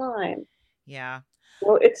backward in time.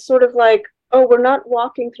 Well, it's sort of like, oh, we're not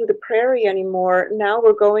walking through the prairie anymore. Now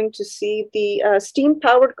we're going to see the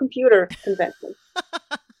steam-powered computer convention.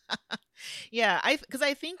 Yeah, because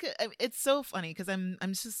I think it's so funny because I'm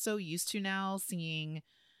just so used to now seeing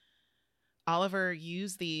Oliver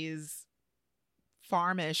use these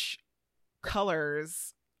farmish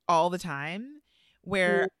colors all the time,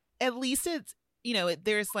 where at least it's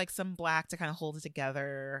there's like some black to kind of hold it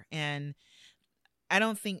together, and I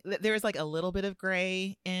don't think there's like a little bit of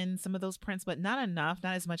gray in some of those prints, but not enough,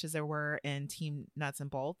 not as much as there were in Team Nuts and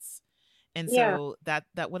Bolts. And Yeah. so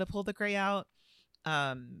that would have pulled the gray out.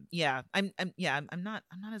 Yeah, I'm not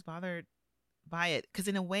as bothered by it, because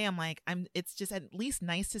in a way I'm like, it's just at least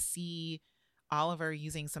nice to see Oliver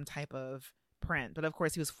using some type of print, but of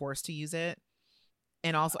course he was forced to use it.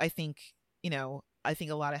 And also I think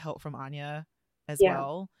a lot of help from Anya as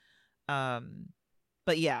well.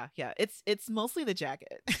 But yeah, it's mostly the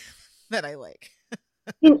jacket that I like.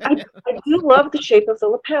 I do love the shape of the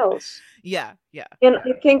lapels. Yeah. And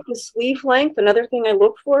I think the sleeve length, another thing I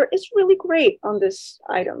look for, is really great on this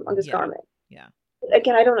item, on this garment. Yeah.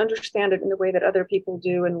 Again, I don't understand it in the way that other people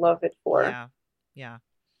do and love it for. Yeah.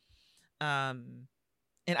 And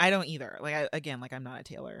I don't either. Like, I'm not a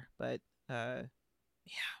tailor, but yeah,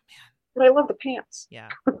 man. But I love the pants. Yeah.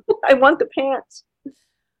 I want the pants.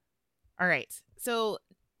 All right. So,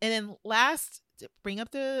 and then last, to bring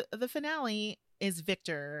up the finale, is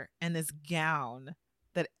Victor and this gown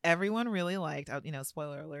that everyone really liked.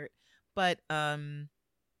 Spoiler alert. But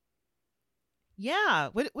yeah.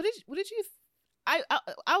 What did you?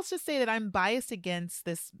 I'll just say that I'm biased against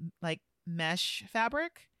this like mesh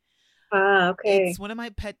fabric. Okay. It's one of my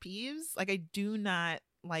pet peeves. Like, I do not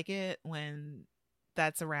like it when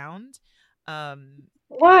that's around.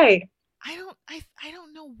 Why? I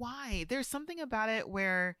don't know why. There's something about it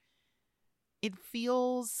where it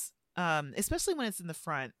feels, especially when it's in the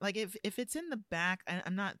front. Like, if it's in the back,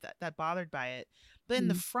 I'm not that bothered by it. But in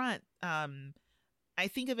the front, I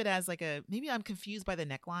think of it as like maybe I'm confused by the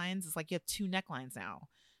necklines. It's like you have two necklines now.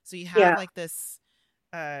 So you have like this,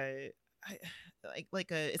 it's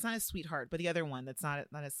not a sweetheart, but the other one that's not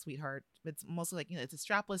a sweetheart. It's mostly like, it's a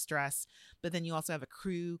strapless dress, but then you also have a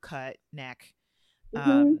crew cut neck.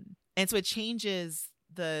 And so it changes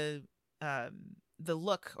the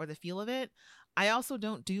look or the feel of it. I also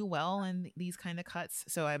don't do well in these kind of cuts,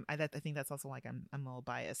 so I think that's also like I'm a little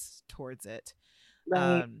biased towards it.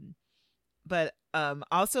 Right. But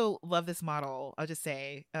also love this model. I'll just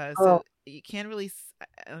say, so you can't really.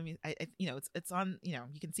 I mean, it's on. You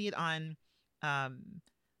can see it on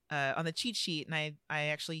the cheat sheet, and I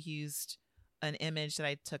actually used an image that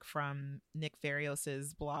I took from Nick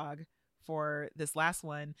Varios's blog for this last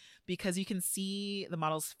one, because you can see the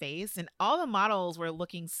model's face, and all the models were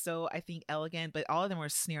looking so, I think, elegant, but all of them were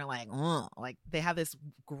sneering like they have this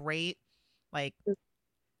great like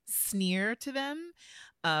sneer to them.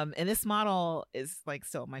 And this model is like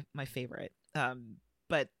still my favorite.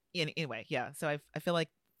 But anyway, yeah. So I feel like,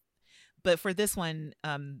 but for this one,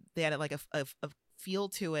 they added like a feel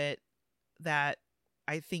to it that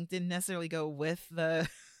I think didn't necessarily go with the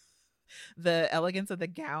elegance of the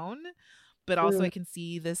gown, but also I can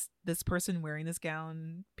see this person wearing this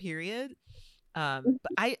gown, period. But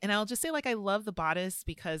I'll just say, like, I love the bodice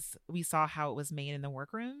because we saw how it was made in the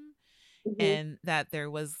workroom, and that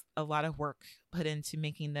there was a lot of work put into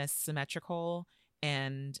making this symmetrical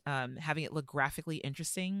and having it look graphically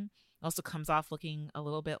interesting. It also comes off looking a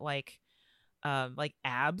little bit like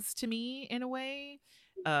abs to me in a way.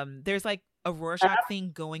 There's like a Rorschach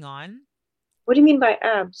thing going on. What do you mean by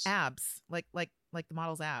abs? Abs, like the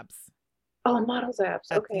model's abs. Oh, model's abs.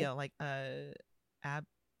 Okay. Ab.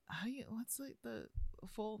 What's like the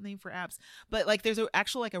full name for abs? But like, there's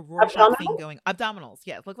actual like a Rorschach thing going. Abdominals.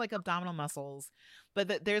 Yeah, it look like abdominal muscles.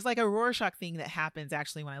 But there's like a Rorschach thing that happens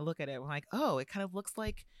actually when I look at it. I'm like, oh, it kind of looks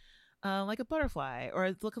like a butterfly, or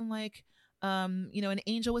it's looking like an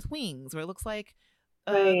angel with wings, or it looks like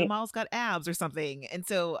the model's got abs or something. And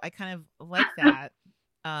so I kind of like that.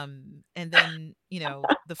 And then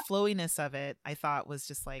the flowiness of it I thought was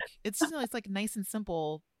just like, it's just it's like nice and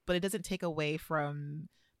simple, but it doesn't take away from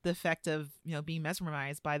the effect of being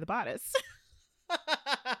mesmerized by the bodice.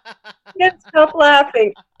 Can't stop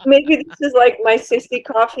laughing. Maybe this is like my sissy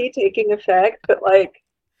coffee taking effect, but like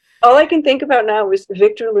all I can think about now is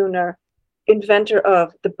Victor Lunar, inventor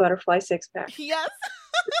of the butterfly six-pack. Yes.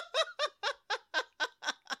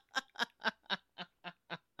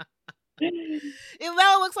 It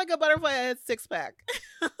now looks like a butterfly six-pack.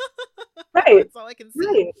 Right. That's all I can see.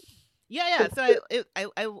 Right. Yeah. So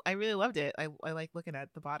I really loved it. I like looking at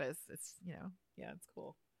the bodice. It's it's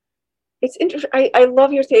cool. It's interesting. I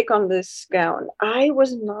love your take on this gown. I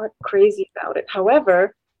was not crazy about it.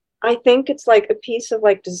 However, I think it's like a piece of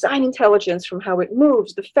like design intelligence from how it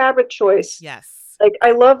moves, the fabric choice. Yes. Like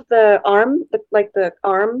I love the arm, the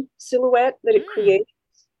arm silhouette that it creates.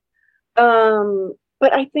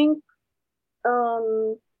 But I think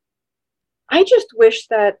I just wish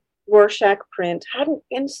that Rorschach print hadn't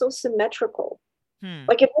been so symmetrical.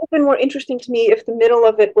 Like, it would have been more interesting to me if the middle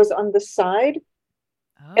of it was on the side,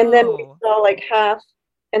 And then we Oh, saw like half,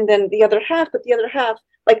 and then the other half, but the other half,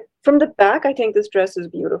 like from the back, I think this dress is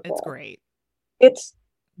it's beautiful. great. It's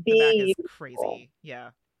The back is beautiful. crazy.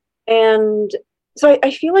 Yeah. And so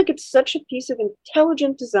I feel like it's such a piece of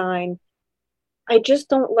intelligent design. I just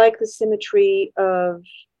don't like the symmetry of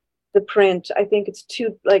the print. I think it's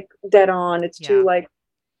too like dead on. It's too Yeah. like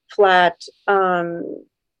flat.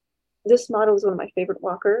 This model is one of my favorite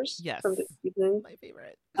walkers Yes. from the season. My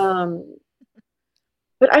favorite. Um,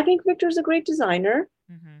 but I think Victor's a great designer.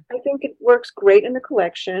 Mm-hmm. I think it works great in the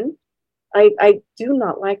collection. I do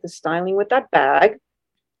not like the styling with that bag.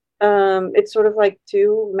 It's sort of like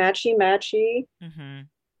too matchy matchy. Mm-hmm.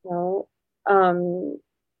 You know?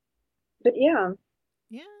 But yeah.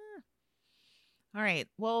 Yeah. All right.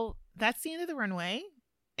 Well, that's the end of the runway.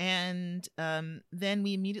 And then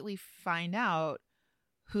we immediately find out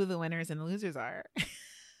who the winners and the losers are.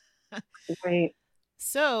 Right.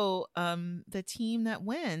 So the team that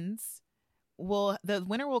wins the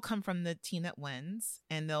winner will come from the team that wins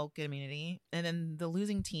and they'll get immunity. And then the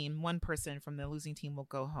losing team, one person from the losing team will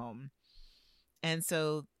go home. And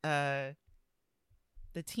so the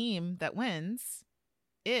team that wins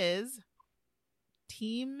is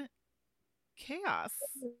Team Chaos.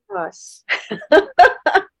 Us.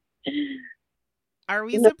 Are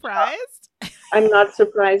we No, surprised? I'm not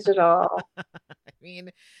surprised at all. I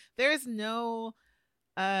mean, there's no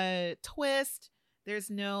twist.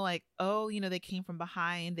 There's no like, oh, they came from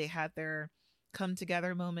behind. They had their come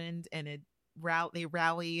together moment and they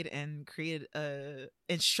rallied and created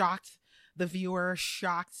and shocked the viewer,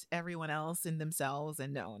 shocked everyone else and themselves.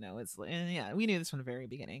 And no, yeah, we knew this from the very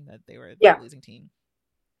beginning that they were the losing team.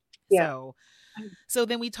 Yeah. So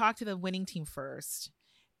then we talked to the winning team first.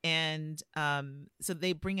 And so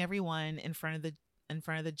they bring everyone in front of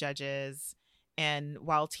the judges, and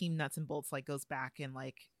while Team Nuts and Bolts like goes back and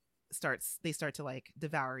like they start to like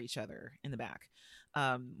devour each other in the back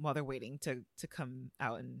while they're waiting to come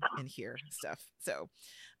out and hear stuff. So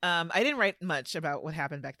I didn't write much about what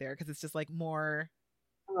happened back there because it's just like more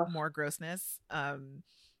grossness.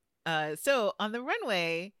 So on the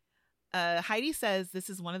runway, Heidi says this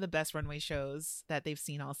is one of the best runway shows that they've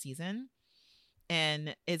seen all season,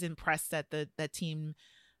 and is impressed that that team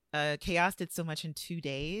Chaos did so much in 2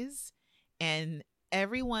 days, and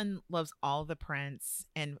everyone loves all the prints.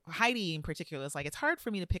 And Heidi in particular is like, it's hard for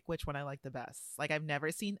me to pick which one I like the best. Like I've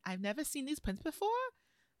never seen these prints before.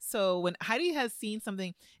 So when Heidi has seen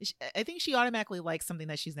something, I think she automatically likes something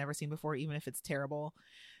that she's never seen before, even if it's terrible.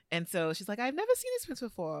 And so she's like, I've never seen these prints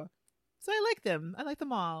before, so I like them. I like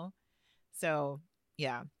them all. So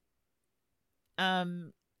yeah.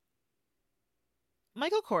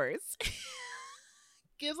 Michael Kors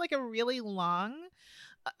gives like a really long,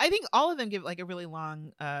 I think all of them give like a really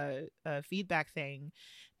long feedback thing.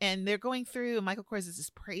 And they're going through, Michael Kors is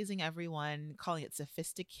just praising everyone, calling it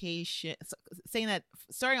sophistication,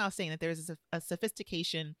 starting off saying that there's a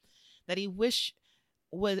sophistication that he wish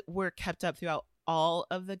were kept up throughout all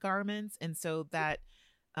of the garments. And so that,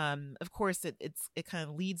 of course, it kind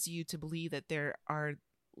of leads you to believe that there are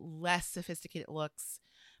less sophisticated looks.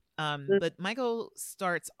 But Michael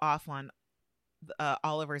starts off on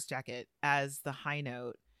Oliver's jacket as the high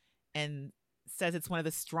note and says it's one of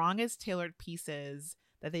the strongest tailored pieces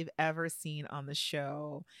that they've ever seen on the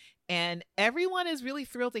show. And everyone is really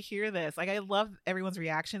thrilled to hear this. Like, I love everyone's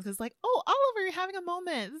reactions. It's like, oh, Oliver, you're having a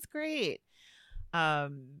moment. This is great.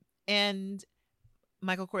 And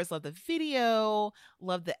Michael Kors loved the video,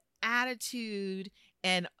 loved the attitude,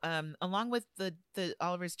 and along with the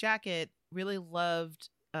Oliver's jacket, really loved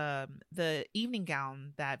the evening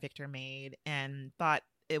gown that Victor made and thought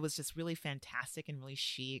it was just really fantastic and really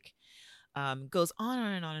chic. Goes on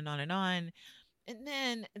and on and on and on. And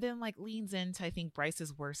then like leans into, I think,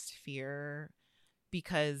 Bryce's worst fear,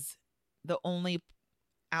 because the only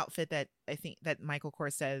outfit that I think that Michael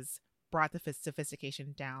Kors says brought the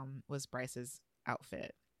sophistication down was Bryce's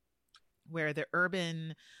outfit, where the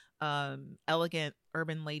elegant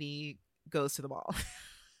urban lady goes to the ball.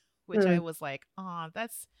 Which I was like, oh,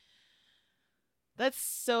 that's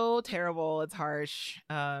so terrible. It's harsh.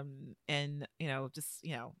 And,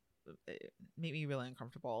 it made me really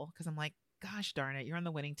uncomfortable because I'm like, gosh darn it, you're on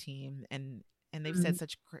the winning team. And they've said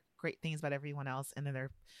such great things about everyone else. And then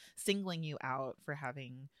they're singling you out for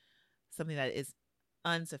having something that is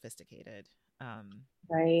unsophisticated.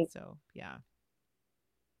 Right. So, yeah.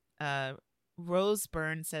 Rose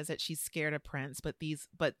Byrne says that she's scared of Prince, but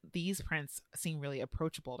these prints seem really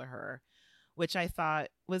approachable to her, which I thought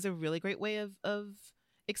was a really great way of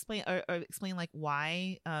explain like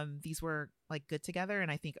why these were like good together.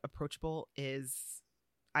 And I think approachable is,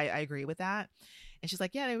 I agree with that. And she's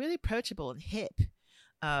like, yeah, they're really approachable and hip.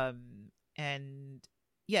 And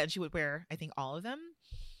yeah, she would wear, I think, all of them.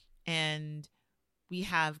 And we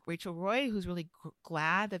have Rachel Roy, who's really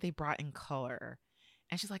glad that they brought in color.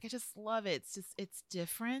 And she's like, I just love it. It's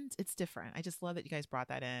different. It's different. I just love that you guys brought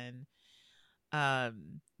that in.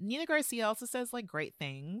 Nina Garcia also says like great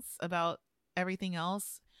things about everything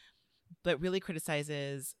else, but really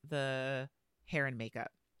criticizes the hair and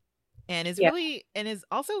makeup. And is really, and is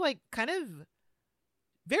also like kind of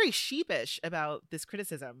very sheepish about this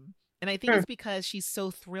criticism. And I think it's because she's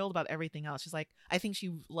so thrilled about everything else. She's like, I think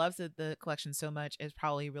she loves the collection so much, is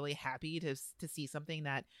probably really happy to see something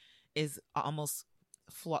that is almost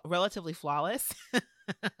relatively flawless.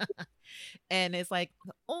 And it's like,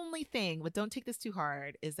 the only thing, but don't take this too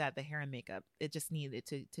hard, is that the hair and makeup, it just needed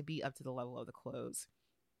to be up to the level of the clothes.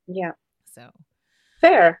 Yeah. So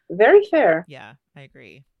fair. Very fair. Yeah, I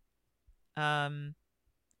agree.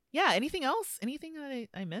 Yeah, anything else? Anything that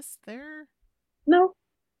I missed there? No.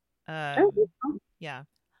 Yeah.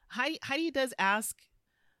 Heidi does ask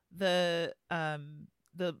the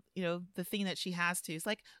the thing that she has to. It's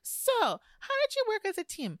like, so how did you work as a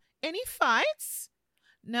team? Any fights?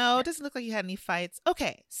 No, it doesn't look like you had any fights.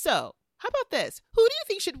 Okay, so how about this? Who do you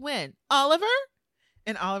think should win? Oliver?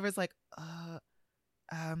 And Oliver's like, I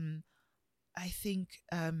think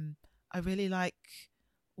I really like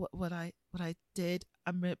what I did.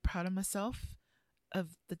 I'm really proud of myself,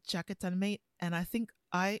 of the jacket I made, and I think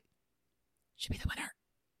I should be the winner.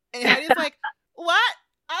 And Heidi's like, what?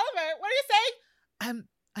 Oliver, what are you saying?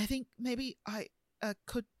 I think maybe I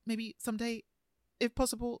could maybe someday, if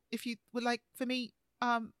possible, if you would like for me,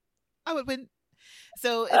 I would win.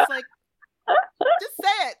 So it's like, just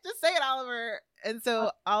say it, Oliver. And so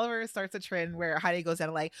Oliver starts a trend where Heidi goes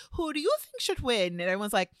down like, who do you think should win? And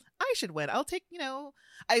everyone's like, I should win. I'll take,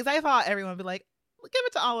 I thought everyone would be like, give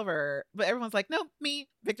it to Oliver. But everyone's like, no, me.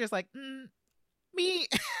 Victor's like, me.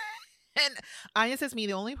 And Anya says me.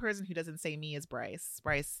 The only person who doesn't say me is Bryce.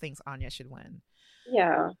 Bryce thinks Anya should win.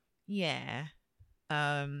 Yeah. Yeah.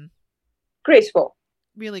 Graceful.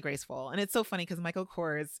 Really graceful. And it's so funny because Michael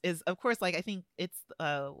Kors is, of course, like, I think it's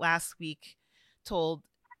last week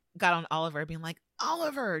got on Oliver being like,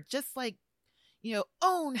 Oliver, just like,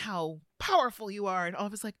 own how powerful you are. And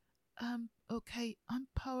Oliver's like, okay, I'm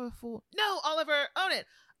powerful. No, Oliver, own it.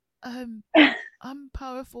 I'm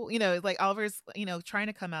powerful. Like Oliver's, trying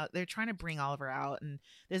to come out. They're trying to bring Oliver out. And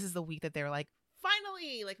this is the week that they're like,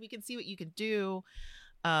 finally, like, we can see what you can do.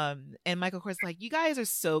 And Michael Kors like, you guys are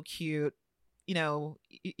so cute.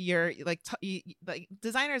 You're like, like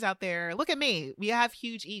designers out there, look at me. We have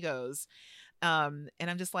huge egos. And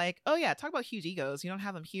I'm just like, oh yeah, talk about huge egos. You don't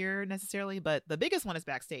have them here necessarily, but the biggest one is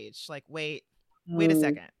backstage. Like, wait a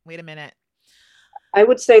second. Wait a minute. I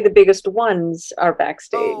would say the biggest ones are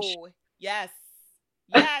backstage. Oh, yes.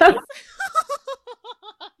 Yes.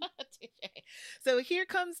 So here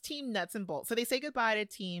comes Team Nuts and Bolts. So they say goodbye to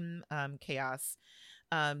Team Chaos.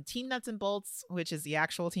 Team Nuts and Bolts, which is the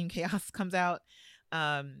actual Team Chaos, comes out.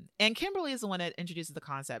 And Kimberly is the one that introduces the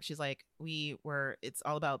concept. She's like, it's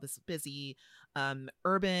all about this busy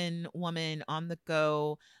urban woman on the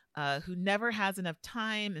go who never has enough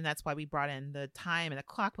time. And that's why we brought in the time and the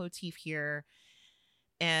clock motif here.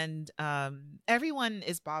 And everyone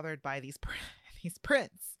is bothered by these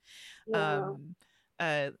prints. Yeah.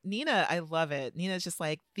 Nina, I love it. Nina's just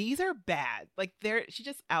like, these are bad. Like, she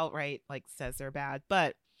just outright like says they're bad.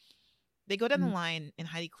 But they go down the line, and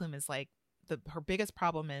Heidi Klum is like, her biggest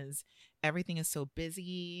problem is everything is so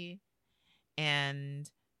busy, and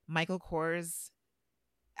Michael Kors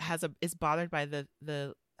is bothered by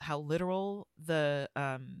the how literal the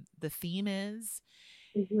theme is.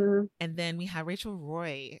 Mm-hmm. And then we have Rachel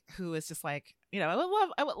Roy, who is just like, I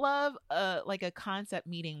would love like a concept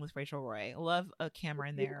meeting with Rachel Roy. I love a camera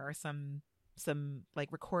in there or some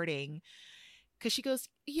like recording, because she goes,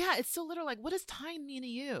 yeah, it's so literal. Like, what does time mean to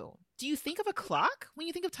you? Do you think of a clock when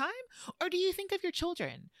you think of time, or do you think of your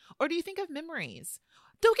children, or do you think of memories?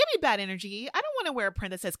 Don't give me bad energy. I don't want to wear a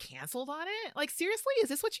print that says canceled on it. Like, seriously, is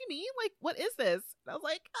this what you mean? Like, what is this? And I was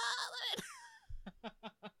like,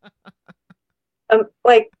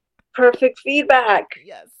 like, perfect feedback.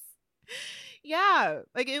 Yes. Yeah.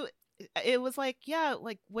 Like it was like, yeah,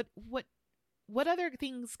 like what other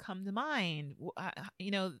things come to mind?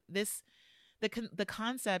 The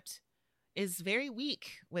concept is very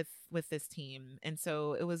weak with this team. And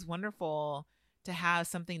so it was wonderful to have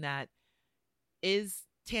something that is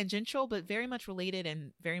tangential, but very much related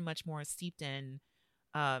and very much more steeped in,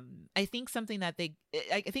 I think something that I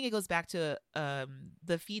think it goes back to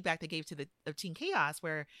the feedback they gave to the Team Chaos,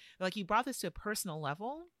 where like, you brought this to a personal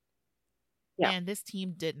level, and this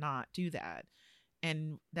team did not do that.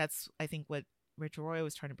 And that's, I think, what Rachel Roy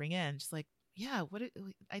was trying to bring in, just like, yeah,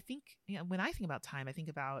 I think, when I think about time, I think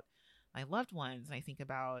about my loved ones, and I think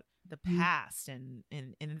about the past, and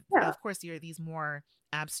of course there are these more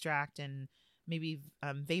abstract and maybe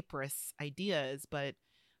vaporous ideas, but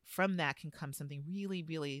from that can come something really,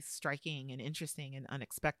 really striking and interesting and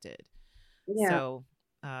unexpected. So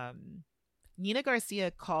Nina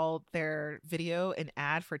Garcia called their video an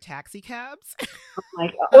ad for taxi cabs. Oh my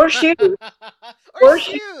God. Or shoes. or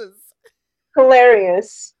shoes.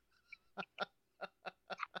 Hilarious.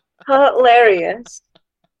 Hilarious.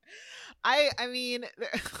 I mean,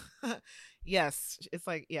 yes, it's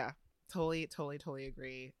like, yeah, totally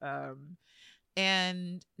agree.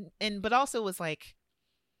 And but also was like,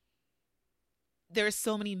 there's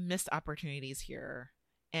so many missed opportunities here,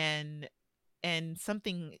 and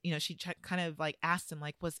something, she kind of like asked him,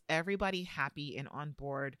 like, was everybody happy and on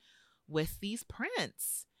board with these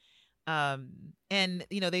prints? And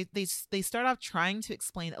they start off trying to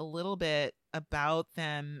explain a little bit about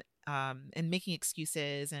them, and making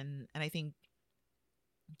excuses, and I think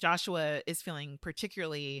Joshua is feeling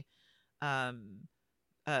particularly I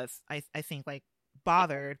think like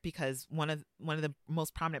bothered, because one of the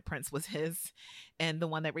most prominent prints was his, and the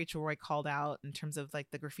one that Rachel Roy called out in terms of like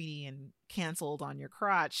the graffiti and canceled on your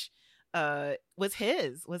crotch was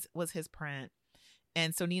his print.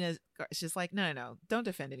 And so Nina's just like, no, don't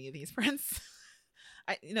defend any of these prints.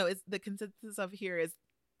 It's the consensus of here is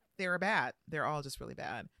they're bad. They're all just really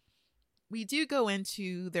bad. We do go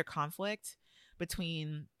into their conflict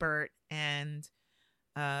between Bert and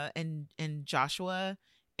Joshua,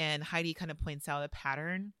 and Heidi kind of points out a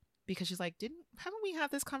pattern, because she's like, haven't we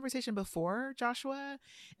had this conversation before, Joshua?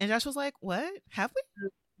 And Joshua's like, what? Have we?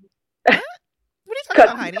 What? What are you talking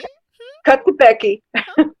about, Heidi? Cut to Becky.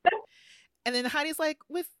 Huh? And then Heidi's like,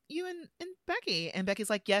 with you and Becky. And Becky's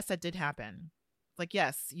like, yes, that did happen. Like,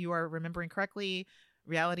 yes, you are remembering correctly.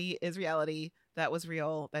 Reality is reality. That was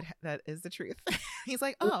real. That is the truth. He's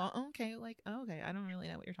like, oh, okay. Like, oh, okay. I don't really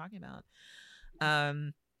know what you're talking about.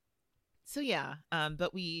 So yeah.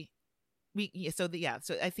 But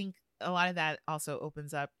so I think a lot of that also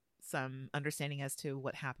opens up some understanding as to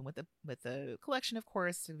what happened with the collection, of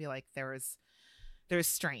course, to be like, there's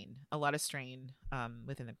strain, a lot of strain,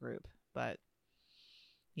 within the group. But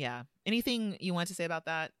yeah, anything you want to say about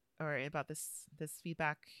that, or about this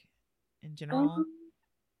feedback in general?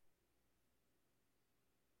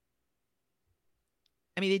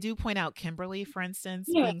 I mean, they do point out Kimberly, for instance,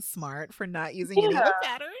 being smart for not using any of the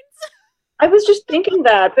patterns. I was just thinking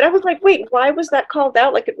that, but I was like, wait, why was that called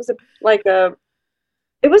out? Like, it was it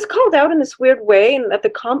was called out in this weird way, and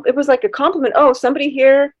it was like a compliment. Oh, somebody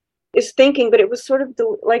here is thinking, but it was sort of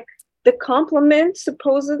like the compliment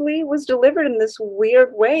supposedly was delivered in this weird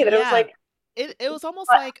way that I was like, it was almost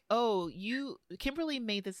like, oh, Kimberly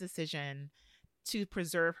made this decision to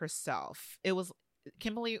preserve herself. It was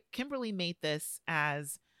Kimberly made this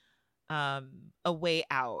as a way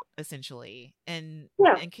out, essentially, and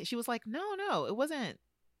she was like, no, it wasn't.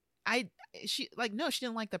 She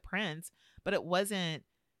didn't like the prince, but it wasn't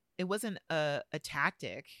a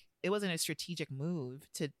tactic. It wasn't a strategic move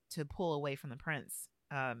to pull away from the prince.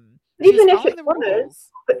 Even if it was,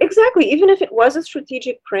 exactly, even if it was a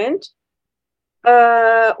strategic print,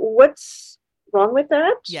 what's wrong with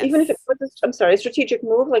that? Yes. Even if it was a strategic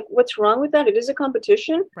move, like, what's wrong with that? It is a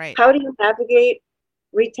competition. Right. How do you navigate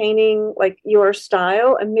retaining like your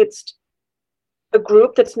style amidst a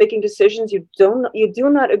group that's making decisions you do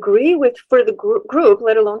not agree with for the group,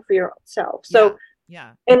 let alone for yourself? So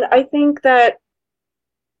yeah. And I think that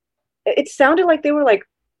it sounded like they were like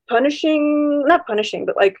not punishing,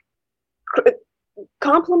 but like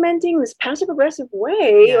complimenting this passive aggressive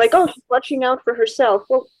way. Yes. Like, oh, she's watching out for herself.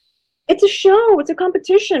 Well, it's a show, it's a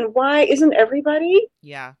competition. Why isn't everybody?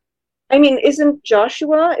 Yeah. I mean, isn't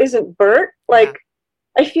Joshua, isn't Bert? Like,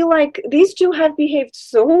 I feel like these two have behaved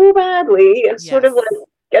so badly and sort of like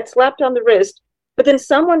get slapped on the wrist. But then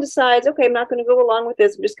someone decides, okay, I'm not going to go along with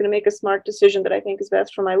this. I'm just going to make a smart decision that I think is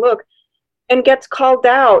best for my look, and gets called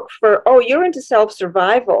out for, oh, you're into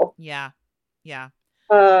self-survival. Yeah. Yeah.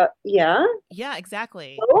 Yeah. Yeah,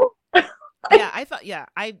 exactly. So? I thought,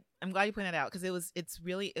 I'm glad you pointed that out, because it's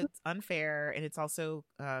unfair, and it's also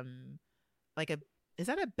is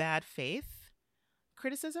that a bad faith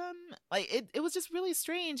criticism? Like, it was just really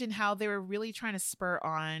strange in how they were really trying to spur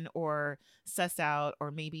on or suss out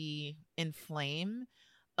or maybe inflame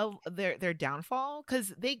their downfall,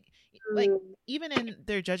 because they like, even in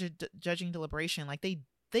their judging deliberation, like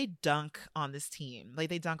they dunk on this team, like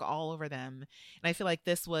they dunk all over them, and I feel like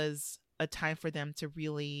this was a time for them to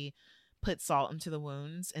really put salt into the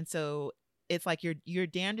wounds. And so it's like you're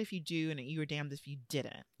damned if you do, and you're damned if you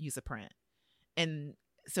didn't use a print. and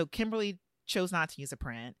so Kimberly chose not to use a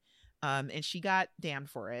print, and she got damned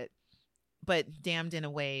for it, but damned in a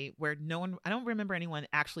way where I don't remember anyone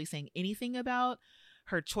actually saying anything about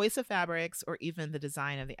her choice of fabrics or even the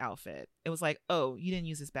design of the outfit. It was like, oh, you didn't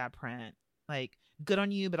use this bad print. Like, good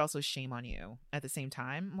on you, but also shame on you at the same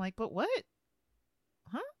time. I'm like, but what?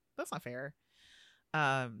 Huh? That's not fair.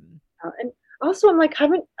 And also, I'm like,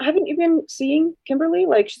 haven't you been seeing Kimberly?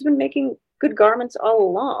 Like, she's been making good garments all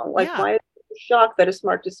along. Like, why is it shocked that a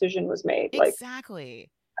smart decision was made? Exactly.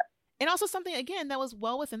 And also something, again, that was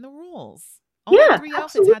well within the rules. Only 3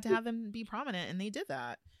 outfits had to have them be prominent, and they did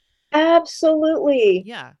that. Absolutely.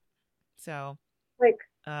 Yeah. So, like,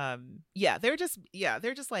 they're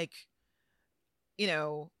just like, you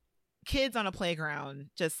know, kids on a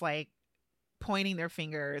playground, just like pointing their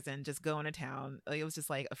fingers and just going to town. Like, it was just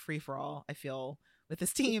like a free for all, I feel, with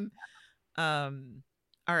this team. All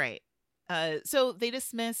right. So they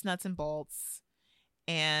dismiss Nuts and Bolts,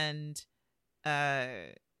 and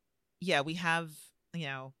we have, you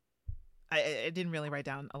know, I didn't really write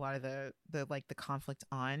down a lot of the conflict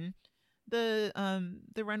on the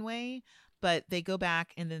runway, but they go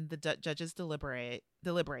back, and then the judges deliberate.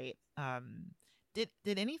 Did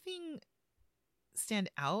anything stand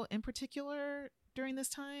out in particular during this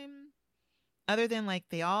time, other than like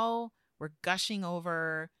they all were gushing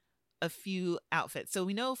over a few outfits? So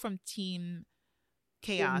we know from Team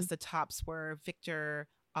Chaos, the tops were Victor,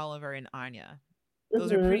 Oliver, and Anya.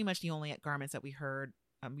 Those are pretty much the only garments that we heard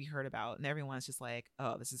about, and everyone's just like,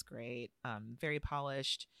 oh, this is great, very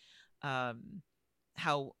polished.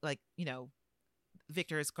 How, like, you know,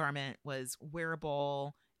 Victor's garment was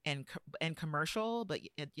wearable and commercial, but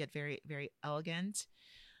yet very, very elegant.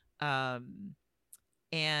 And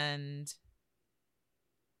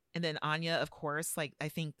then Anya, of course, like, I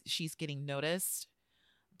think she's getting noticed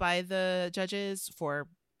by the judges for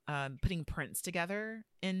putting prints together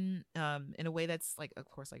in a way that's, like, of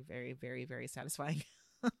course, like, very, very, very satisfying.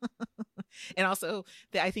 And also,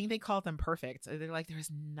 I think they call them perfect. They're like, there is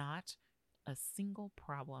not a single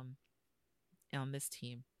problem on this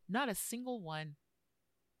team. Not a single one.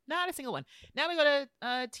 Not a single one. Now we go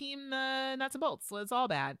to Team Nuts and Bolts. So it's all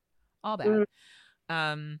bad. All bad.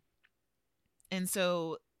 And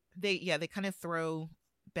so they kind of throw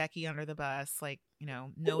Becky under the bus. Like, you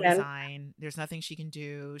know, no design. There's nothing she can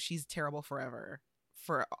do. She's terrible forever.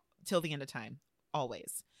 Till the end of time.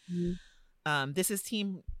 Always. This is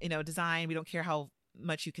team, you know, design. We don't care how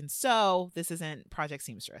much you can sew. This isn't Project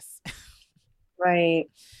Seamstress. Right.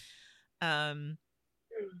 And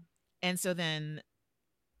so then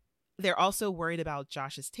they're also worried about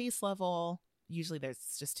Josh's taste level. Usually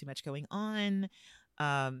there's just too much going on.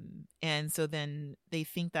 And so then they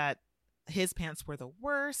think that his pants were the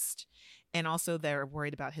worst. And also they're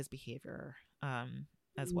worried about his behavior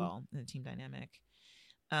as well in the team dynamic.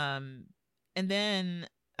 And then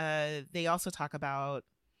they also talk about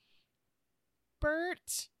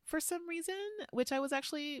Bert for some reason, which I was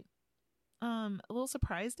actually a little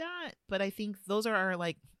surprised at. But I think those are our,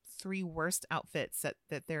 like, 3 worst outfits that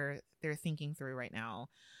they're thinking through right now.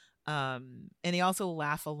 And they also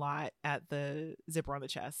laugh a lot at the zipper on the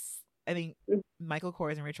chest. I think Michael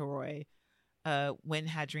Kors and Rachel Roy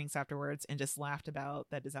had drinks afterwards and just laughed about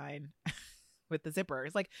that design with the zipper.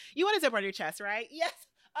 It's like, you want a zipper on your chest, right? Yes.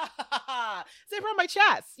 Zipper on my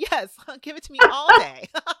chest. Yes. Give it to me all day.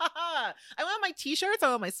 I want my t-shirts. I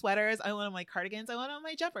want my sweaters. I want my cardigans. I want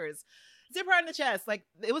my jumpers. Zipper on the chest. Like,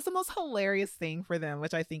 it was the most hilarious thing for them,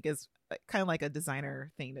 which I think is kind of like a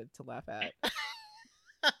designer thing to laugh at.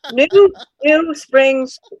 new spring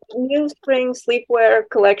sleepwear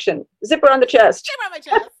collection. Zipper on the chest. Zipper on my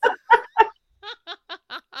chest.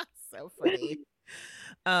 So funny.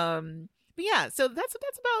 But yeah, so that's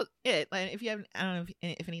about it. Like, if you have, I don't know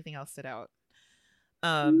if anything else stood out.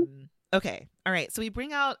 Okay. All right. So we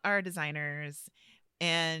bring out our designers,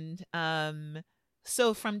 and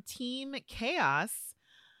so from Team Chaos,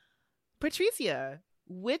 Patricia,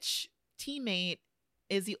 which teammate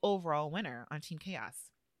is the overall winner on Team Chaos?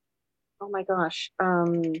 Oh my gosh.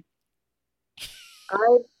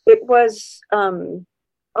 It was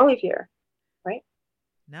Olivier, right?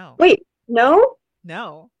 No. Wait, no?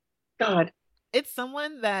 No. God. It's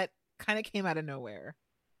someone that kind of came out of nowhere.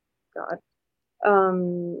 God.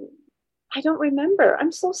 I don't remember.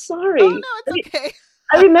 I'm so sorry. Oh, no, it's okay.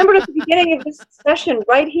 I remembered at the beginning of this session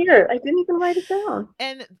right here. I didn't even write it down.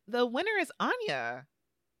 And the winner is Anya.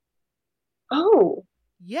 Oh.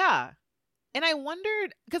 Yeah. And I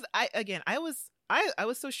wondered, because I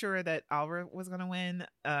was so sure that Oliver was gonna win.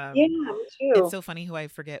 Yeah, me too. It's so funny who I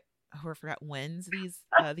forgot wins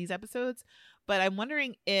these episodes. But I'm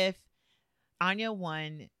wondering if Anya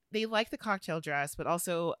won they like the cocktail dress, but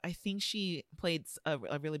also I think she played a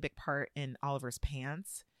really big part in Oliver's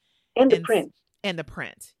pants And the print. and the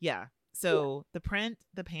print. Yeah. So the print,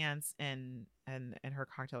 the pants, and her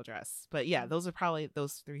cocktail dress. But yeah, those are probably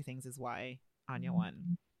those three things is why Anya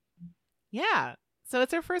won. Yeah. So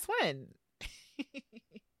it's her first win.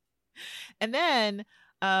 And then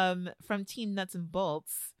from Team Nuts and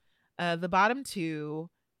Bolts, the bottom two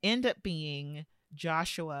end up being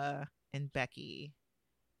Joshua and Becky.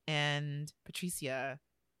 And Patricia,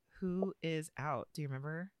 who is out? Do you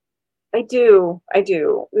remember? I do.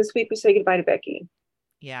 This week we say goodbye to Becky.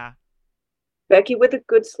 Yeah. Becky with the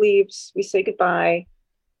good sleeves. We say goodbye.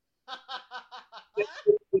 Good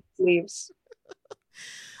sleeves.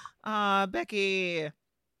 Becky.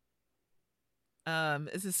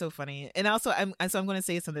 This is so funny. And also I'm going to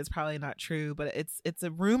say something that's probably not true, but it's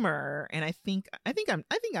a rumor, and I think I'm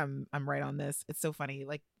right on this. It's so funny.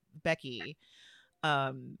 Like Becky,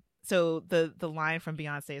 so the line from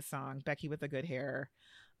Beyonce's song Becky with the Good Hair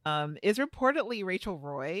is reportedly Rachel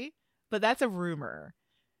Roy, but that's a rumor.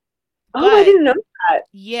 Oh, I didn't know that.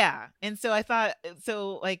 Yeah. And so I thought,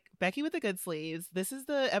 so like Becky with the good sleeves, this is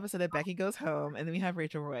the episode that Becky goes home, and then we have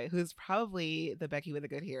Rachel Roy, who's probably the Becky with the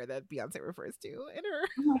good hair that Beyonce refers to in her.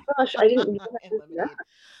 Oh my gosh, I didn't know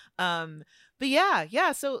that. But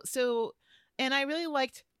yeah. So and I really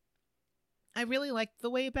liked the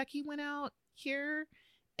way Becky went out here.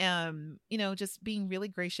 Just being really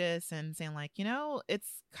gracious and saying like,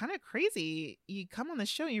 it's kind of crazy. You come on the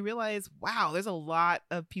show and you realize, wow, there's a lot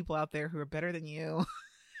of people out there who are better than you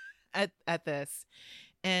at this.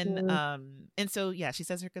 And so, yeah, she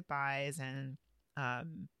says her goodbyes, and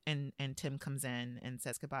Tim comes in and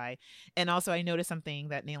says goodbye. And also I noticed something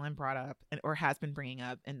that Nayland brought up or has been bringing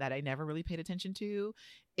up, and that I never really paid attention to,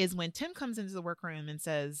 is when Tim comes into the workroom and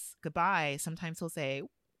says goodbye, sometimes he'll say,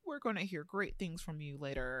 we're going to hear great things from you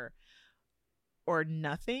later, or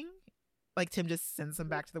nothing. Like Tim just sends them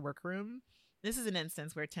back to the workroom. This is an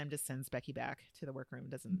instance where Tim just sends Becky back to the workroom,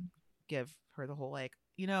 doesn't give her the whole like,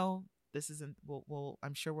 this isn't,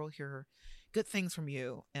 I'm sure we'll hear good things from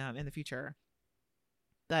you in the future.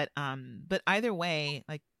 But either way,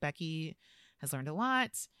 like Becky has learned a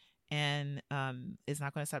lot, and is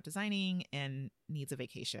not going to stop designing and needs a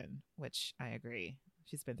vacation, which I agree.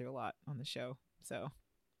 She's been through a lot on the show. So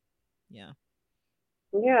yeah,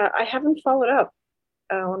 I haven't followed up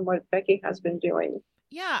on what Becky has been doing.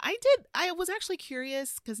 Yeah, I did. I was actually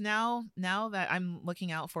curious because now that I'm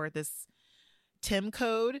looking out for this Tim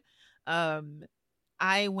code,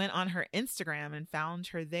 I went on her Instagram and found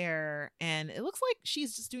her there, and it looks like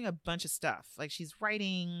she's just doing a bunch of stuff. Like she's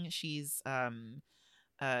writing, she's I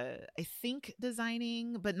think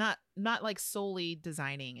designing, but not like solely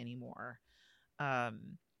designing anymore.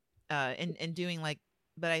 And doing like,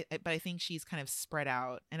 but I think she's kind of spread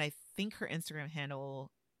out, and I think her Instagram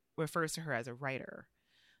handle refers to her as a writer.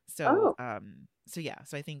 So so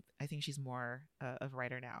I think she's more of a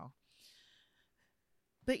writer now.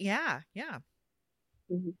 But yeah.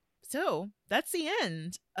 Mm-hmm. So that's the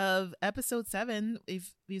end of episode 7.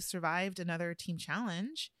 We've survived another team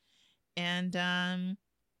challenge, and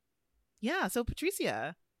so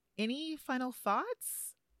Patricia, any final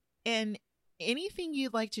thoughts and anything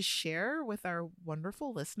you'd like to share with our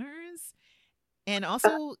wonderful listeners? And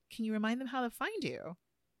also, can you remind them how to find you?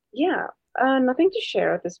 Yeah, nothing to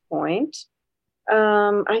share at this point.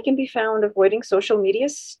 I can be found avoiding social media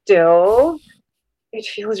still. It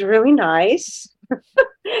feels really nice.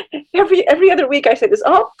 Every other week I say this,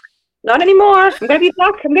 not anymore. I'm going to be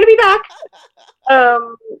back.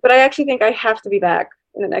 But I actually think I have to be back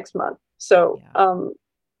in the next month. So,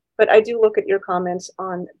 but I do look at your comments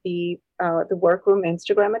on the Workroom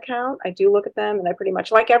Instagram account. I do look at them, and I pretty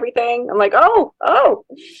much like everything. I'm like,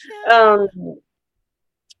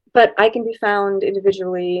 but I can be found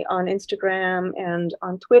individually on Instagram and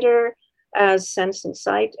on Twitter as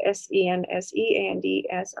Sensensight,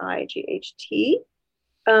 SENSEANDSIGHT.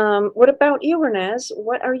 What about you, Renez?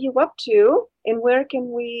 What are you up to, and where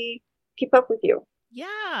can we keep up with you?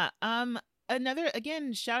 Yeah.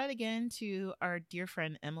 Shout out again to our dear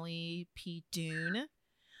friend Emily P. Dune.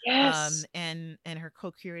 Yes. And her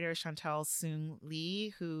co-curator Chantal Soong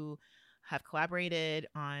Lee, who have collaborated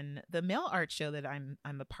on the mail art show that I'm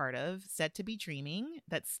a part of, Set to Be Dreaming,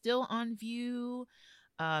 that's still on view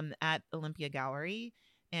at Olympia Gallery.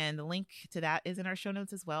 And the link to that is in our show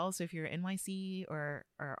notes as well. So if you're in NYC or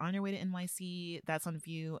on your way to NYC, that's on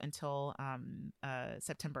view until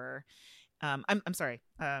September. I'm sorry.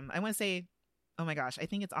 I want to say, oh my gosh, I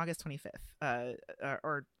think it's August 25th.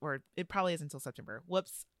 Or it probably is until September.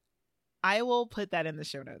 Whoops. I will put that in the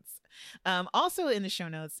show notes. Also in the show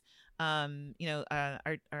notes, our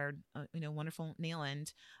wonderful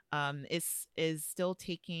Nayland is still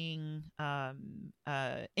taking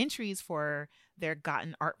entries for their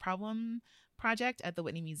Gotten Art Problem project at the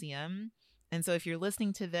Whitney Museum. And so if you're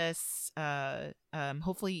listening to this,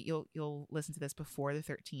 hopefully you'll listen to this before the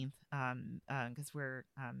 13th, because we're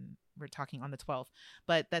talking on the 12th,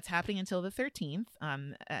 but that's happening until the 13th,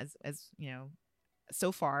 as you know,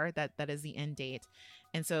 so far that is the end date.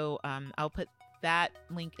 And so I'll put that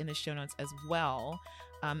link in the show notes as well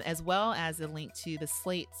as a link to the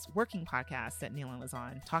Slate's working podcast that Nayland was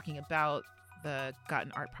on, talking about the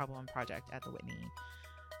Gotten Art Problem project at the Whitney.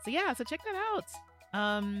 So yeah, so check that out.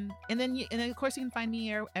 And then of course you can find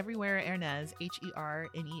me everywhere, Hernease,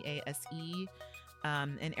 HERNEASE,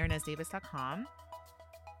 and HerneaseDavis.com.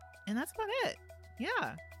 And that's about it.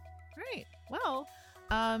 Yeah. Right. Well,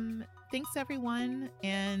 thanks everyone,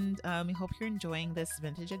 and we hope you're enjoying this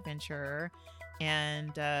vintage adventure,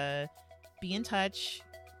 and be in touch,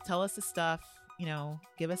 tell us the stuff,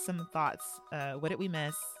 give us some thoughts. What did we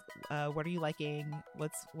miss? What are you liking?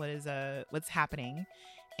 What's happening?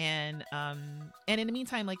 And in the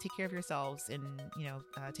meantime, like, take care of yourselves, and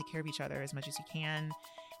take care of each other as much as you can.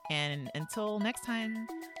 And until next time,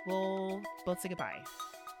 we'll both say goodbye.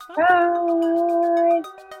 Bye.